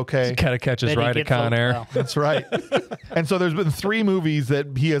sure they're okay. Kind of catches right at Con Air. Well. That's right. And so there's been 3 movies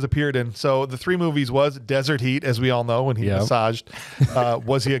that he has appeared in. So the 3 movies was Desert Heat, as we all know, when he massaged.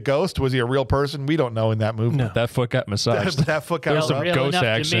 Was he a ghost? Was he a real person? We don't know in that movie. No. That foot got massaged. That foot got There's some massaged. ghost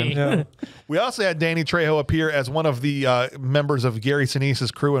action. Yeah. We also had Danny Trejo appear as one of the members of Gary Sinise's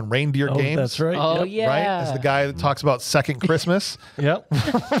crew in Reindeer Games. That's right. Oh, yeah. Right? As the guy that talks about Second Christmas. Yep.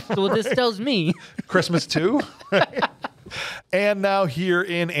 So what this tells me. Christmas 2. And now here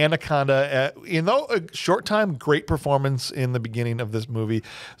in Anaconda, a short time, great performance in the beginning of this movie.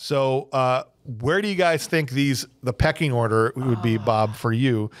 So where do you guys think the pecking order would be, Bob, for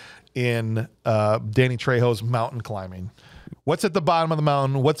you in Danny Trejo's mountain climbing? What's at the bottom of the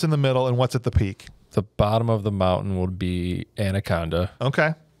mountain? What's in the middle? And what's at the peak? The bottom of the mountain would be Anaconda.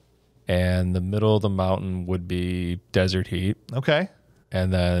 Okay. And the middle of the mountain would be Desert Heat. Okay.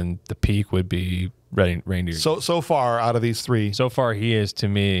 And then the peak would be reindeer. So far out of these three, So far, he is, to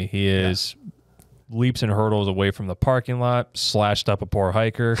me, he is leaps and hurdles away from the parking lot, slashed up a poor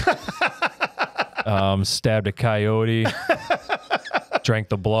hiker, stabbed a coyote, drank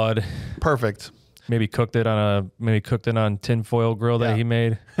the blood. perfect. Maybe cooked it on tinfoil grill that he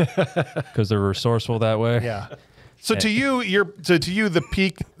made because they're resourceful that way. Yeah. So to you, the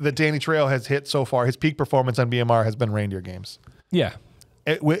peak that Danny Trejo has hit so far, his peak performance on BMR has been Reindeer Games. Yeah.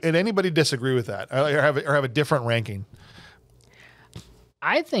 And anybody disagree with that, or have a different ranking?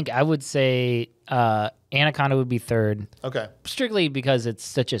 I think I would say Anaconda would be third. Okay. Strictly because it's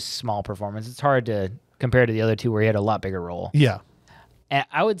such a small performance. It's hard to compare to the other two where he had a lot bigger role. Yeah. And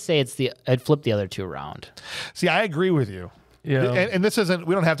I would say I'd flip the other two around. See, I agree with you. Yeah. And this isn't,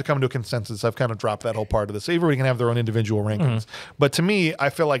 we don't have to come to a consensus. I've kind of dropped that whole part of this. Everybody can have their own individual rankings. But to me, I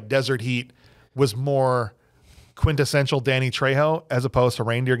feel like Desert Heat was more quintessential Danny Trejo as opposed to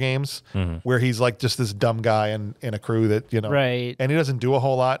Reindeer Games, where he's like just this dumb guy in a crew that, Right. And he doesn't do a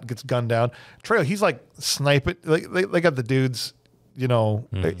whole lot, gets gunned down. Trejo, he's like sniping, like they got the dudes, in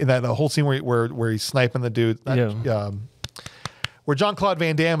that the whole scene where he's sniping the dudes. Where Jean-Claude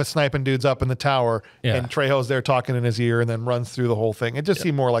Van Damme is sniping dudes up in the tower, and Trejo's there talking in his ear and then runs through the whole thing. It just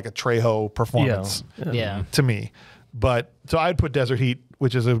seemed more like a Trejo performance Yeah. to me. But so I'd put Desert Heat,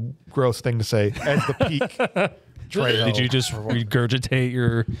 which is a gross thing to say, as the peak Trejo. Did you just regurgitate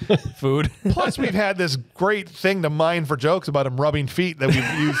your food? Plus, we've had this great thing to mine for jokes about him rubbing feet that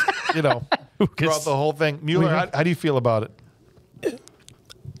we've used, throughout the whole thing. Mueller, how do you feel about it?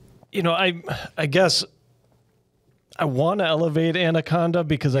 I guess I want to elevate Anaconda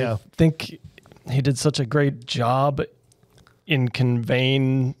because I think he did such a great job in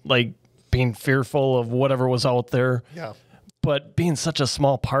conveying, like, being fearful of whatever was out there. Yeah. But being such a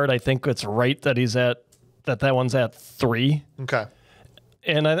small part, I think it's right that he's that one's at 3. Okay.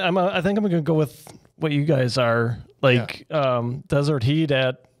 And I think I'm going to go with what you guys are, like Desert Heat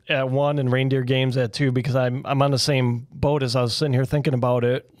at 1 and Reindeer Games at 2, because I'm on the same boat as I was sitting here thinking about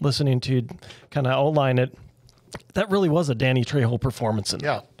it, listening to you kind of outline it. That really was a Danny Trejo performance in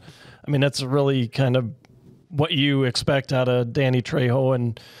that. I mean, that's really kind of what you expect out of Danny Trejo,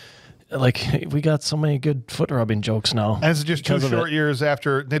 and like we got so many good foot rubbing jokes now. And it's just 2 short years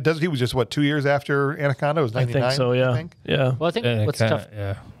after. He was just 2 years after Anaconda? It was 99. I think so. Yeah. Well, I think what's tough.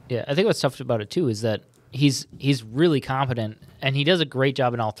 Yeah, I think what's tough about it too is that he's really competent and he does a great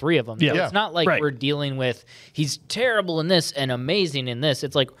job in all 3 of them. Yeah. So it's not like we're dealing with he's terrible in this and amazing in this.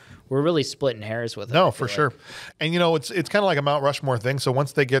 It's like we're really splitting hairs with it. No, for sure. And it's kind of like a Mount Rushmore thing. So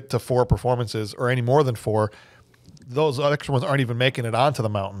once they get to 4 performances or any more than 4, those extra ones aren't even making it onto the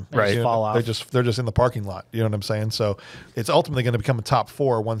mountain. They just fall off. They're just in the parking lot. You know what I'm saying? So it's ultimately going to become a top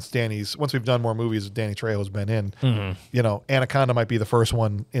 4 once we've done more movies that Danny Trejo's been in. Anaconda might be the first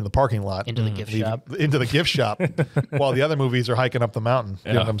one in the parking lot. Into the gift shop. Into the gift shop while the other movies are hiking up the mountain.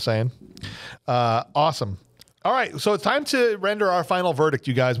 You know what I'm saying? Awesome. All right, so it's time to render our final verdict,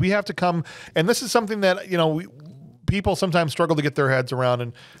 you guys. We have to come, and this is something that, people sometimes struggle to get their heads around,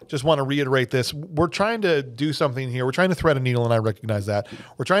 and just want to reiterate this. We're trying to do something here. We're trying to thread a needle, and I recognize that.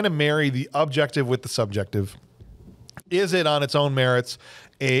 We're trying to marry the objective with the subjective. Is it on its own merits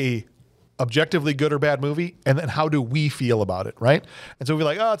a objectively good or bad movie? And then how do we feel about it, right? And so we're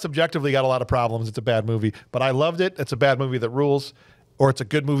like, it's objectively got a lot of problems. It's a bad movie, but I loved it. It's a bad movie that rules. Or it's a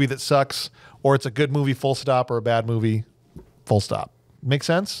good movie that sucks, or it's a good movie full stop, or a bad movie full stop. Make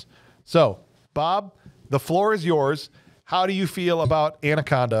sense? So, Bob, the floor is yours. How do you feel about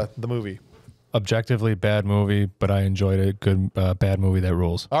Anaconda, the movie? Objectively bad movie, but I enjoyed it. Good, bad movie that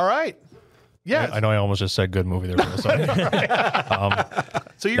rules. All right. Yeah. I know I almost just said good movie that rules.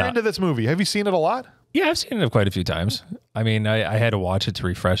 So you're into this movie. Have you seen it a lot? Yeah, I've seen it quite a few times. I mean, I had to watch it to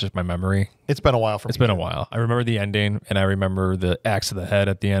refresh my memory. It's been a while for me. It's been a while. I remember the ending, and I remember the axe to the head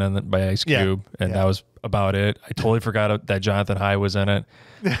at the end by Ice Cube, and that was about it. I totally forgot that Jonathan High was in it.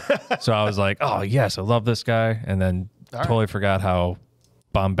 So I was like, oh, yes, I love this guy. And then totally forgot how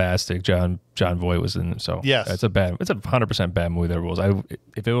bombastic John Voight was in. So it's a 100% bad movie that rules.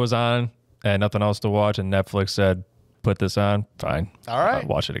 If it was on and nothing else to watch and Netflix said, put this on, fine. All right. I'll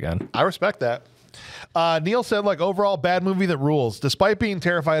watch it again. I respect that. Neil said, overall bad movie that rules. Despite being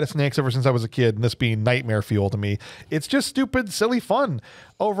terrified of snakes ever since I was a kid, and this being nightmare fuel to me, it's just stupid, silly fun.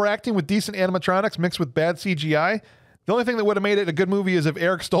 Overacting with decent animatronics mixed with bad CGI. The only thing that would have made it a good movie is if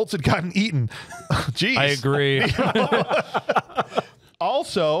Eric Stoltz had gotten eaten. Jeez. I agree.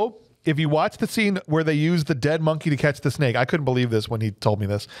 Also, if you watch the scene where they use the dead monkey to catch the snake, I couldn't believe this when he told me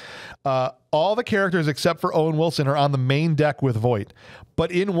this. All the characters except for Owen Wilson are on the main deck with Voight.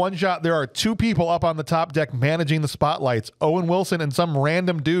 But in one shot, there are 2 people up on the top deck managing the spotlights. Owen Wilson and some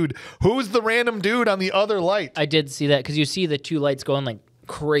random dude. Who's the random dude on the other light? I did see that because you see the 2 lights going like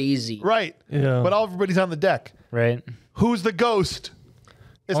crazy. Right. Yeah. But everybody's on the deck. Right. Who's the ghost?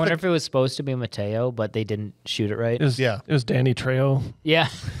 I wonder if it was supposed to be Mateo, but they didn't shoot it right. It was Danny Trejo. Yeah.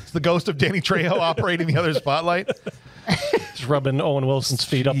 It's the ghost of Danny Trejo operating the other spotlight. Just rubbing Owen Wilson's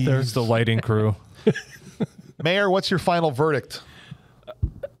feet up there. It's the lighting crew. Mayor, what's your final verdict?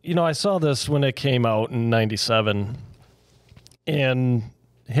 You know, I saw this when it came out in '97, and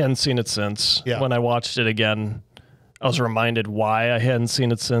hadn't seen it since. Yeah. When I watched it again, I was reminded why I hadn't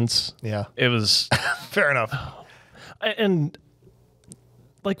seen it since. Yeah. It was Fair enough. and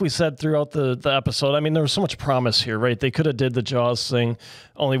like we said throughout the episode, I mean, there was so much promise here, right? They could have did the Jaws thing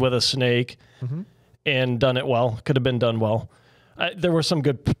only with a snake and done it well. Could have been done well. There were some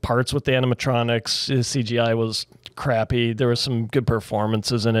good parts with the animatronics. The CGI was crappy. There were some good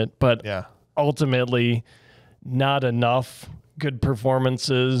performances in it, but ultimately not enough good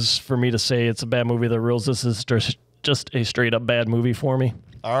performances for me to say it's a bad movie that rules. This is just a straight up bad movie for me.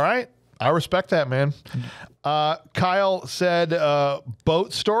 All right. I respect that, man. Kyle said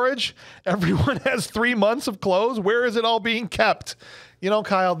boat storage. Everyone has 3 months of clothes. Where is it all being kept? You know,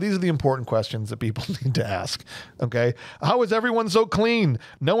 Kyle, these are the important questions that people need to ask. Okay. How is everyone so clean?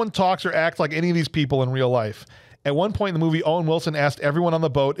 No one talks or acts like any of these people in real life. At one point in the movie, Owen Wilson asked everyone on the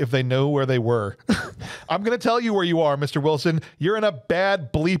boat if they knew where they were. I'm going to tell you where you are, Mr. Wilson. You're in a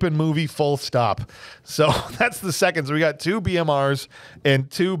bad bleeping movie, full stop. So that's the second. So we got 2 BMRs and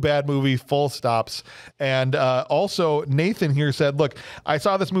 2 bad movie full stops. And also, Nathan here said, look, I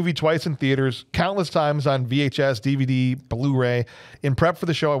saw this movie twice in theaters, countless times on VHS, DVD, Blu-ray. In prep for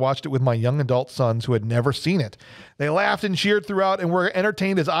the show, I watched it with my young adult sons who had never seen it. They laughed and cheered throughout and were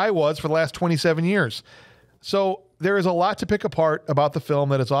entertained as I was for the last 27 years. So there is a lot to pick apart about the film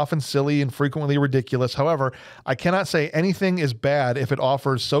that is often silly and frequently ridiculous. However, I cannot say anything is bad if it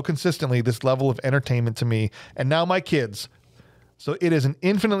offers so consistently this level of entertainment to me and now my kids. So it is an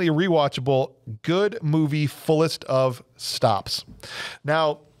infinitely rewatchable, good movie, fullest of stops.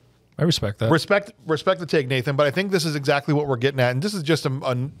 Now, I respect that. Respect the take, Nathan, but I think this is exactly what we're getting at. And this is just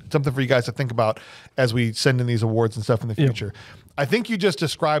something for you guys to think about as we send in these awards and stuff in the future. I think you just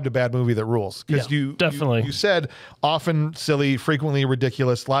described a bad movie that rules. Because definitely. You said often silly, frequently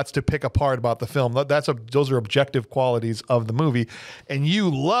ridiculous, lots to pick apart about the film. Those are objective qualities of the movie. And you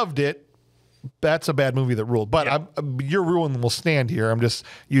loved it. That's a bad movie that ruled. But your ruling will stand here. I'm just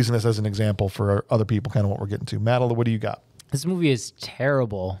using this as an example for other people, kind of what we're getting to. Madeline, what do you got? This movie is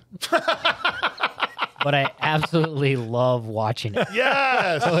terrible. But I absolutely love watching it.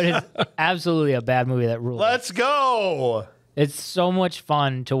 Yes! So it is absolutely a bad movie that rules. Let's go! It's so much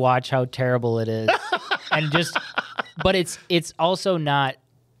fun to watch how terrible it is. But it's also not,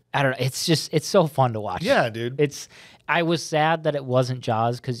 I don't know, it's so fun to watch. Yeah, dude. I was sad that it wasn't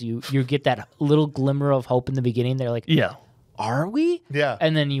Jaws because you get that little glimmer of hope in the beginning. They're like, are we? Yeah.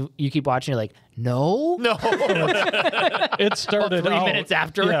 And then you keep watching, you're like, no. It started 3 out, minutes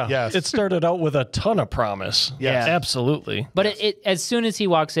after. Yeah, Yes. It started out with a ton of promise. Yes. Absolutely. But it as soon as he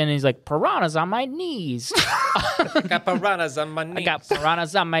walks in, he's like, piranhas on my knees. Got piranhas on my knees. I got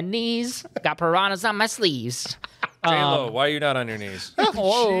piranhas on my knees. Got piranhas on my sleeves. J-Lo, why are you not on your knees?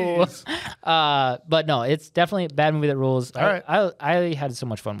 Whoa. But no, it's definitely a bad movie that rules. All right. I had so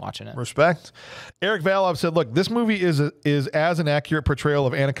much fun watching it. Respect. Eric Valov said, look, this movie is as an accurate portrayal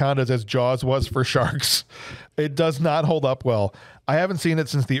of anacondas as Jaws was for sharks. It does not hold up well. I haven't seen it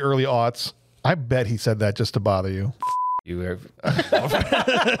since the early aughts. I bet he said that just to bother you.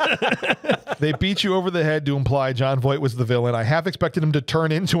 They beat you over the head to imply John Voight was the villain. I half expected him to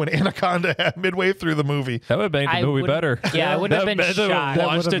turn into an anaconda midway through the movie. That would have made the movie better. Yeah, I wouldn't have been shocked.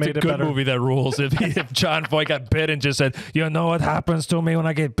 Launched it's a good movie that rules. If John Voight got bit and just said, you know what happens to me when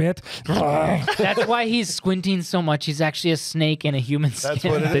I get bit? That's why he's squinting so much. He's actually a snake in a human skin. That's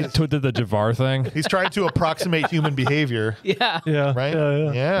what it is. They did the Javar thing. He's trying to approximate human behavior. Yeah. Right?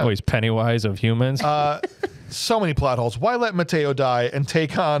 Yeah. Oh, he's Pennywise of humans. So many plot holes. Why let Mateo die and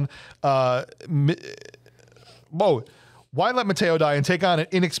take on why let Mateo die and take on an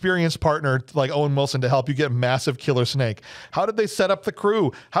inexperienced partner like Owen Wilson to help you get a massive killer snake? How did they set up the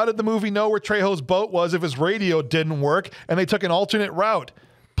crew? How did the movie know where Trejo's boat was if his radio didn't work and they took an alternate route?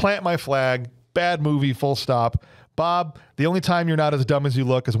 Plant my flag. Bad movie, full stop. Bob, the only time you're not as dumb as you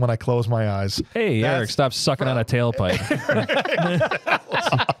look is when I close my eyes. Hey, Eric, stop sucking on a tailpipe.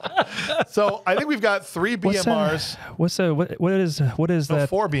 So I think we've got 3 BMRs. What is that?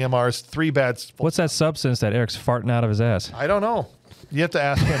 4 BMRs, 3 bad. What's that substance that Eric's farting out of his ass? I don't know. You have to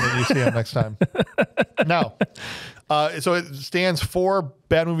ask him when you see him next time. Now, so it stands 4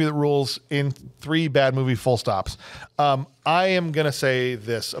 bad movie that rules in 3 bad movie full stops. I am going to say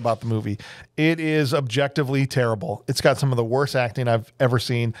this about the movie. It is objectively terrible. It's got some of the worst acting I've ever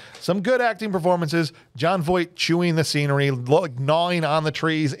seen. Some good acting performances. Jon Voight chewing the scenery, gnawing on the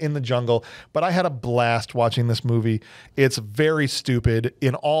trees in the jungle. But I had a blast watching this movie. It's very stupid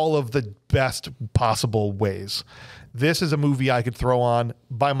in all of the best possible ways. This is a movie I could throw on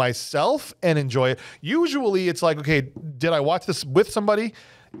by myself and enjoy it. Usually it's like, okay, did I watch this with somebody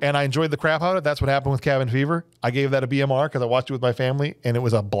and I enjoyed the crap out of it? That's what happened with Cabin Fever. I gave that a BMR because I watched it with my family and it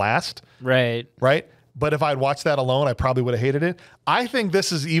was a blast. Right. Right? But if I'd watched that alone, I probably would have hated it. I think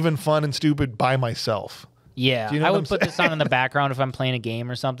this is even fun and stupid by myself. Yeah. Do you know I what would I'm put this on in the background if I'm playing a game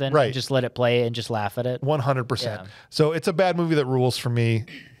or something. Right. And just let it play and just laugh at it. 100%. Yeah. So it's a bad movie that rules for me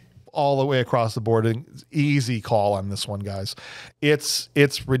all the way across the board. An easy call on this one, guys. It's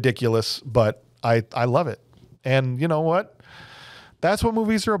ridiculous, but I love it. And you know what? That's what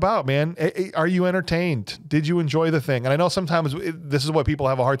movies are about, man. Are you entertained? Did you enjoy the thing? And I know sometimes this is what people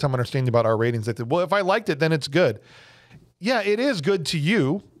have a hard time understanding about our ratings. They say, well, if I liked it, then it's good. Yeah, it is good to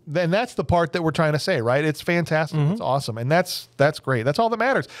you. Then that's the part that we're trying to say, right? It's fantastic. It's awesome. And that's great. That's all that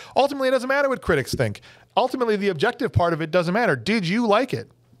matters. Ultimately, it doesn't matter what critics think. Ultimately, the objective part of it doesn't matter. Did you like it?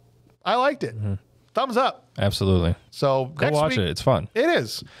 I liked it. Thumbs up. Absolutely. So go watch it. It's fun. It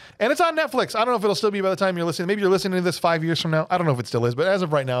is. And it's on Netflix. I don't know if it'll still be by the time you're listening. Maybe you're listening to this 5 years from now. I don't know if it still is, but as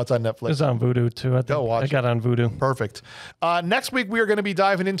of right now, it's on Netflix. It's on Vudu too. Go watch I got it on Vudu. Perfect. Next week, we are going to be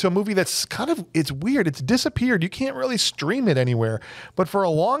diving into a movie that's it's weird. It's disappeared. You can't really stream it anywhere. But for a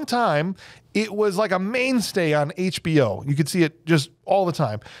long time, it was like a mainstay on HBO. You could see it just all the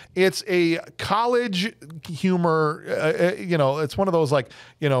time. It's a college humor, it's one of those like,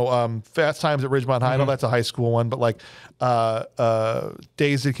 Fast Times at Ridgemont High. I know that's a high school one, but like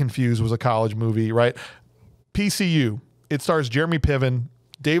Dazed and Confused was a college movie, right? PCU. It stars Jeremy Piven.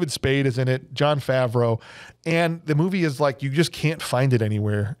 David Spade is in it. Jon Favreau. And the movie is like, you just can't find it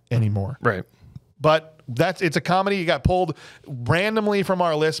anywhere anymore. Right. But it's a comedy. It got pulled randomly from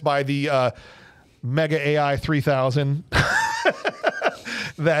our list by the Mega AI 3000.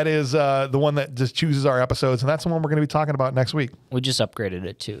 That is the one that just chooses our episodes, and that's the one we're going to be talking about next week. We just upgraded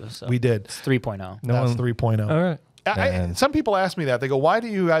it too. So we did. It's 3.0. That's 3.0. All right. Some people ask me that. They go, why do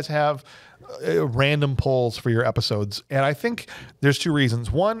you guys have random polls for your episodes? And I think there's 2 reasons.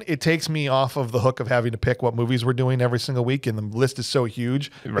 One, it takes me off of the hook of having to pick what movies we're doing every single week, and the list is so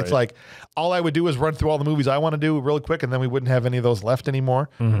huge. Right. It's like all I would do is run through all the movies I want to do really quick, and then we wouldn't have any of those left anymore.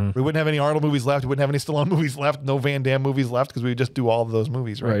 We wouldn't have any Arnold movies left. We wouldn't have any Stallone movies left. No Van Damme movies left, because we would just do all of those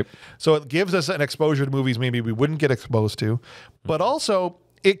movies, right? So it gives us an exposure to movies maybe we wouldn't get exposed to, but also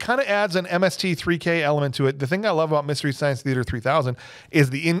it kind of adds an MST3K element to it. The thing I love about Mystery Science Theater 3000 is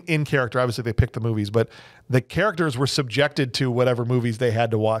the in character. Obviously, they picked the movies, but the characters were subjected to whatever movies they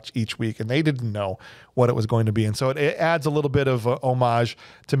had to watch each week, and they didn't know what it was going to be. And so it adds a little bit of homage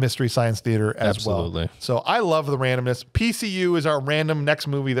to Mystery Science Theater as well. So I love the randomness. PCU is our random next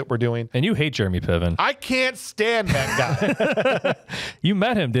movie that we're doing. And you hate Jeremy Piven. I can't stand that guy. You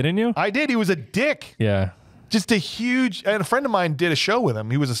met him, didn't you? I did. He was a dick. Yeah. Just a huge, and a friend of mine did a show with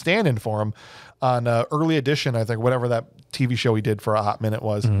him. He was a stand-in for him on Early Edition, I think, whatever that TV show he did for a hot minute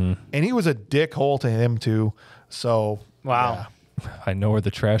was. And he was a dickhole to him too. So, wow. Yeah. I know where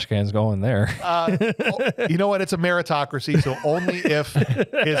the trash can's going there. You know what? It's a meritocracy. So only if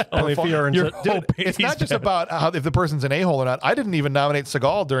it's not just about how if the person's an a-hole or not. I didn't even nominate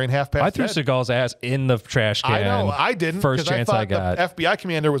Seagal during Half Past. I threw Seagal's ass in the trash can. I know I didn't. First chance I got. The FBI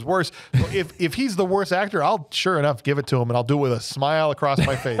commander was worse. So if he's the worst actor, I'll sure enough give it to him, and I'll do it with a smile across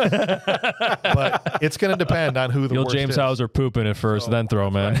my face. But it's going to depend on who the worst James is. Hauser pooping it first, then throw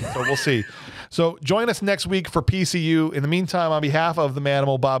him in. Right. So we'll see. So join us next week for PCU. In the meantime, on behalf of the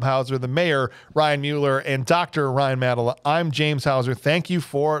Manimal Bob Hauser, the mayor Ryan Mueller, and Dr. Ryan Madela, I'm James Hauser. Thank you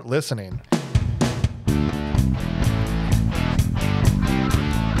for listening.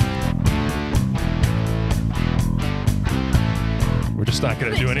 We're just not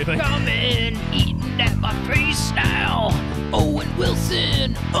going to do anything. Coming, eating at my face now. Owen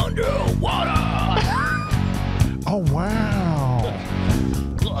Wilson underwater. Oh, wow.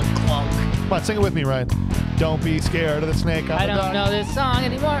 Glug, glug. Come on, sing it with me, Ryan. Don't be scared of the snake on I the don't dock. know this song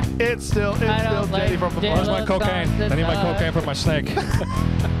anymore. It's still Jenny from the Where's my cocaine? I need my cocaine for my snake.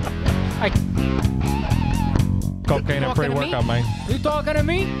 Cocaine and pre-workout, man. You talking to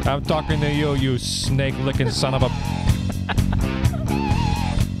me? I'm talking to you, you snake-licking son of a...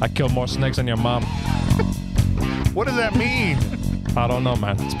 I killed more snakes than your mom. What does that mean? I don't know,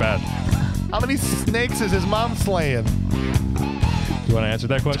 man. It's bad. How many snakes is his mom slaying? Do you want to answer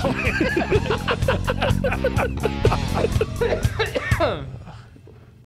that question?